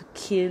 to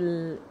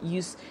kill,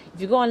 use. If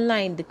you go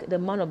online, the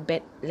amount of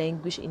bad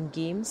language in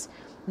games,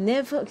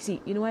 never,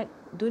 see, you know what?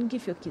 Don't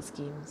give your kids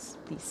games,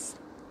 please.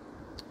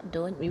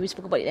 Don't, we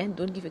spoke about it,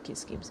 don't give your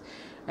kids games.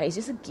 It's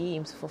just a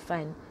game for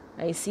fun.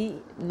 I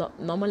see, not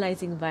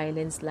normalizing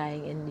violence,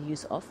 lying, and the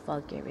use of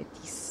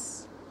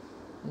vulgarities.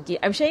 Okay,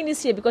 I'm sharing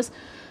this here because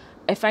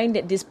I find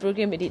that this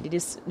program,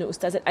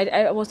 Ustazat,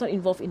 I was not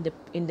involved in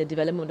the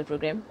development of the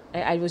program.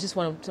 I was just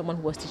someone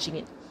who was teaching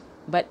it.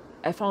 But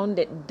I found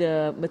that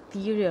the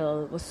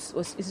material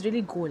is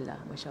really gold lah,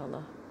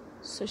 mashallah.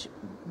 Such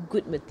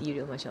good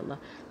material, mashallah.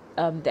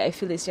 That I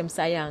feel it's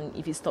sayang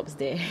if it stops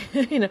there.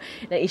 That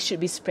it should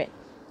be spread.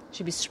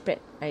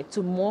 Right?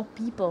 So more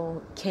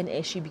people can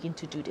actually begin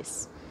to do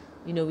this,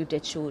 with their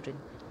children.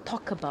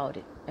 Talk about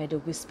it, right? The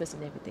whispers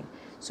and everything.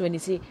 So when they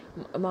say,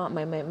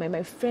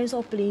 my friends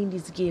all playing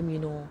this game,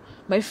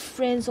 my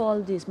friends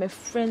all this, my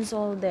friends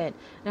all that.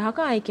 Now how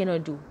come I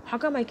cannot do? How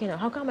come I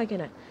cannot?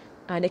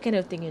 That kind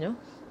of thing,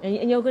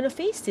 And you're going to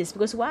face this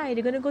because why?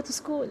 They're going to go to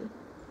school.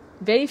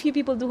 Very few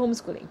people do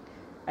homeschooling,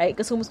 right?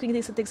 Because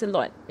homeschooling takes a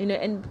lot,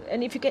 And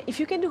if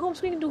you can do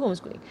homeschooling, do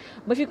homeschooling.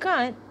 But if you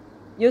can't,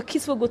 your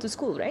kids will go to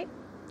school, right?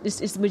 It's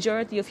the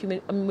majority of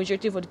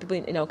the people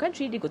in our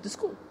country. They go to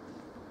school,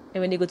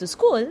 and when they go to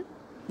school,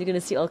 they're going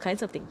to see all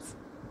kinds of things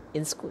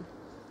in school.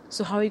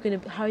 So how are you gonna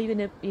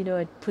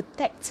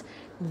protect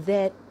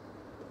that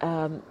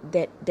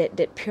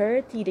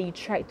purity that you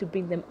tried to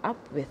bring them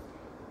up with?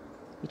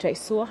 You tried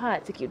so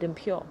hard to keep them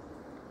pure,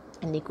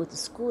 and they go to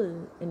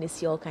school and they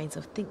see all kinds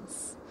of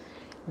things.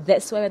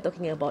 That's why we're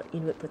talking about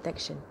inward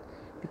protection,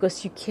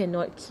 because you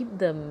cannot keep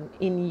them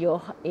in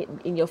your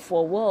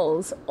four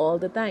walls all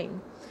the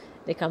time.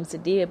 There comes a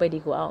day whereby they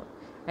go out.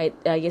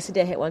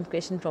 Yesterday I had one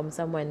question from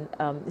someone.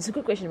 It's a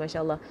good question,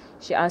 mashallah.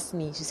 She asked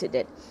me, she said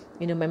that,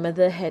 my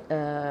mother had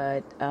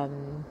a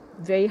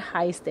very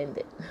high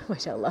standard,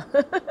 mashallah.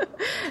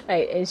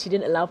 Right, and she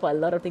didn't allow for a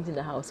lot of things in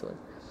the household,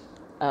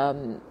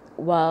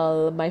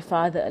 while my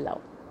father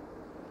allowed.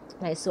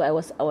 Right, so I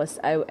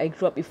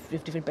grew up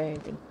with different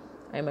parenting,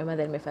 right, my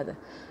mother and my father.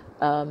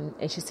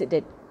 And she said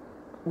that,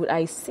 would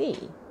I say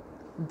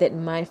that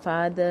my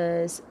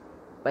father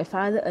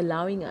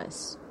allowing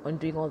us on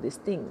doing all these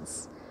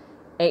things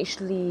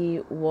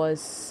actually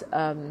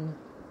had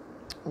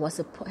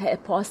a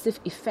positive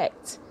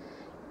effect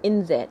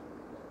in that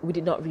we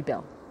did not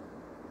rebel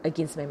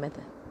against my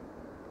mother.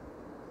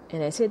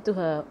 And I said to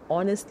her,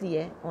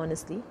 honestly,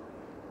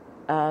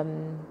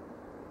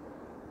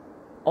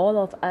 all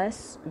of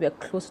us, we are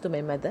close to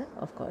my mother,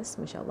 of course,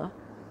 mashallah,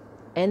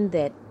 and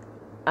that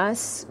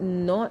us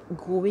not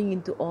going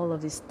into all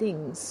of these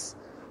things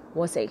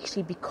was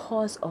actually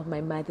because of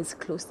my mother's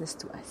closeness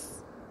to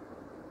us.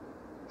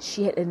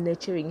 She had a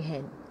nurturing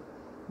hand.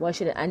 Well,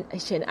 she had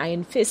an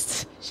iron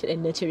fist. She had a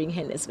nurturing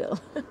hand as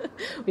well,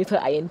 with her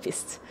iron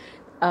fist.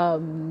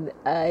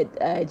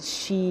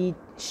 She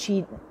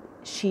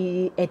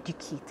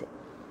educated.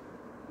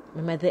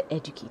 My mother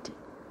educated.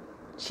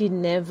 She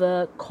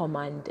never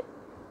commanded,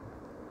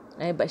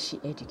 right? But she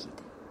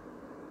educated.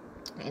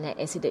 And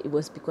I said that it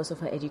was because of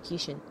her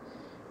education,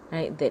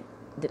 right? That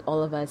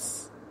all of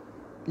us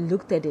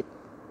looked at it,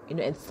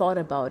 and thought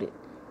about it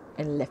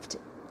and left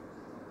it.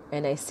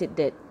 And I said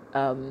that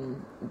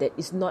that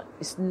is not.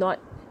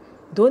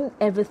 Don't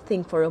ever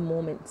think for a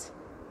moment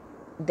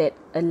that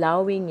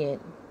allowing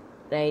it,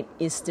 right,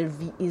 is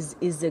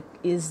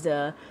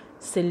the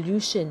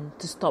solution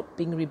to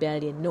stopping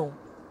rebellion. No.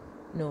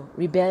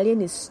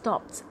 Rebellion is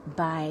stopped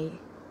by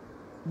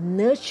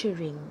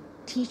nurturing,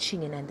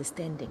 teaching, and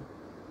understanding.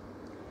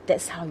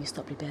 That's how you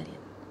stop rebellion.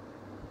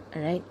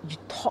 All right, you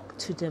talk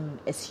to them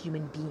as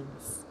human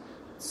beings,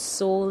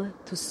 soul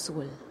to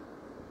soul,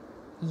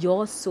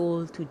 your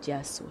soul to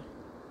their soul.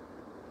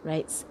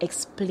 Right?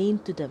 Explain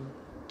to them,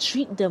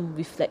 treat them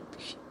with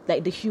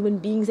like the human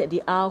beings that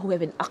they are, who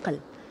have an aql,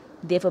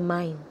 they have a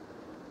mind.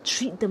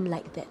 Treat them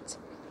like that.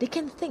 They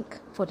can think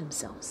for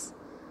themselves.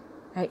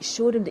 Right?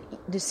 Show them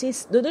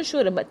don't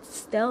show them, but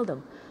tell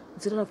them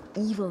there's a lot of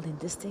evil in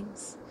these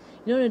things.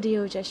 You know, on the day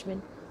of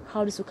judgment,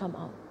 how this will come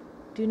out.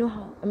 Do you know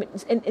how? I mean,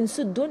 and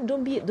so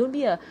don't be a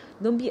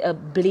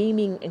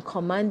blaming and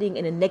commanding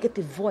and a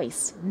negative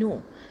voice.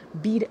 No,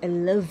 be a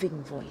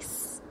loving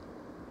voice.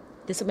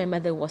 That's what my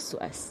mother was to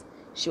us.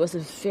 She was a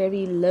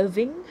very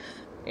loving,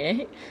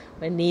 right?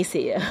 But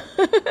naysayer,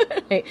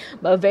 right?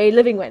 But a very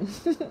loving one,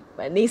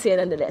 but naysayer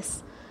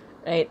nonetheless,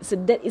 right? So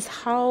that is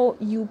how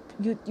you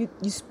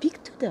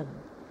speak to them,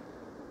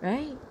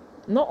 right?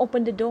 Not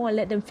open the door and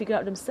let them figure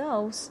out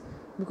themselves,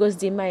 because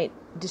they might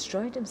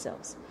destroy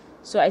themselves.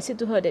 So I said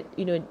to her that,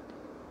 the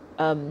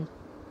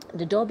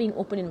door being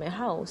open in my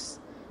house,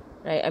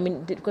 right? I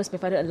mean, because my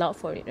father allowed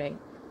for it, right?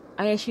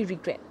 I actually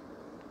regret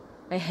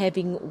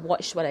having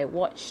watched what I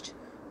watched,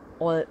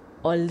 or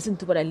listened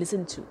to what I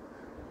listened to.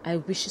 I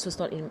wish this was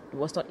not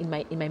in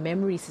my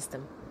memory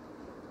system,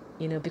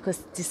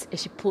 because this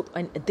actually pulled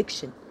an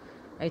addiction,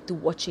 right? To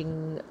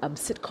watching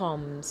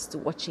sitcoms, to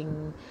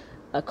watching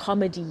a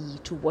comedy,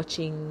 to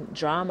watching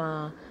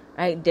drama,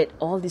 right? That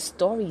all these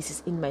stories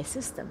is in my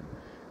system.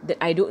 That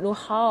I don't know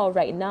how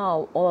right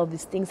now all of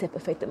these things have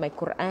affected my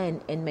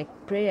Quran and my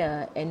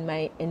prayer and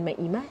my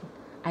iman.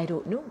 I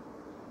don't know,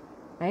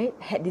 right?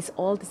 Had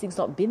all these things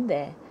not been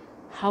there,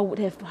 how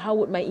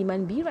would my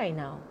iman be right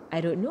now?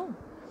 I don't know.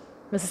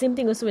 It's the same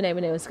thing also when I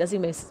was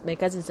discussing my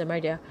cousin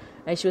Samardia,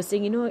 and she was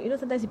saying,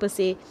 sometimes people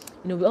say,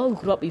 we all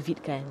grew up with it,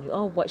 we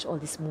all watch all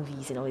these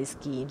movies and all these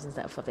games and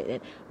stuff like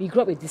that. We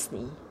grew up with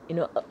Disney,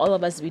 all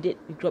of us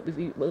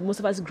most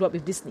of us grew up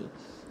with Disney,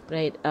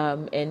 right?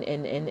 And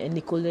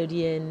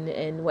Nickelodeon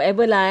and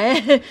whatever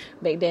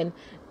back then.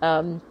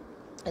 And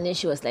then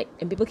she was like,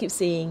 and people keep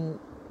saying,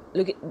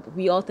 look,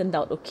 we all turned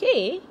out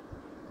okay,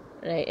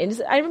 right?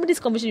 And I remember this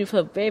conversation with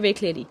her very, very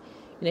clearly.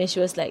 And she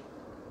was like,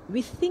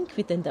 we think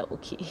we turned out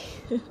okay.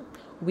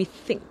 We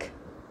think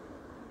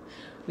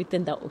we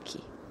turned out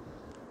okay.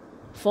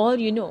 For all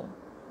you know,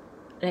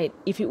 right?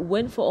 If it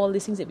weren't for all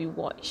these things that we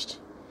watched,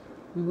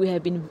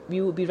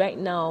 we would be right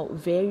now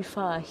very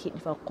far ahead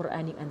with our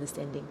Quranic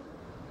understanding.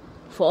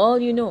 For all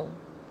you know,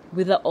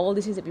 without all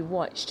these things that we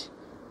watched,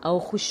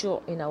 our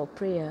khushu' in our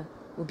prayer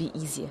will be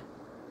easier.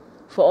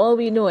 For all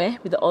we know,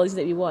 with all these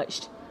that we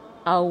watched,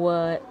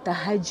 our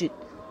tahajjud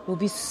will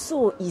be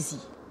so easy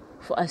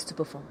for us to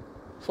perform.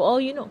 For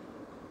all you know,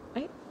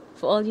 right?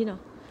 For all you know.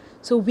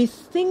 So we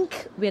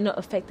think we're not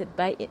affected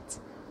by it.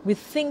 We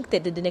think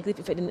that the negative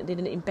effect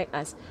didn't impact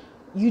us.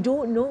 You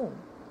don't know.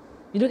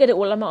 You look at the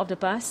ulama of the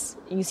past,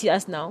 and you see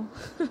us now.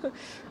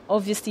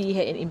 Obviously, it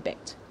had an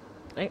impact,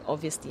 right?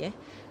 Obviously,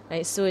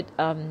 right? So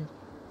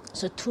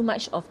so too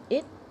much of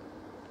it,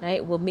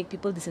 right, will make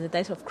people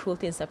desensitized of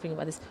cruelty and suffering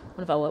about this.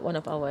 One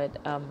of our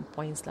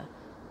points,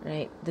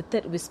 right? The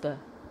third whisper.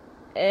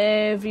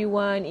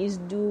 Everyone is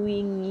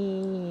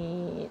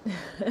doing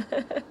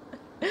it.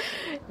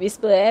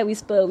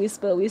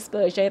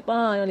 Whisper.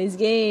 Shaitan on his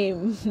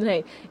game.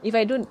 Right? If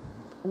I don't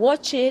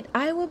watch it,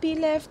 I will be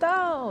left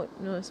out.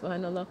 No,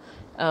 subhanallah.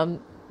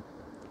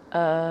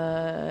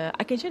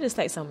 I can share the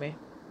slide somewhere.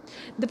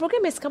 The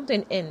program has come to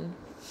an end.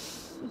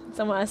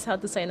 Someone asked how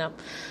to sign up.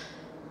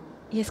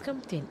 It has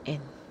come to an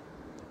end.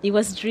 It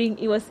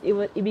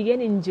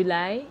began in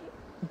July,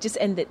 just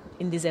ended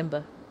in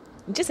December.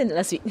 Just ended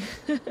last week.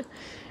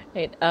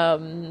 Right.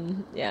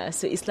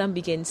 So Islam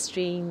began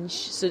strange.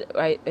 So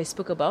I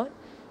spoke about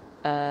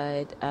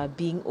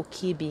being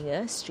okay being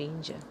a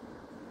stranger.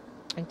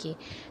 Okay.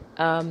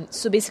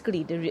 So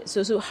basically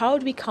so how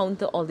do we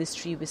counter all these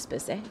three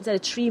whispers? These are the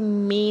three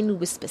main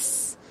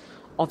whispers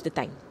of the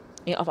time,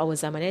 of our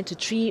zaman. The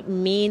three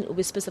main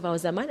whispers of our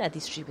zaman are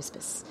these three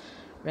whispers,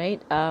 right?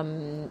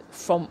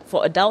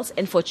 For adults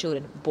and for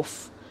children,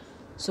 both.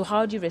 So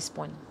how do you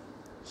respond?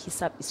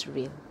 Hisab is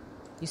real.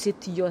 You say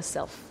to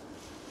yourself,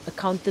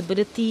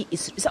 accountability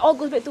is... It all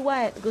goes back to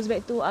what? It goes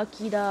back to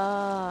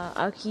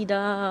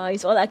Aqidah.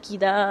 It's all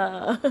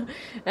Aqidah.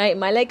 Right?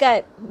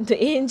 Malaikat, the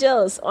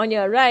angels on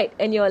your right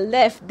and your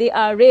left, they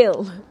are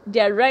real. They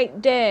are right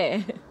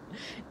there.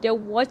 They're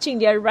watching,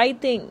 they're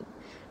writing.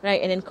 Right?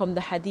 And then come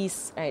the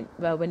hadith, right?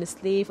 Well, when the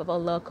slave of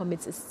Allah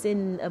commits a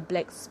sin, a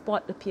black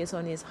spot appears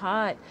on his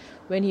heart.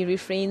 When he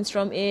refrains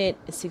from it,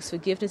 seeks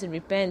forgiveness and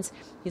repents,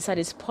 his heart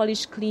is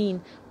polished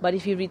clean. But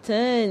if he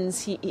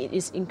returns,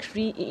 it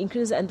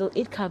increases until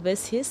it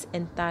covers his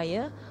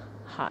entire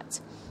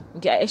heart.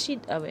 Okay, I actually,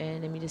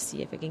 and let me just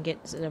see if I can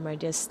get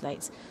Mardia's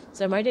slides.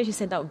 So Mardia actually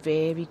sent out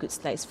very good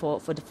slides for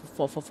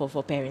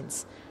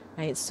parents,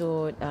 right?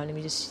 So let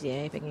me just see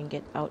if I can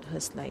get out her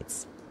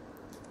slides.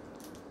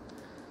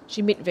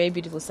 She made very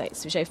beautiful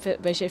slides, which I feel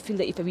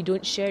that if we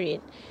don't share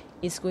it,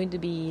 it's going to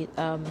be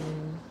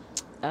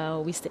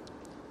wasted.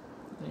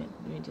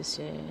 Let me just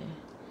share.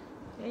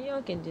 Yeah,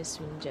 you can just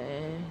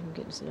get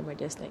the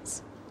Mardia's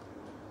slides.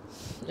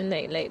 And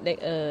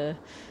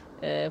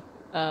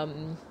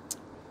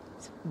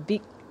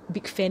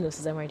big fan of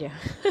Ustazah Mardia.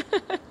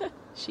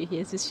 She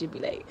hears this, she'll be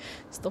like,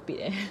 stop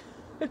it.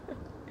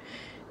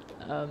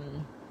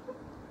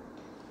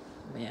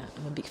 Yeah,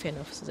 I'm a big fan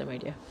of Ustazah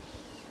Mardia.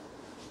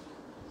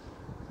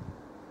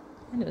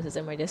 I know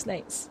Ustazah Mardia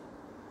slides.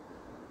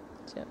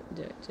 Jap.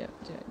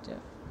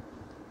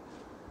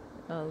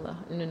 Allah.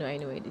 No, I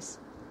know where it is.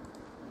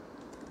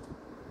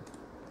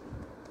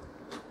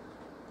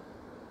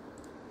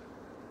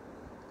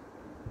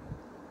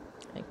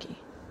 Okay.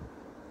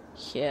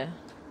 Here.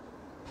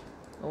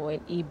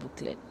 An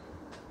e-booklet.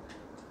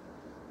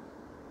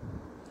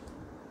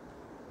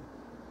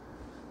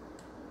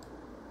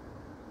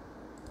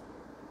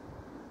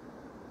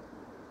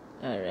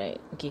 Alright,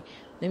 okay.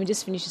 Let me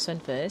just finish this one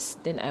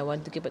first. Then I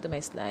want to get back to my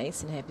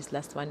slides and have this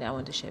last one that I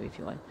want to share with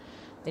you all.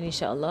 Then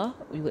inshallah,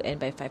 we will end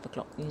by 5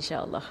 o'clock.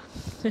 Inshallah.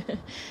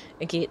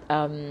 Okay,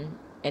 and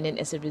then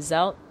as a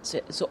result,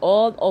 so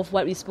all of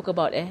what we spoke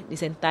about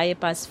this entire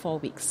past 4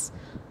 weeks,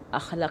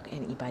 akhlaq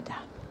and ibadah.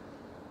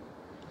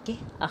 Okay,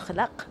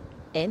 akhlaq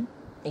and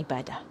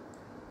ibadah.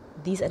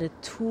 These are the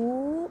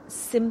two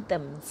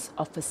symptoms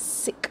of a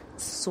sick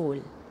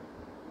soul,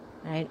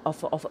 right?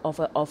 Of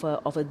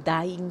a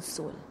dying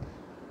soul.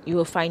 You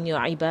will find your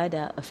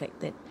ibadah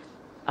affected,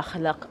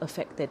 akhlaq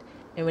affected,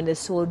 and when the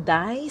soul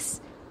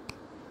dies,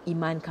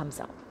 iman comes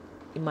out.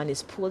 Iman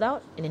is pulled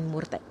out, and then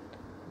murtad,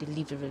 they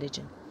leave the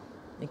religion.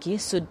 Okay,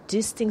 so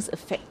these things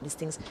affect these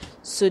things.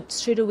 So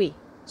straight away,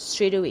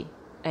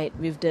 right?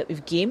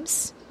 With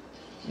games,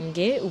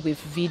 okay, with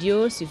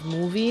videos, with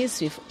movies,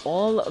 with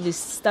all of this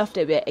stuff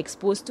that we are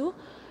exposed to,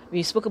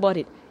 we spoke about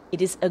it.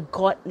 It is a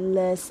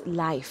godless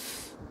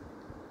life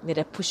that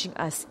are pushing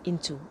us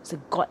into. It's a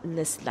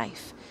godless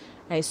life.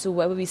 Right? So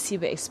whatever we see,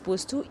 we're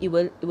exposed to, it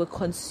will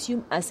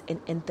consume us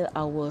and enter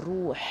our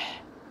ruh.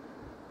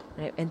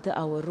 Right? Enter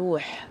our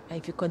ruh. And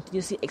if you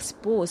continuously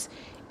expose,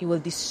 it will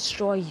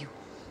destroy you.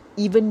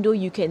 Even though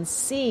you can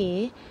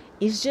say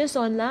it's just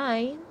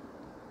online.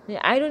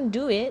 I don't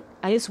do it.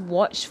 I just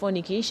watch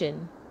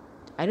fornication.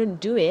 I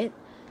don't do it.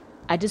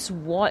 I just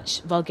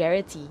watch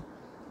vulgarity.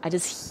 I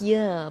just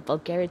hear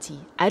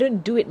vulgarity. I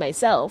don't do it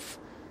myself.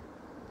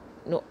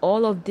 No,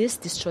 all of this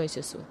destroys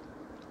your soul.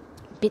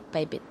 Bit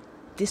by bit.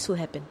 This will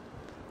happen.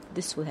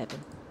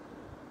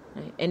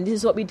 Right? And this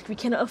is what we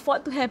cannot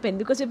afford to happen,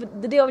 because we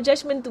have the day of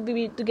judgment to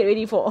get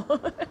ready for.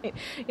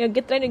 You're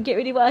trying to get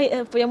ready for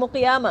Yawmul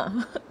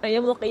Qiyamah.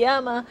 Yawmul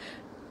Qiyamah,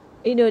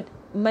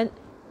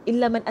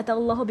 illa man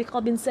atallahu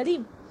biqalbin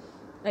salim.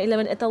 Illa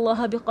man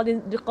atallahu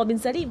biqalbin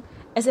salim.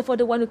 Except for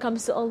the one who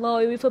comes to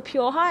Allah with a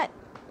pure heart.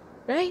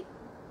 Right?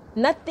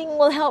 Nothing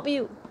will help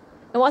you.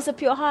 And what's a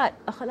pure heart?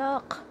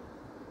 Akhlaq.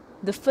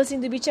 The first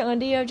thing to be checked on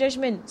the day of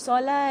judgment,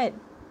 salat.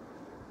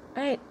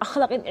 Right?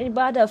 Akhlaq and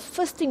ibadah.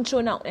 First thing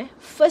thrown out,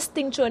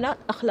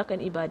 akhlaq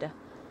and ibadah.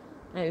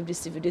 Right? With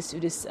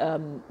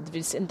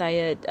this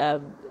entire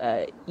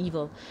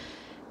evil.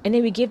 And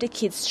then we gave the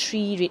kids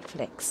 3 red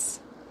flags.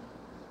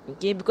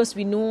 Okay, because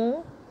we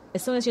know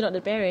as long as you're not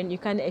the parent, you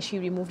can't actually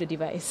remove the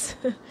device.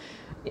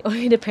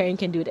 Only the parent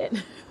can do that,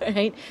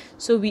 right?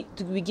 So we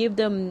gave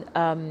them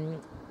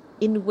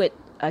inward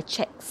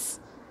checks,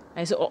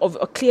 right? So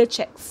or clear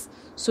checks,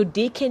 so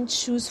they can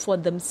choose for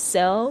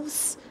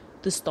themselves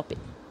to stop it.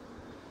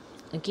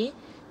 Okay,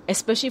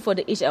 especially for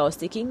the age I was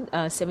taking,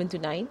 7 to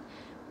 9,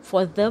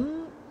 for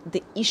them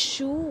the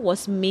issue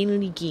was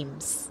mainly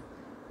games.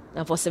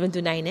 Now for 7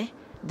 to 9,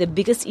 the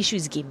biggest issue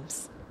is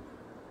games.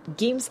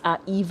 Games are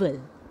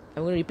evil.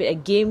 I'm going to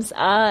repeat, games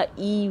are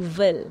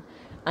evil.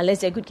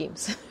 Unless they're good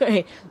games.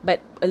 Right?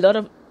 But a lot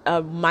of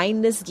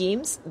mindless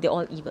games, they're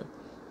all evil.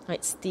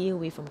 Right? Stay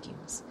away from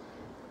games.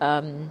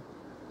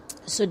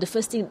 So the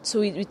first thing, so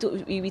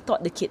we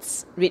taught the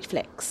kids red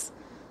flags.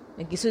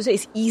 Okay, so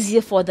it's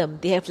easier for them.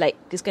 They have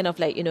like this kind of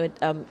like,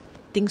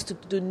 things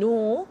to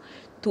know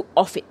to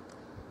off it.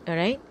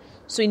 Alright?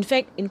 So in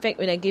fact,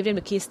 when I gave them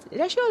the case, did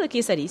I show all the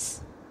case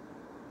studies?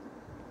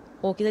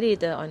 Oh, case study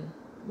later on.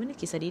 Mana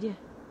case study dia?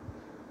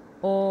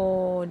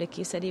 Oh, the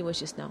case study was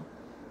just now.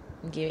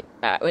 Okay,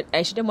 when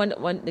I showed them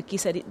one the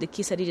case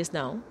study just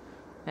now.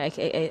 I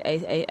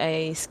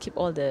skip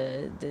all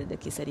the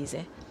case studies.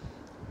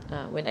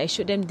 When I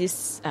showed them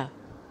this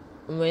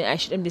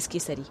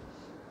case study,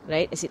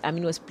 right? I said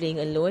Amin was playing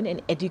alone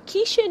an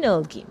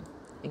educational game.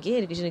 Okay,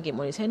 educational game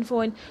on his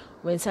handphone.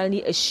 When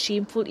suddenly a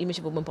shameful image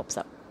of a woman pops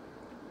up,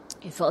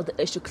 he felt the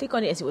urge to click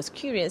on it as he was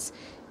curious.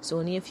 It's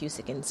only a few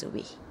seconds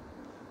away.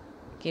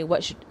 Okay,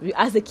 what should we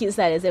ask the kids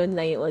like 7 to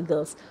 9-year-old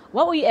girls?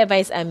 What would you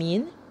advise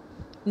Amin?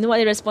 You know what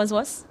the response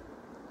was?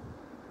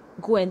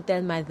 Go and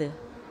tell mother.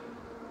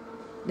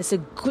 That's a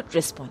good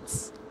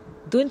response.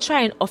 Don't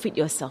try and off it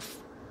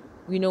yourself.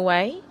 You know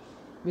why?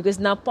 Because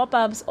now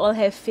pop-ups all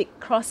have fake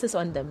crosses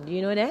on them. Do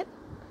you know that?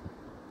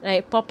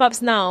 Right,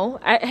 pop-ups now,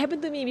 it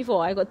happened to me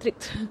before. I got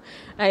tricked.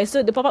 Right,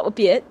 so the pop-up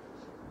appeared.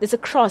 There's a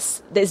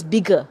cross that's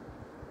bigger.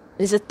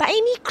 There's a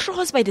tiny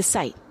cross by the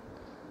side.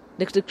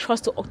 The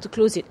cross to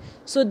close it.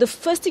 So the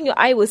first thing your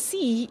eye will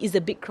see is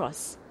the big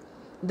cross.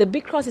 The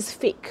big cross is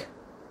fake.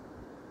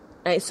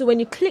 Right, so when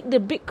you click the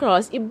big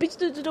cross, it brings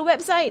you to the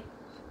website.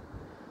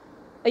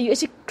 You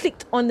actually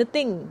clicked on the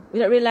thing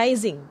without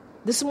realizing.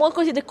 The small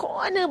cross in the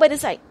corner by the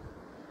side.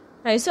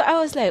 Right, so I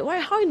was like, why?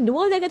 How in the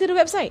world did I get to the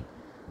website?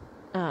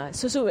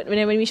 So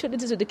when we showed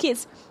this to the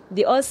kids,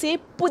 they all say,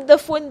 put the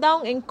phone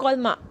down and call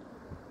mak.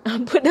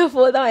 Put the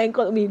phone down and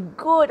call me.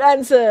 Good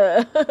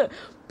answer.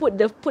 Put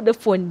the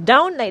phone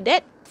down like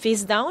that,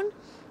 face down,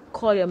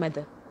 call your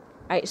mother.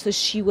 Right, so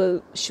she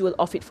will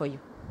off it for you.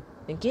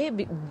 Okay,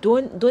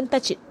 don't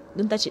touch it.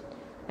 Don't touch it.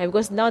 Right,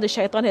 because now the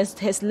shaitan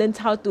has learned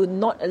how to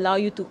not allow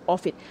you to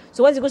off it.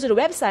 So once it goes to the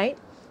website,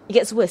 it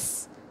gets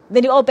worse.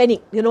 Then you all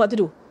panic. You know what to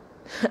do.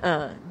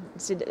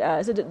 So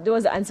that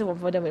was the answer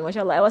for them. And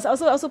mashallah, I was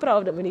also proud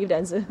of them when they give the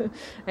answer.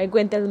 I go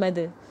and tell the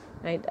mother.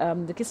 Right,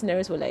 the kids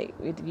scenarios were like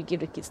we give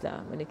the kids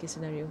when the kids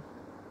scenario.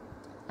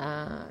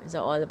 It's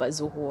all about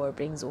Zuhur,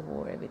 praying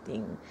Zuhur,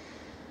 everything.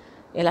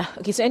 Yeah.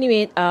 Okay, so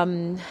anyway,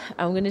 I'm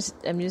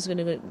just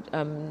gonna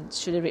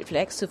show the red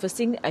flags. So first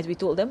thing, as we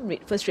told them,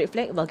 first red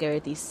flag,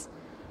 vulgarities.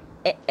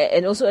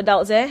 And also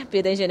adults, pay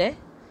attention,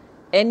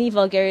 any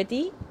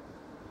vulgarity,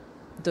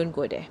 don't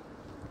go there.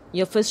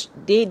 Your first,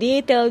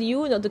 they tell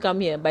you not to come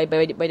here by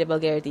the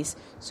vulgarities.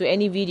 So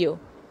any video,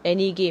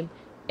 any game,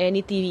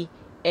 any TV,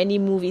 any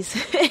movies,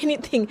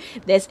 anything,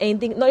 there's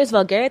anything, not just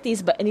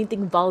vulgarities, but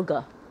anything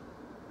vulgar,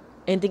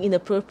 anything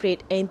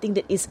inappropriate, anything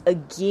that is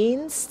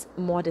against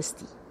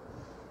modesty.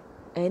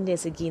 And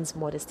that's against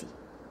modesty,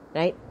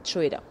 right?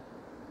 Throw it out.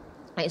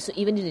 Right, so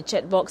even in the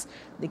chat box,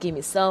 the game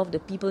itself, the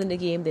people in the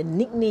game, the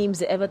nicknames,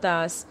 the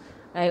avatars,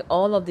 right,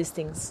 all of these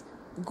things.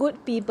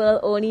 Good people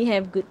only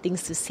have good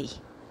things to say.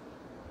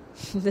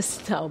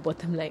 That's our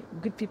bottom line.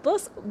 Good people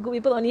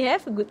only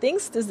have good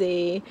things to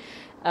say.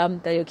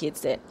 Tell your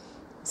kids that.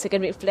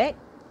 Second red flag,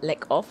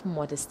 lack of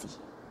modesty.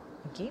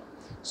 Okay,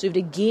 so if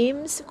the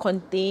games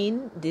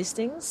contain these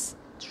things,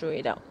 throw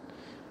it out.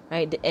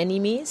 Right, the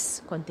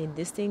enemies contain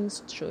these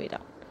things, throw it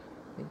out.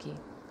 Okay,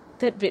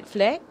 third red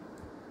flag,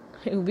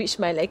 which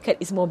malaikat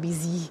is more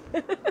busy?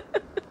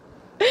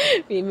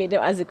 We made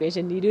them ask the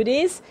question, do you do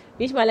this?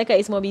 Which malaikat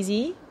is more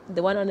busy?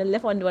 The one on the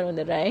left or the one on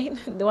the right?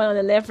 The one on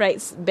the left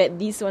writes bad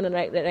deeds, the one on the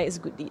right writes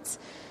good deeds.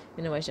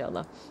 You know,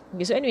 mashallah.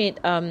 Okay, so anyway,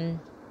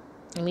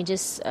 let me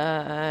just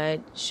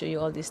show you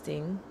all this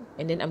thing,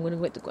 and then I'm gonna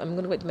go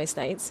to my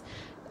slides.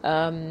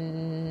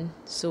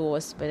 So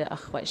was by the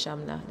Akhwat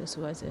Sham lah.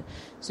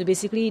 So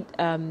basically,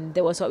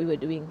 that was what we were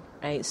doing,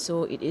 right?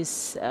 So it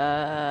is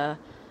of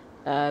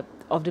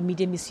the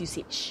media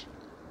misusage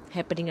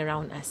happening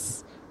around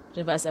us.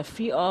 None of us are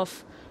free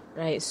of,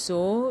 right?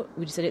 So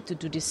we decided to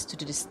do this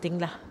thing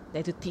lah,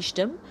 like to teach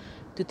them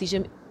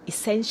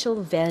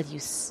essential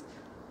values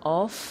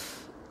of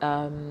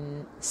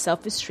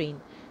self-restraint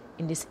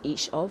in this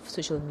age of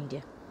social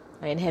media,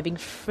 right? And having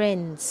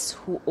friends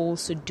who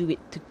also do it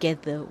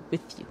together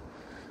with you,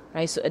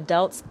 right? So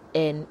adults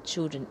and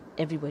children,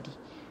 everybody,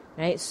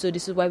 right? So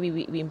this is why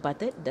we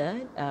imparted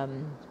this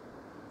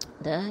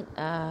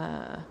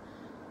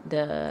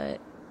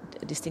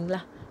thing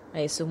lah,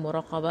 right? So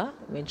muraqabah,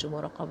 went through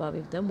muraqabah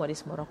with them. What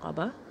is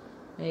muraqabah?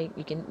 Right?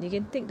 You can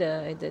take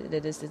the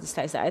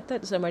slides that I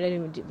thought some of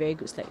them did very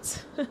good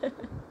slides.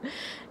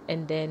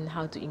 And then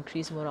how to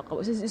increase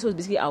muraqabah. So this was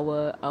basically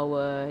our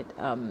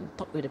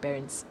talk with the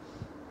parents.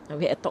 And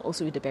we had a talk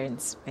also with the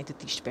parents, right, to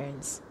teach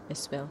parents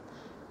as well,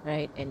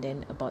 right? And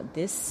then about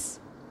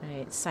this,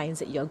 right, signs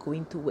that you are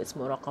going towards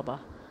muraqabah.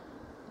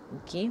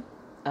 Okay,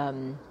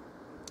 and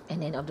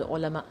then of the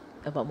ulama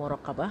about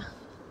muraqabah,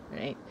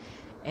 right?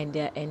 And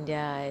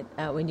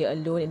when you're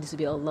alone and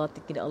disobey Allah,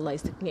 thinking that Allah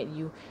is looking at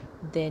you,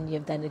 then you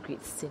have done a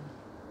great sin.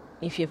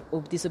 If you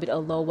have disobeyed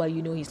Allah while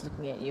you know He's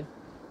looking at you,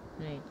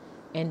 right?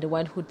 And the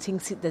one who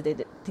thinks that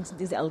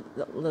Allah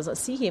does not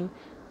see him,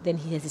 then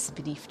he has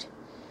disbelieved,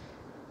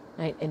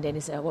 right? And then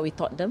it's what we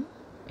taught them,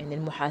 and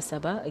then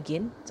muhasabah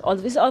again. So all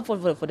this is all for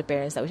the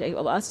parents, which I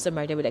will ask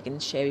Samaria, but I can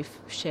share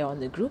on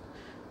the group,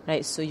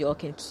 right? So you all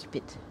can keep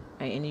it,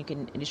 right? And you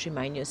can just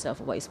remind yourself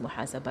of what is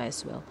muhasabah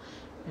as well,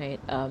 right?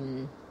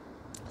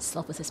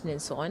 Self-assessment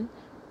and so on,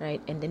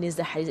 right? And then there's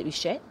the hadith that we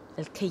shared.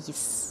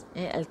 الكيس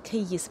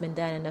من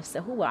دان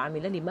نفسه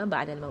وعمل لما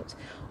بعد الموت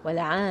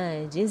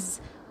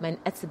والعاجز من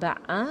أتبع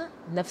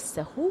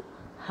نفسه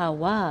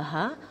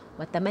هواها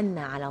وتمنى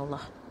على الله.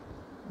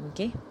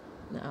 Okay,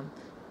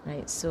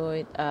 right.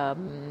 So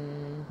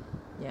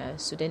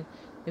so then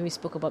we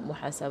spoke about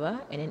muhasabah,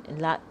 and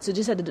then so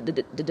these are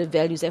the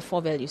values. There are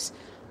 4 values.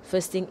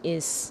 First thing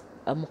is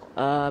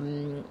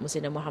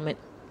Sayyidina Muhammad,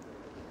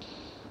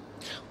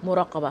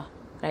 muraqabah,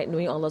 right?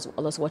 Knowing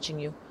Allah's watching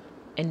you.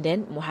 And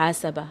then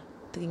muhasabah,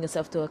 taking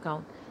yourself to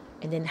account.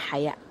 And then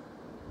haya.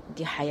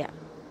 Okay, haya.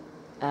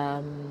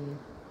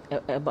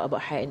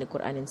 about haya in the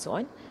Quran and so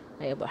on,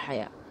 right? About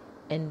haya,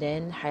 and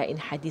then haya in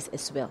hadith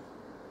as well,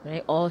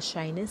 right? All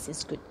shyness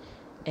is good,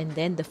 and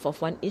then the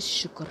fourth one is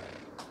shukr.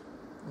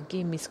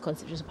 Okay,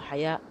 misconceptions of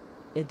haya,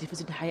 the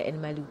difference between haya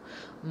and malu.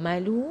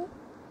 Malu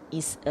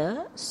is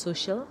a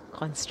social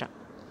construct.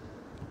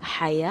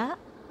 Haya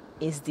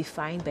is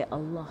defined by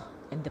Allah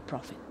and the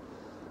Prophet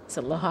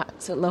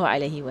sallallahu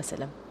alaihi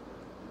wasallam.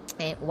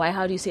 And why?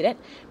 How do you say that?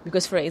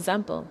 Because, for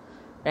example,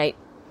 right,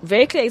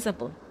 very clear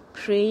example,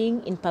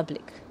 praying in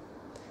public.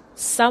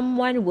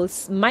 Someone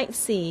might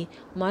say,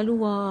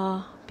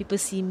 malu people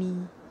see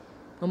me.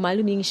 Or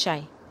malu meaning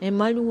shy. And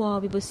malu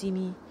people see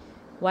me.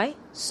 Why?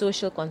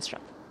 Social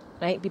construct.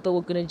 Right? People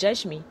were going to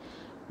judge me.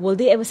 Will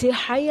they ever say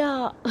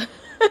haya?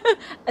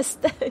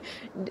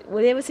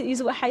 Will they ever use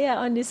the word haya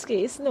on this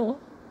case? No.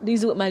 They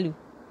use the word malu.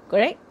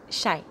 Correct?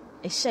 Shy.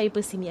 Shy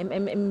people see me.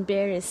 I'm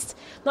embarrassed.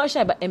 Not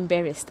shy, but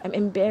embarrassed. I'm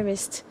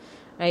embarrassed.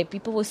 Right?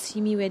 People will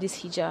see me wear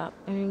this hijab.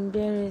 I'm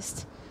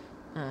embarrassed.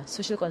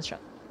 Social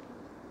construct.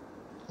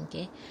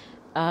 Okay.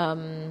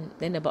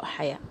 Then about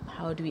haya.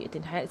 How do we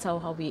attain haya? It's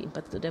how we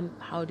impart to them.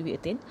 How do we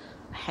attain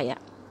haya?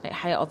 Like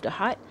haya of the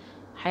heart,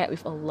 haya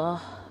with Allah.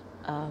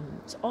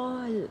 It's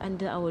all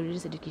under our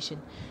religious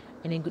education,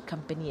 and in good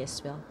company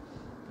as well,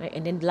 right?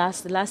 And then the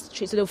last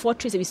trait. So the four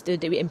traits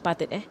that we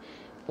imparted,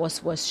 was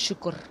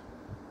shukr,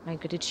 right?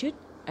 Gratitude,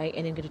 right?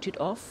 And then gratitude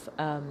of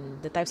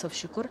the types of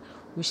shukr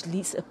which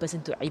leads a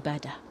person to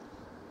ibadah,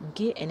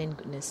 okay? And then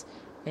goodness,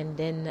 and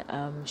then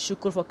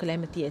shukr for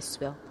calamity as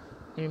well,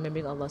 and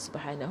remembering Allah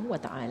subhanahu wa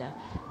ta'ala.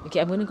 Okay,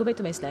 I'm going to go back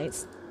to my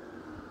slides.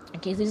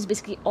 Okay, so this is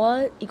basically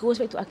all. It goes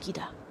back to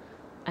akidah,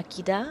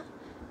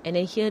 and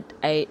then here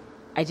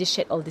I just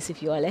shared all this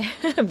with you all,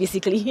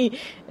 basically.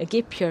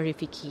 Okay,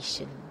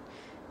 purification.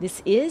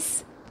 This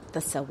is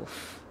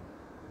tasawwuf.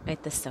 Right,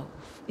 tasawwuf.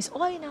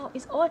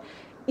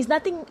 It's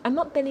nothing. I'm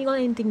not telling you all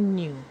anything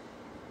new.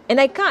 And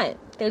I can't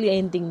tell you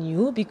anything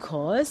new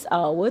because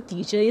our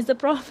teacher is the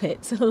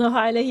Prophet sallallahu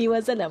alaihi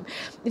wasallam.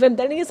 If I'm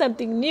telling you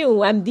something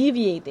new, I'm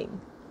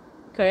deviating.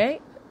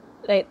 Correct?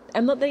 Like,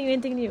 I'm not telling you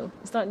anything new.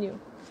 It's not new.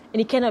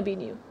 And it cannot be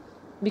new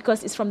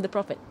because it's from the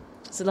Prophet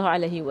sallallahu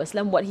alaihi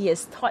wasallam. What he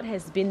has taught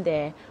has been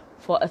there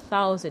for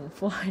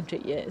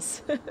 1,400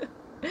 years.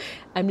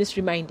 I'm just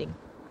reminding.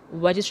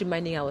 We're just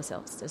reminding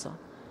ourselves. That's all.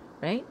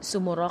 Right? So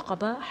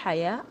muraqabah,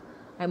 haya,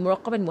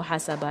 muraqabah and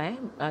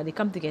muhasabah, they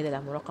come together.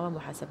 Muraqabah,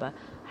 muhasabah,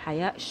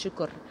 haya,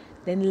 shukr.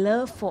 Then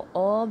love for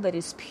all that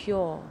is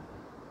pure.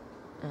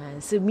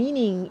 So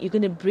meaning you're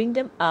going to bring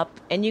them up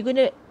and you're going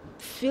to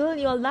fill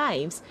your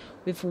lives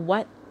with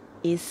what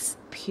is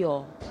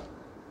pure.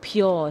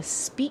 Pure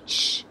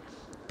speech,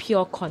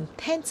 pure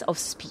content of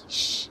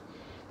speech,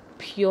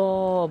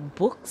 pure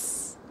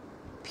books,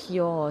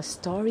 pure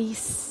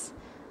stories,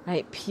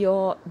 right?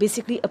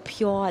 Basically a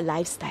pure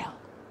lifestyle.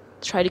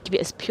 Try to keep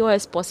it as pure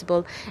as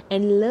possible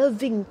and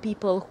loving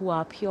people who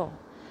are pure,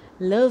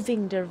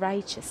 loving the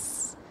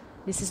righteous.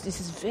 This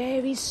is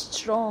very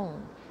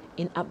strong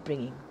in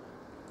upbringing.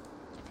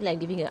 I feel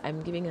like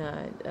I'm giving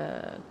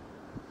a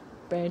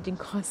parenting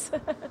course.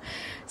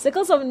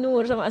 Circles of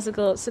Noor,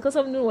 Circles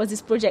of Noor was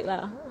this project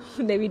that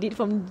we did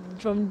from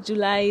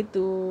July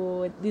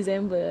to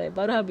December.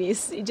 Baru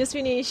habis. It just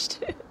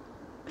finished.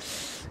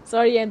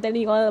 Sorry, I'm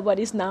telling you all about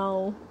this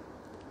now.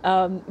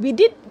 We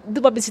did do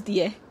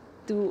publicity,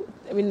 and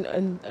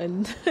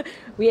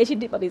we actually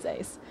did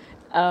publicize.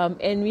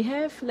 And we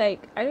have I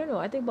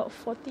think about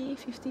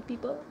 40-50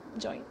 people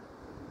join.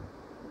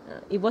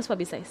 It was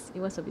publicized.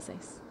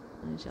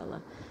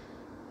 Inshallah.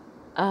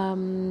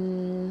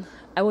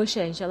 I will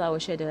share, inshallah. I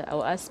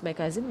will ask my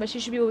cousin, but she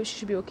should be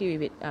okay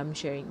with it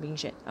being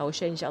shared. I will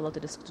share, inshallah, to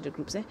the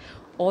groups,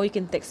 or you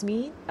can text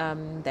me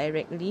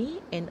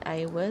directly and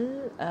I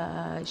will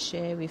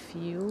share with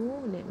you.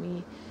 Let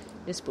me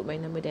just put my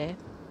number there,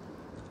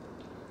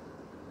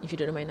 if you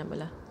don't know my number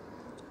lah.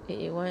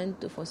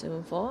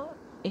 881-2474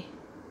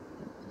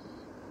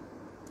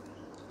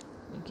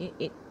 okay,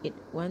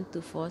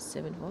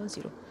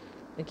 881-2470.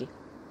 Okay,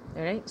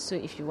 alright, so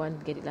if you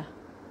want, get it lah.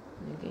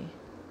 Okay.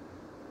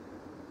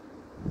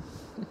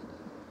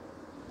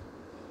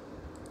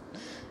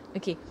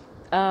 Okay.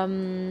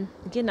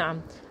 Okay,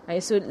 naam.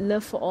 Right, so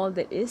love for all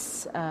that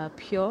is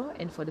pure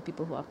and for the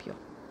people who are pure.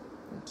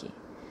 Okay.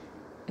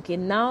 Okay,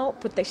 now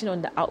protection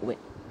on the outward.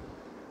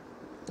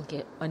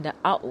 Okay, on the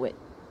outward.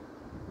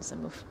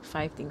 Some of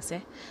 5 things,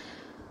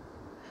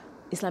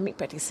 Islamic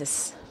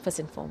practices, first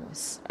and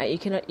foremost. Right?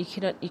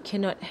 You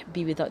cannot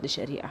be without the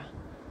Sharia.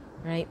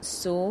 Right?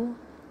 So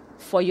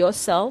for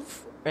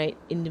yourself, right,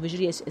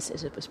 individually as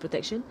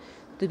protection,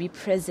 to be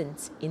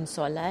present in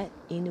solat,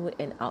 inward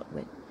and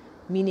outward.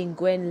 Meaning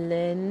go and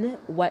learn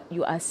what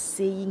you are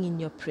saying in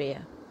your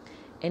prayer.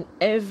 And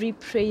every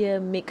prayer,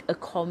 make a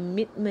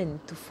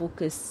commitment to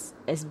focus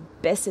as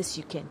best as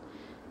you can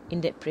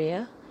in that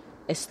prayer,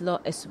 as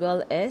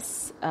well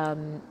as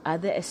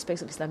other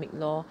aspects of Islamic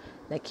law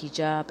like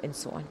hijab and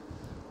so on.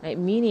 Right?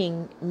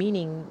 Meaning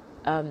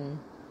to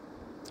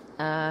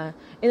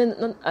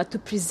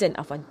present,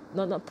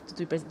 not to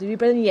be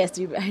present. Yes,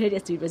 to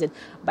be present,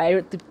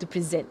 but to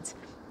present.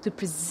 to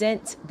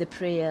present the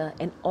prayer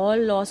and all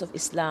laws of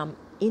Islam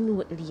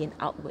inwardly and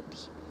outwardly.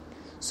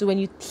 So when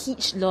you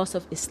teach laws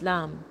of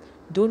Islam,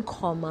 don't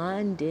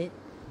command it,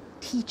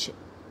 teach it.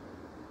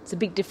 It's a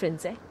big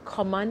difference, eh?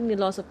 Commanding the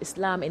laws of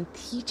Islam and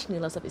teaching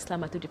the laws of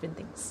Islam are two different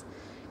things.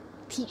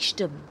 Teach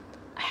them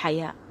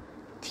haya,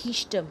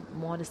 teach them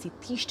modesty,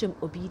 teach them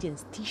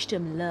obedience, teach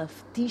them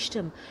love, teach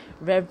them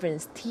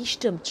reverence, teach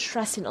them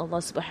trust in Allah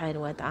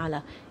subhanahu wa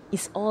ta'ala.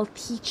 It's all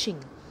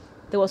teaching.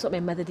 That was what my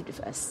mother did with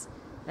us,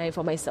 right?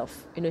 For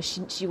myself,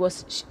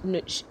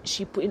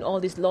 she put in all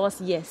these laws,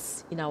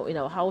 yes, in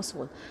our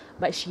household,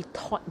 but she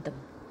taught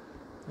them.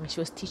 She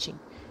was teaching.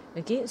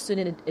 Okay, so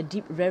then a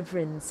deep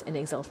reverence and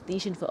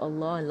exaltation for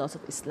Allah and laws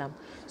of Islam.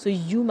 So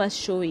you must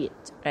show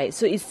it, right?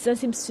 So it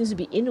seems to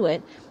be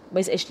inward, but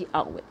it's actually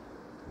outward.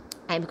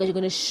 And because you're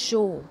going to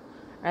show,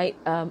 right,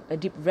 a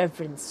deep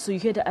reverence. So you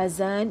hear the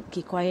azan,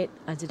 okay, quiet,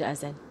 answer the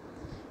azan.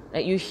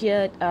 Right, you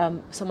hear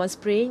someone's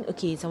praying,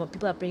 okay, some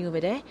people are praying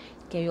over there.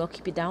 Can you all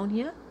keep it down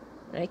here?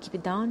 Right, keep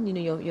it down.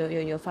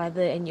 Your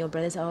father and your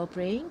brothers are all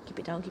praying. Keep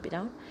it down,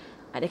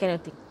 that kind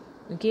of thing.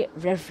 Okay,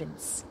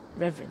 reverence,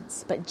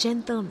 but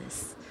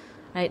gentleness.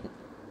 Right,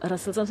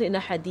 Rasulullah said in the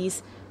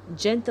hadith,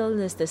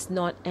 gentleness does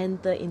not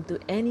enter into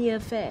any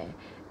affair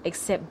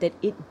except that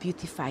it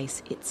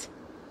beautifies it,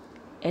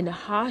 and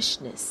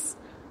harshness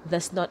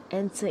does not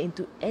enter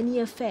into any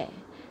affair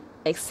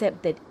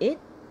except that it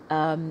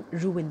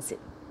ruins it.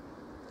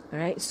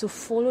 Alright, so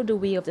follow the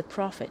way of the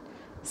Prophet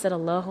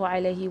sallallahu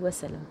alaihi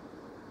wasallam.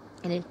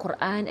 And in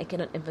Quran, I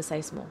cannot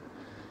emphasize more.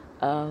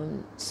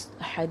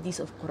 Hadith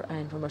of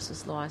Quran from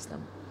Rasulullah sallallahu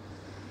alaihi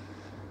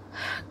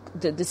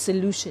wasallam. The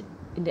solution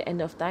in the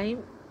end of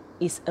time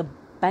is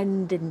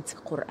abundant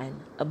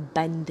Quran.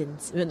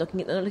 Abundance. We're not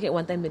looking at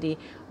one time a day,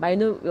 but I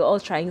know we're all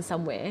trying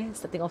somewhere,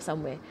 starting off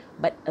somewhere.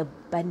 But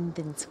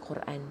abundant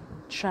Quran.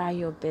 Try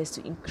your best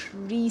to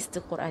increase the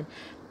Quran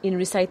in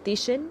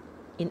recitation,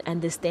 in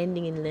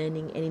understanding, in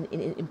learning, and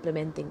in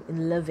implementing,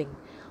 in loving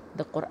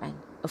the Quran.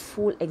 A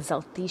full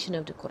exaltation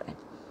of the Quran.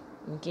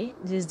 Okay,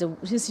 these are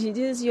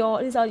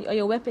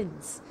your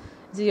weapons.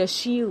 These are your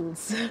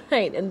shields,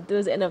 right? And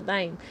towards the end of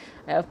time,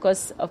 of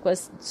course,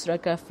 Surah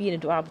Kafi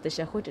and Dua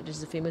al-Tashahhud, it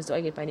is the famous dua.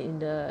 You can find it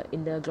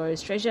in the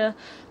Glorious Treasure,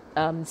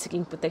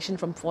 seeking protection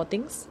from four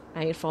things,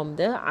 right? From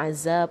the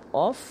azab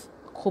of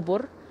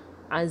Qubur,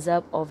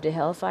 azab of the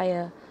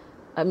hellfire,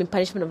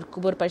 punishment of the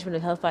Qubur, punishment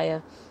of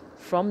hellfire,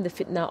 from the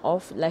fitna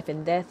of life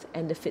and death,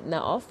 and the fitna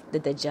of the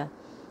Dajjal.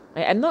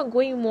 Right? I'm not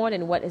going more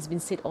than what has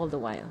been said all the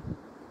while.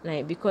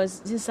 Right,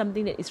 because this is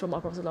something that is from our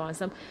Prophet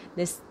ﷺ.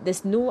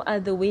 There's no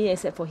other way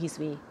except for his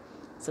way.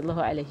 Sallallahu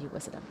alaihi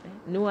wasallam.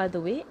 No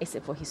other way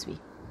except for his way.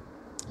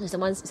 So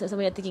someone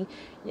are thinking,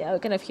 yeah, we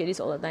kind of hear this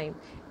all the time.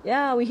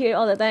 Yeah, we hear it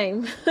all the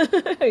time.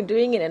 Are we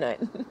doing it or not?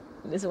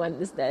 This the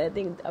other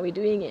thing, are we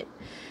doing it?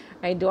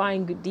 Right, dua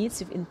and good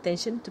deeds with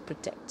intention to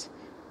protect.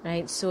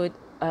 Right, so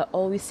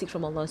always seek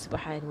from Allah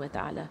subhanahu wa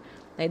ta'ala.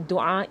 Right,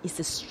 dua is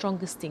the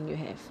strongest thing you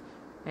have.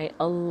 Right,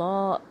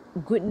 Allah,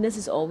 goodness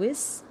is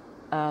always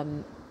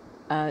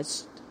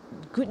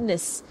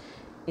goodness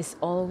is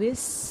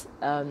always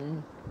a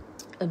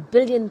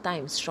billion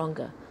times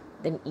stronger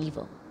than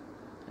evil,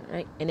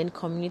 right? And then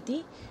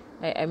community,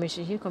 I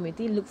mentioned here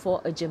community, look for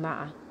a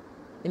jama'ah.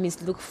 That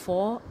means look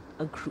for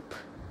a group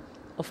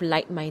of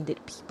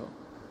like-minded people,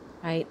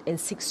 right? And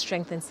seek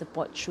strength and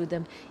support through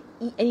them.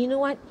 And you know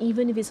what?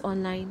 Even if it's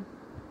online,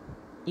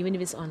 even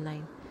if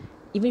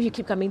you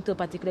keep coming to a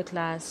particular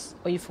class,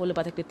 or you follow a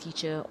particular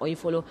teacher, or you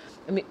follow,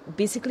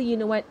 basically, you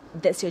know what?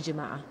 That's your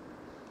jama'ah.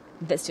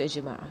 That's your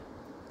jama'ah.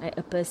 Right?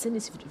 A person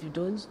is with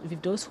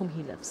those whom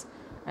he loves.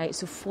 Right?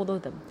 So follow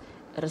them.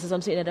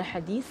 Rasulullah said in another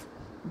hadith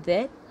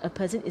that a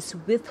person is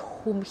with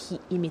whom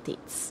he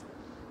imitates.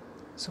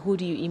 So who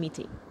do you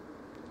imitate?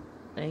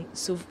 Right?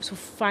 So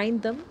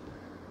find them.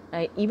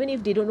 Right? Even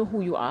if they don't know who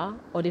you are,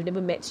 or they've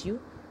never met you,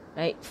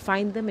 right?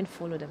 Find them and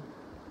follow them.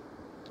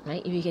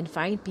 Right? If you can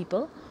find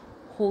people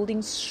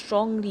holding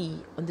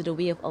strongly onto the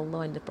way of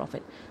Allah and the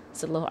Prophet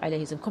sallallahu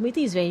alaihi wasallam.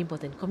 Community is very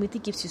important. Community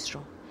keeps you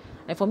strong.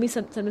 And for me,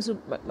 sometimes,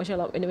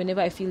 mashallah,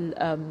 whenever I feel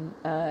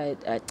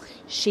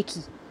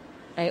shaky,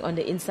 right, on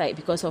the inside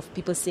because of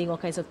people saying all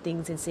kinds of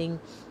things and saying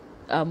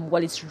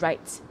what is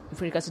right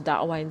with regards to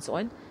da'wah and so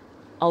on,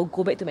 I'll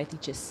go back to my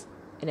teachers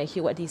and I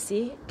hear what they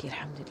say. Okay,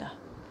 alhamdulillah.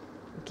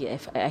 Okay,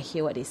 I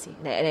hear what they say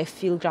and I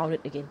feel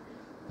grounded again.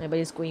 But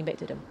just going back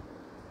to them.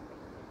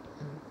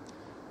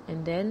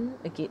 And then,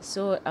 okay,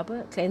 so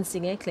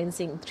cleansing. I'm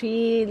going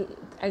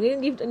to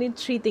give only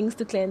 3 things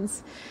to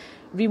cleanse.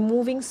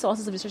 Removing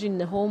sources of distraction in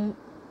the home.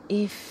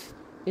 If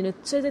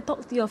so they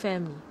talk to your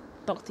family,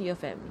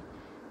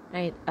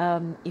 right?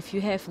 If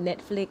you have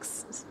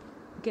Netflix,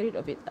 get rid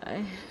of it.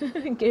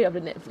 Get rid of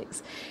the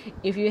Netflix.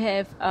 If you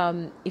have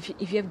if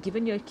you have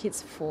given your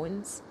kids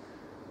phones,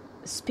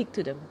 speak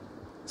to them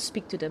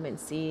and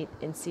say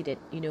that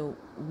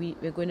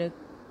we're going to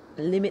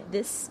limit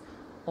this,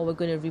 or we're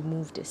going to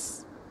remove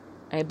this.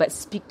 Right? But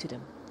speak to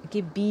them.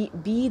 Okay, be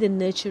the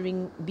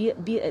nurturing, be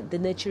the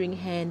nurturing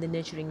hand, the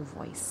nurturing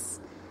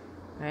voice,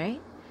 right?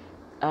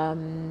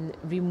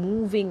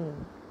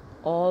 Removing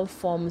all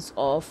forms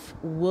of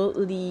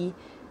worldly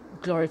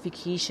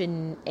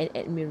glorification and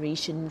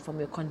admiration from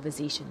your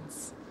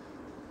conversations,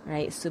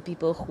 right? So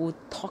people who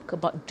talk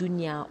about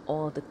dunya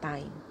all the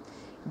time,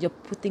 you're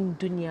putting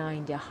dunya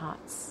in their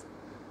hearts,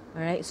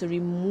 all right? So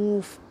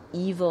remove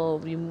evil,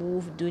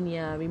 remove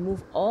dunya,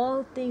 remove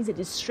all things that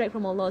distract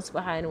from Allah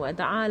subhanahu wa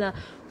ta'ala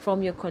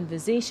from your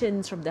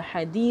conversations, from the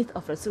hadith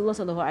of Rasulullah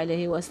sallallahu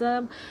alaihi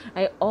wasallam.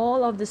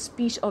 All of the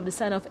speech of the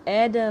son of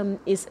Adam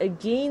is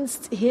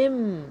against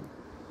him.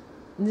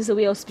 This is a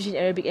way of speaking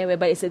in Arabic,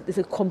 whereby it's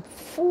a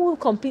full,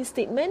 complete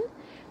statement.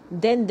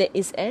 Then there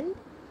is an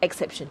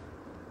exception,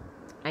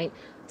 right?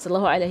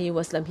 Sallallahu alaihi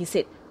wasallam, he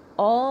said,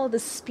 all the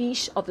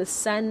speech of the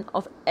son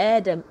of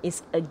Adam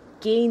is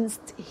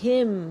against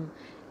him,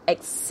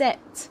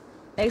 except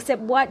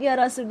what, ya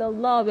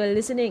Rasulullah? We're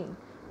listening.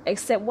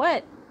 Except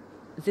what?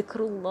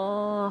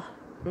 Zikrullah,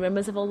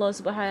 remembrance of Allah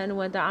subhanahu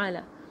wa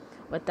ta'ala,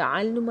 wa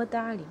ta'allum wa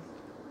ta'alim,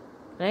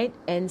 right?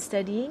 And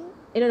studying.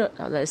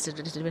 It's a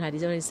different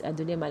hadith. It's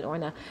dunya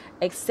mal'una.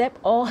 Except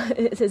all,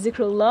 it says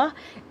zikrullah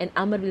and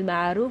amr bil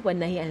ma'aruf wa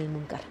nahi anil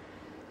munkar,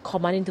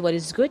 commanding to what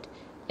is good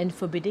and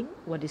forbidding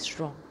what is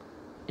wrong.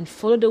 And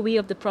follow the way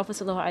of the Prophet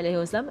sallallahu alaihi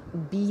wasallam.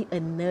 Be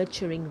a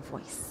nurturing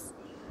voice.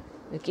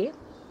 Okay,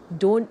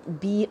 don't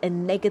be a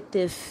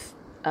negative,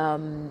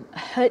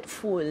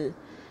 hurtful,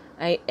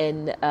 right?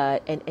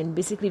 And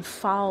basically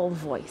foul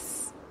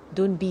voice.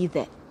 Don't be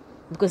that,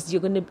 because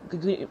you're going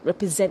to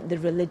represent the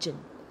religion.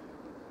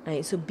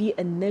 Right? So be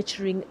a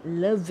nurturing,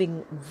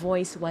 loving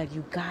voice while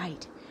you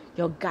guide.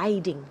 You're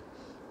guiding.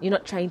 You're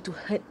not trying to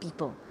hurt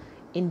people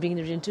in bringing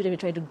the religion to them. You're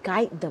trying to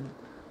guide them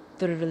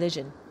to the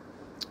religion.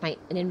 Right?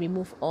 And then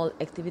remove all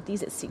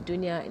activities that seek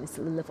dunya and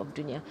still the love of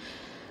dunya.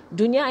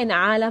 Dunya and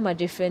alam are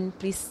different.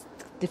 Please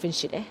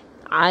differentiate.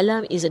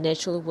 Alam is a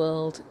natural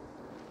world.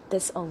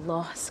 That's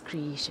Allah's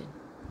creation.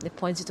 That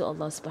points you to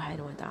Allah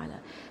subhanahu wa ta'ala.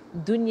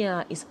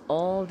 Dunya is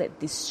all that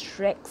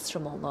distracts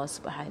from Allah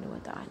subhanahu wa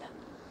ta'ala.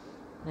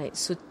 Right,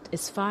 so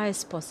as far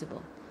as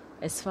possible,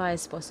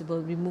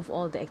 remove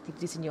all the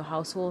activities in your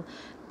household,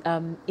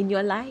 in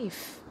your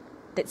life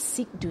that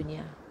seek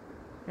dunya.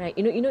 Right,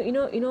 you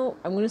know.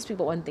 I'm going to speak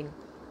about one thing: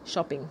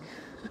 shopping.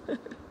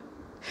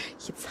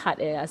 It's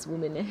hard as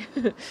women.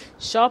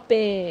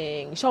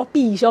 Shopping,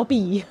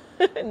 Shopee.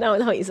 now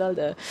it's all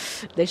the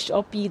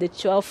Shopee, the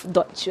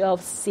 12.12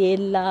 sale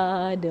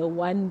lah, the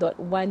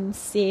 1.1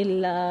 sale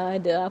lah,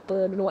 the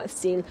don't know what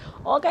sale,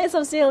 all kinds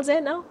of sales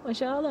now.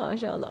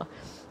 Mashallah.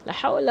 La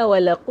hawla wa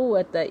la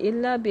quwwata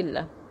illa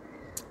billah.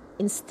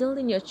 Instill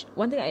in your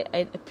one thing I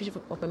appreciate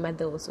of my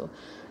mother also.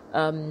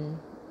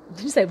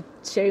 Just like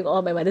sharing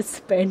all my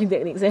mother's parenting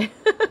techniques.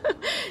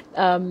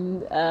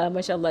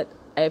 Mashallah,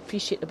 I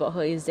appreciate about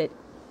her is that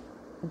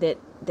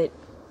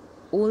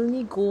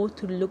only go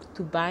to look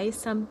to buy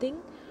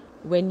something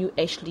when you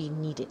actually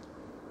need it.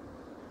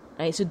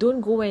 Right? So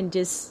don't go and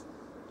just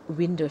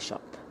window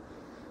shop.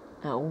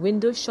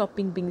 Window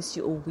shopping brings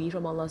you away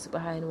from Allah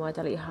subhanahu wa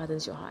ta'ala. It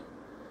hardens your heart.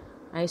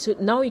 Right, so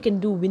now you can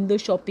do window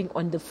shopping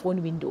on the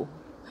phone window.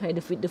 Right,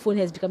 the phone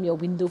has become your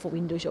window for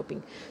window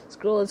shopping.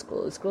 Scroll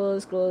to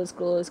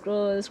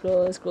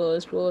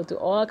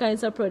all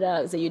kinds of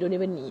products that you don't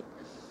even need.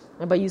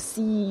 But you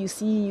see,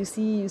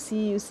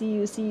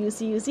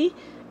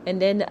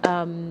 and then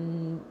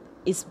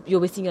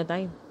you're wasting your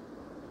time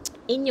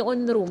in your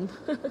own room.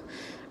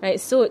 Right,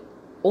 so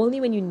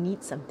only when you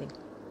need something,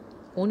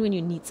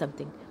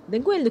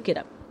 then go and look it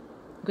up.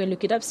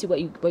 See what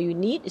you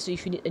need. So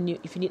if you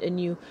need a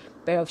new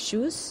pair of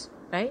shoes,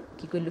 right?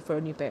 You go look for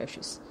a new pair of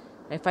shoes.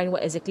 Right? Find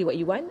exactly what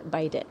you want,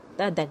 buy that.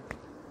 That's done.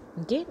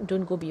 Okay?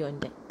 Don't go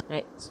beyond that.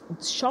 Right?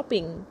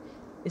 Shopping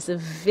is a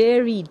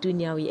very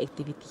dunyawi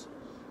activity.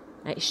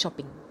 Right?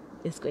 Shopping.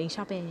 It's going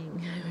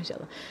shopping.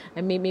 Mashallah.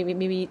 And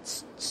maybe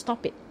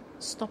stop it.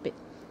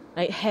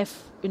 Right?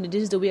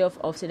 This is the way of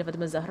Sayyidah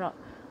Fatimah Zahra,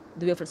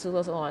 the way of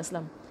Rasulullah sallallahu alaihi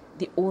wasallam.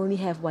 They only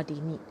have what they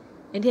need,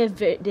 and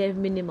they have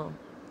minimal.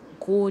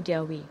 Go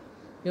their way.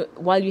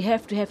 While you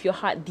have to have your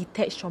heart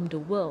detached from the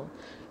world,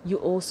 you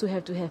also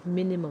have to have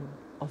minimum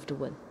of the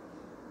world,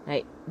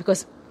 right?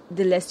 Because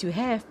the less you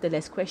have, the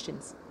less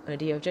questions. On a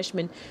day of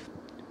judgment,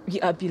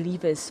 we are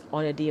believers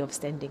on a day of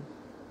standing.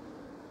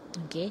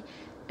 Okay,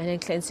 and then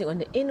cleansing on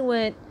the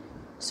inward.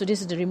 So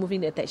this is the removing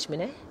the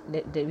attachment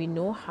that we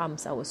know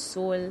harms our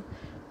soul.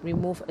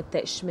 Remove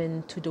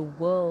attachment to the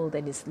world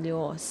and its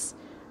lures.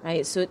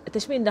 Right? So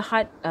attachment in the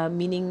heart,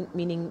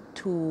 meaning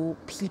to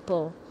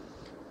people,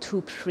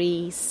 to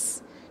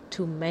praise,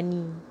 to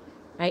money,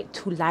 right?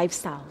 To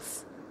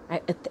lifestyles.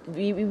 Right?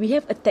 We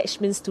have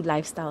attachments to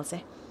lifestyles.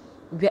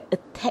 We are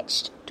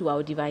attached to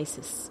our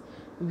devices.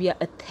 We are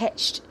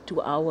attached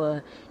to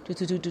our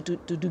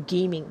to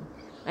gaming.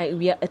 Right?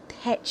 We are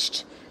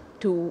attached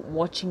to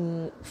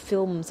watching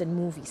films and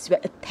movies. We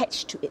are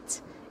attached to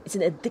it. It's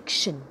an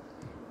addiction,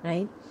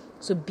 right?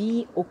 So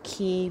be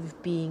okay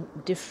with being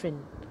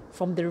different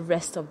from the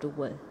rest of the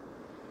world,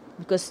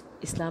 because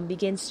Islam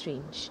began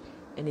strange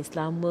and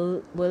Islam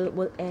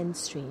will end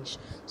strange.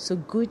 So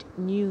good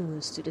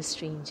news to the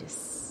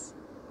strangers.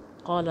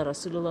 قال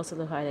رسول الله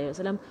صلى الله عليه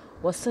وسلم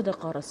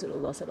وصدق رسول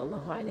الله صلى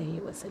الله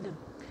عليه وسلم.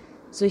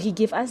 So he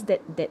gave us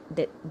that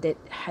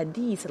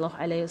hadith sallallahu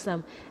alaihi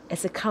wasallam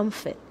as a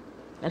comfort.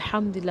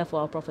 Alhamdulillah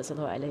for our Prophet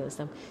sallallahu alaihi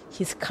wasallam.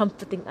 He's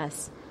comforting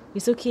us.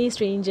 It's okay,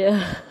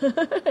 stranger.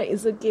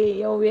 It's okay.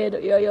 You're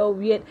weird. You're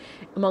weird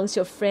amongst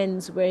your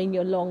friends, wearing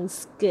your long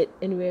skirt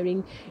and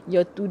wearing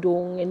your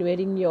tudung and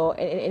wearing your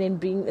and then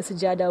bring a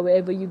sajadah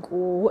wherever you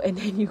go, and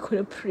then you're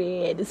gonna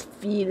pray at this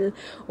field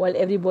while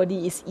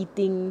everybody is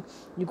eating.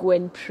 You go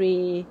and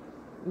pray.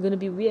 You're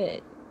gonna be weird.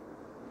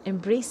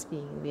 Embrace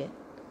being weird,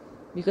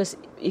 because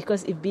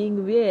if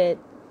being weird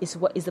is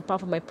what is the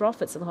path of my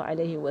Prophet sallallahu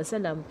alaihi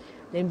wasallam,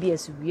 then be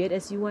as weird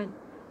as you want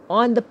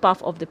on the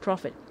path of the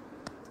Prophet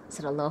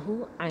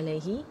sallallahu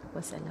alaihi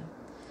wasallam.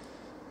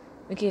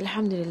 Okay,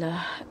 alhamdulillah.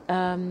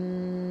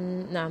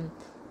 Naam.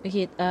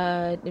 Okay,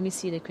 let me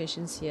see the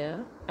questions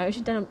here. I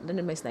actually done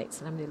my slides,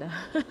 alhamdulillah.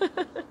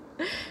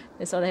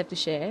 That's all I have to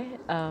share.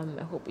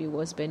 I hope it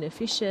was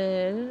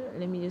beneficial.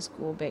 Let me just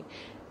go back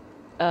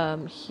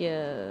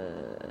here.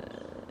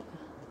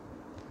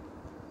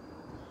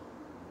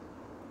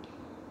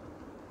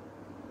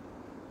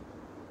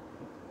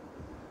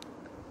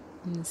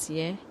 Let's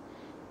see.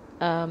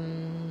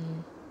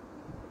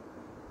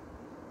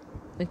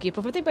 Okay,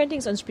 Prophetic Parenting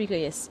is on Spreaker.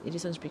 Yes, it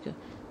is on Spreaker.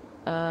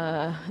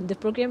 The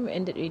program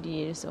ended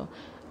already, so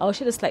I'll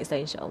share the slides there,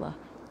 inshallah.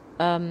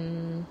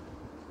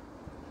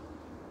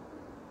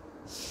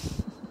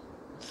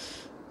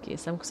 Okay,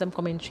 some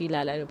commentary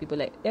lah. Like, people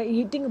like, yeah,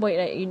 you think about it,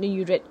 right?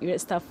 You read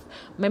stuff.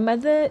 My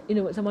mother,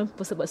 someone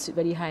posted about Sweet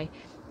Very High.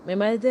 My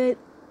mother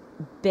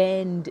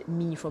banned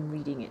me from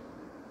reading it.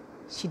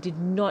 She did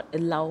not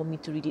allow me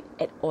to read it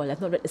at all. I've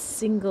not read a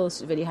single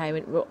Sweet Very High.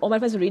 When all my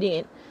friends were reading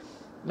it,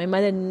 my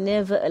mother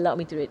never allowed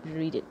me to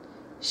read it.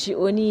 She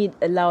only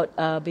allowed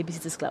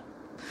Babysitter's Club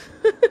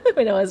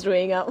when I was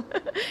growing up.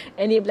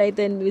 Enid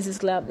Blyton, Babysitter's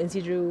Club,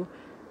 Nancy Drew.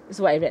 That's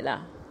what I read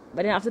lah.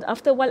 But then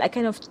after a while, I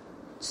kind of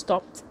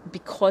stopped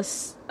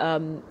because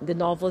the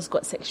novels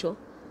got sexual.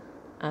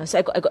 So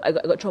I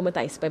got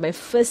traumatized by my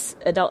first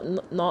adult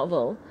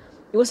novel.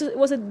 It was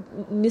a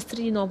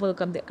mystery novel. I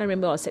can't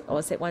remember. I was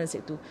Sec 1 and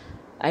Sec 2.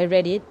 I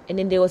read it, and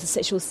then there was a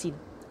sexual scene.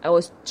 I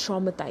was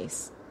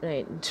traumatized.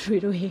 Right,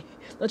 straight away.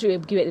 Not straight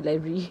away, give it to the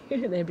library.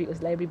 It was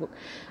a library book.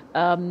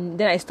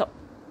 Then I stopped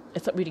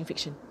reading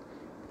fiction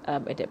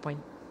at that point.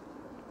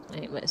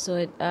 Right, so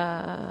okay,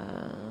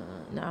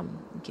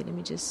 let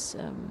me just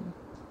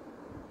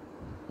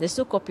there's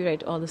no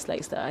copyright all the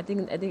slides that I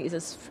think it's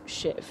just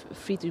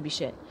free to be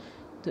shared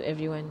to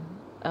everyone.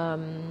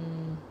 No,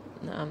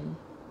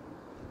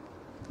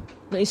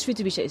 it's free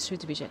to be shared.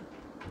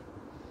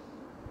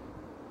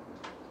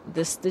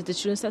 The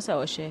children's stuff I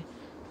will share.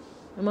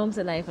 My mom's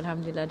alive,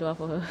 alhamdulillah, dua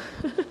for her.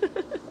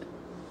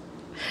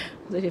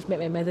 So if you've met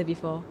my mother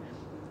before.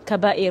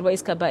 Kaba'ir, what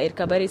is Kaba'ir?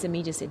 Kaba'ir is a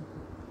major sin.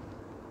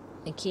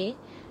 Okay,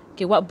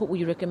 what book would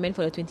you recommend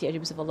for the 20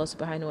 attributes of Allah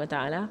subhanahu wa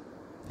ta'ala?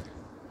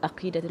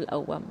 Aqidatul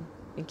Awam.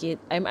 Okay,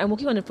 I'm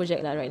working on a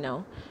project right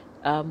now,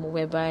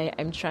 whereby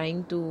I'm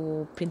trying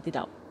to print it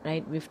out,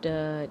 right, with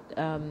the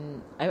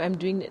I've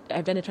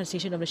done a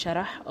translation of the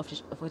Sharah of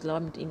Aqidatul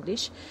Awam into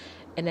English,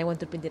 and I want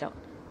to print it out.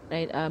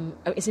 Right,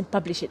 it's in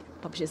publish it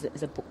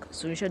as a book.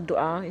 So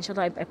inshallah,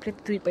 I plan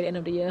to do it by the end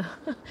of the year.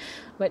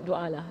 But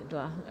dua.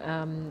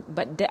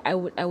 But that I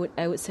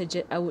would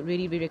suggest, I would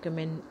really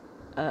recommend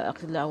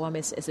Aqidatul Awam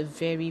as a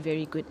very,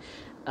 very good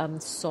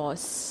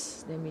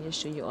source. Let me just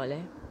show you all.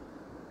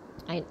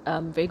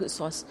 Very good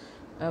source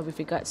with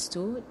regards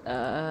to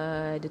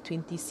the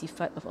 20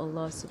 sifat of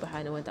Allah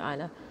subhanahu wa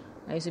ta'ala.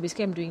 So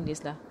basically I'm doing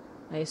this lah.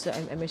 So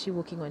I'm actually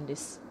working on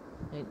this.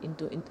 I'm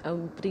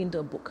putting into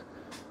a book.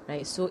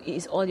 Right, so it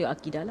is all your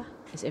akidah lah.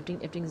 It's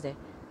everything's there.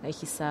 Like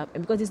hisab,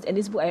 and because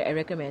this book I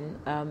recommend.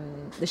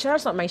 The Sharah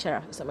is not my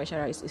Sharah. It's not my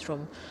Sharah. It's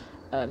from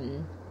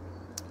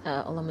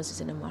Allahumma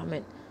salli ala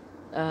Muhammad.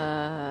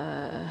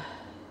 I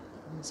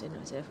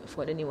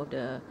forgot the name of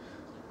the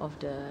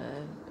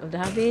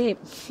Habib.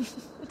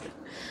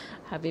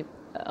 Habib.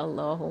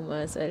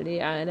 Allahumma salli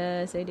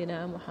ala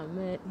Sayyidina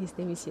Muhammad. His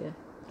name is here.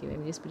 Okay, let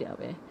me just put it up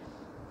there.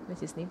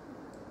 What's his name?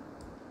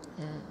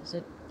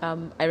 So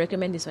I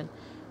recommend this one.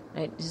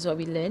 Right, this is what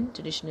we learn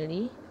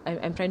traditionally.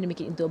 I'm trying to make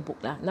it into a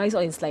book lah. Now it's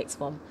all in slides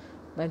form,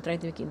 but I'm trying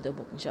to make it into a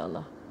book,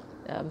 inshallah.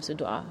 So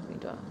dua.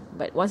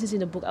 But once it's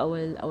in the book, I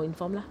will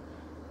inform lah.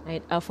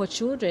 Right. For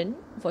children,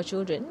 there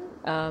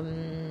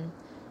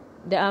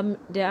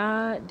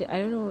are I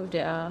don't know if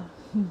there are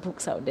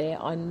books out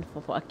there on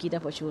for Aqidah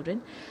for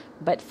children,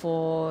 but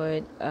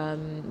for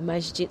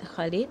Masjid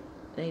Khalid,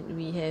 right,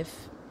 we have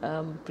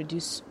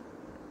produced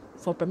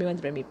for primary 1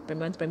 to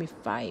primary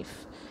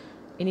 5,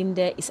 and in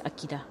there is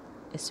Aqidah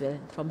as well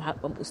from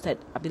Ustad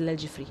Abdullah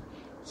Jifri,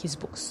 his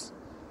books,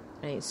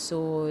 right?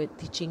 So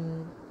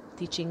teaching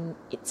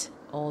it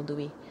all the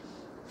way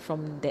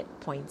from that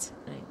point,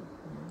 right?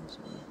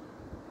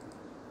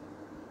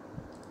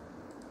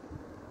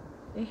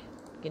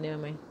 Okay, never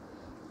mind.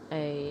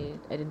 I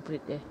didn't put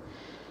it there.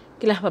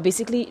 Okay lah, but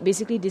basically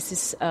this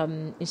is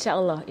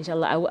inshallah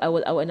I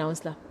will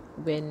announce lah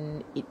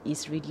when it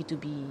is ready to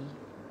be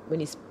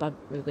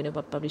we're going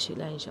to publish it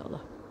lah,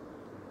 inshallah.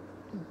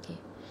 Okay,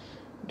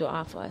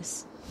 dua for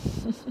us.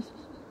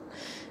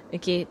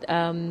 Okay,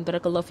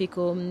 barakallahu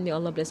fikum. May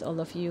Allah bless all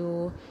of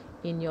you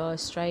in your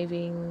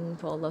striving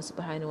for Allah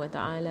subhanahu wa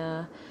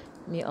ta'ala.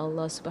 May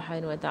Allah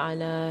subhanahu wa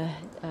ta'ala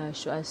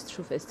show us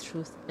truth as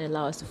truth and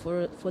allow us to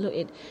follow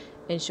it,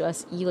 and show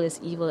us evil as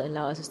evil and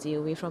allow us to stay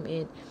away from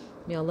it.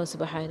 May Allah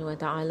subhanahu wa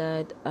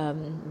ta'ala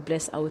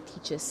bless our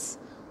teachers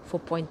for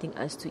pointing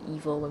us to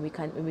evil when we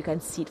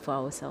can't see it for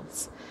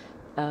ourselves,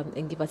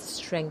 and give us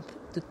strength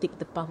to take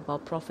the path of our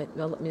Prophet.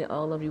 May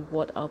Allah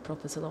reward our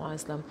Prophet sallallahu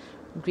alaihi wasallam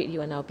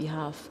greatly on our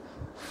behalf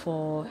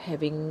for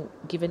having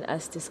given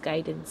us this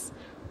guidance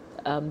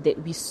that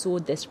we so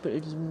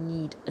desperately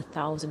need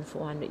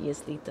 1,400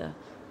 years later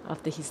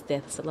after his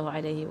death sallallahu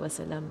alaihi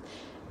wasallam.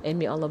 And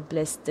may Allah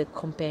bless the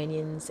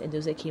companions and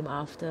those that came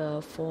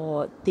after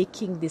for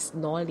taking this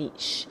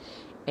knowledge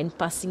and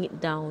passing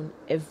it down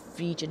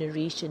every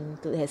generation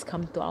till it has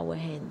come to our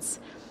hands.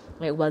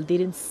 Like, while they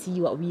didn't see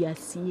what we are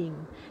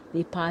seeing,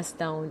 they passed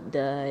down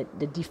the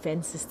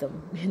defense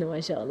system,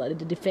 mashallah,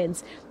 the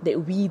defense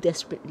that we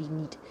desperately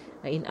need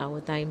in our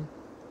time.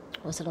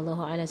 وصلى الله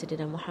على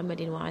سيدنا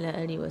محمد وعلى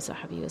آله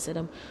وصحبه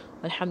وسلم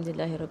والحمد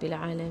لله رب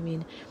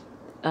العالمين.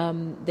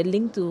 The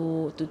link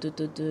to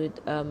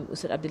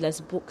Ustad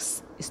Abdullah's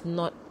books is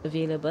not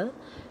available.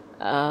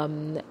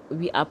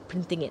 We are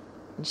printing it,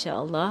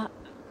 inshallah.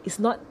 It's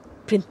not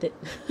printed.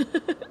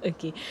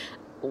 Okay,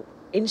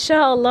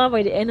 inshallah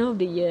by the end of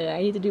the year.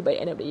 I need to do it by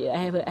the end of the year.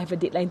 I have a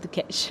deadline to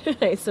catch.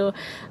 So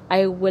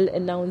I will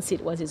announce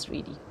it once it's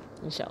ready,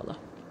 inshallah.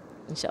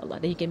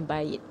 Then you can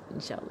buy it,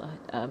 inshallah.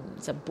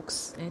 Some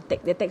books,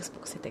 the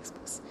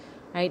textbooks,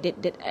 right?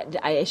 That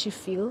I actually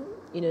feel,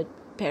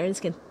 parents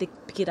can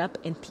pick it up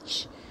and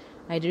teach.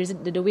 Right?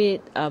 The way,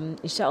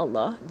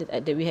 inshallah,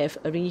 that we have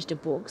arranged the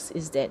books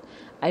is that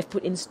I've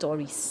put in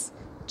stories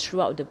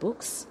throughout the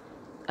books,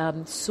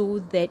 so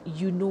that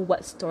you know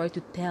what story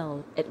to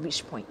tell at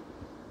which point.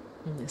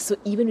 So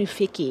even with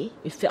fiqh,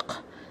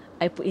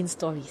 I put in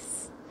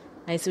stories.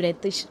 Right? So when I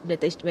teach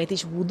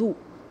wudu,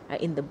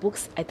 in the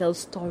books, I tell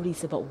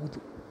stories about wudu.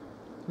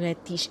 When I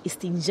teach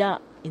istinja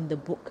in the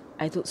book,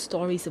 I tell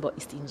stories about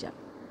istinja.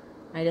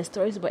 Right? There's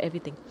stories about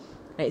everything.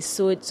 Right?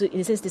 So in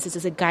a sense, this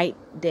is a guide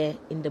there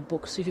in the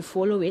book. So if you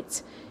follow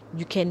it,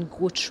 you can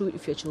go through it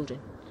with your children,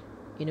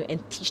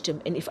 and teach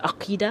them. And if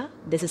Aqidah,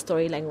 there's a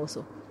storyline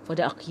also for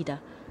the Aqidah.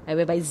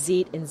 Whereby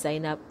Zayd and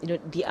Zainab,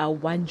 they are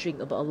wondering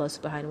about Allah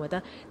subhanahu wa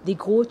ta'ala. They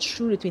go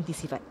through the 20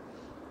 sifat.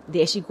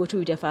 They actually go through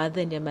with their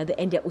father and their mother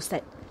and their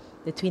ustad,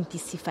 the 20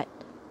 sifat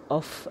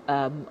of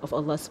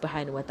Allah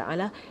subhanahu wa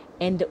ta'ala,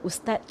 and the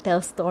ustad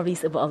tells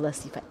stories about Allah's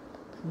sifat.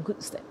 Good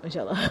ustad,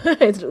 mashallah. So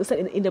the ustad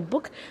in the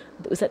book,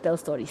 the ustad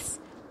tells stories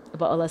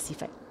about Allah's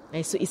sifat.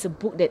 Right? So it's a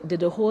book that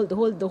the whole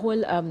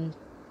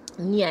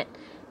niyat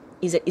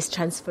is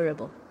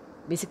transferable.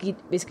 Basically,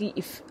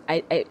 if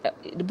I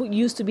the book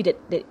used to be that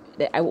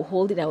I would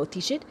hold it, I would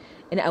teach it,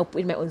 and I would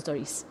put in my own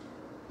stories.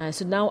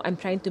 So now I'm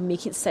trying to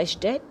make it such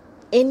that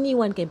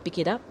anyone can pick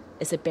it up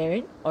as a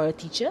parent or a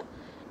teacher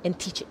and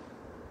teach it.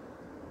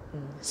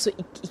 So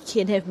it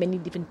can have many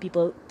different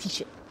people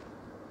teach it.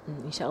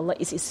 Inshallah,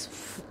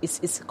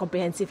 it's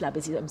comprehensive lah.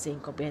 Basically, I'm saying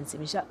comprehensive.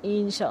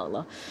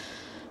 Inshallah.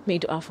 May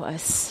dua for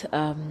us,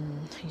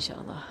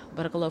 inshallah.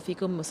 Barakallahu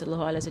fikum wa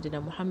sallallahu ala sayyidina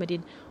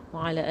Muhammadin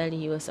wa ala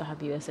alihi wa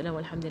sahbihi wa sallam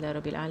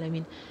walhamdulillahi rabbil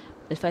alamin.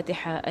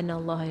 الفاتحة أن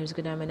الله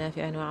يرزقنا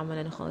منافعا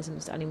وعملا خالصا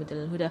مستعلما من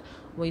الهدى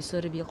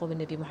ويسر بقول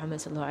النبي محمد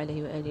صلى الله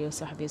عليه وآله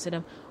وصحبه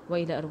وسلم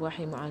وإلى أرواح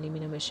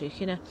معالمنا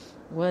ومشايخنا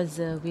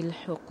وذوي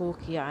الحقوق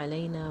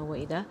علينا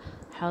وإلى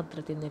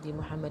حضرة النبي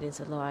محمد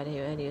صلى الله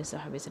عليه وآله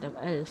وصحبه وسلم.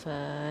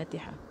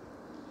 الفاتحة.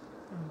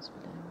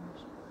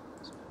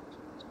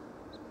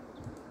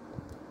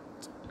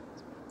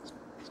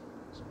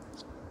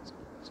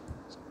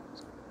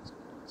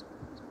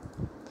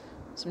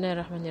 بسم الله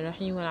الرحمن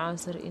الرحيم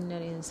والعصر إن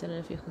الإنسان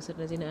لفي خسر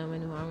الذين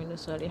آمنوا وعملوا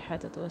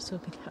الصالحات وتواصوا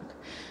بالحق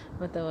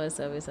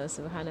وتواصوا بالصبر.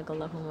 سبحانك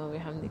اللهم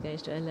وبحمدك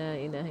أشهد أن لا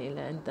إله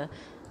إلا أنت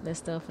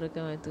نستغفرك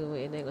ونتوب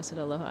إليك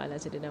وصلى الله على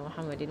سيدنا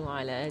محمد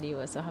وعلى آله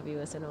وصحبه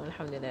وسلم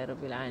والحمد لله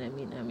رب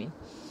العالمين. آمين.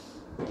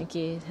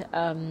 Okay,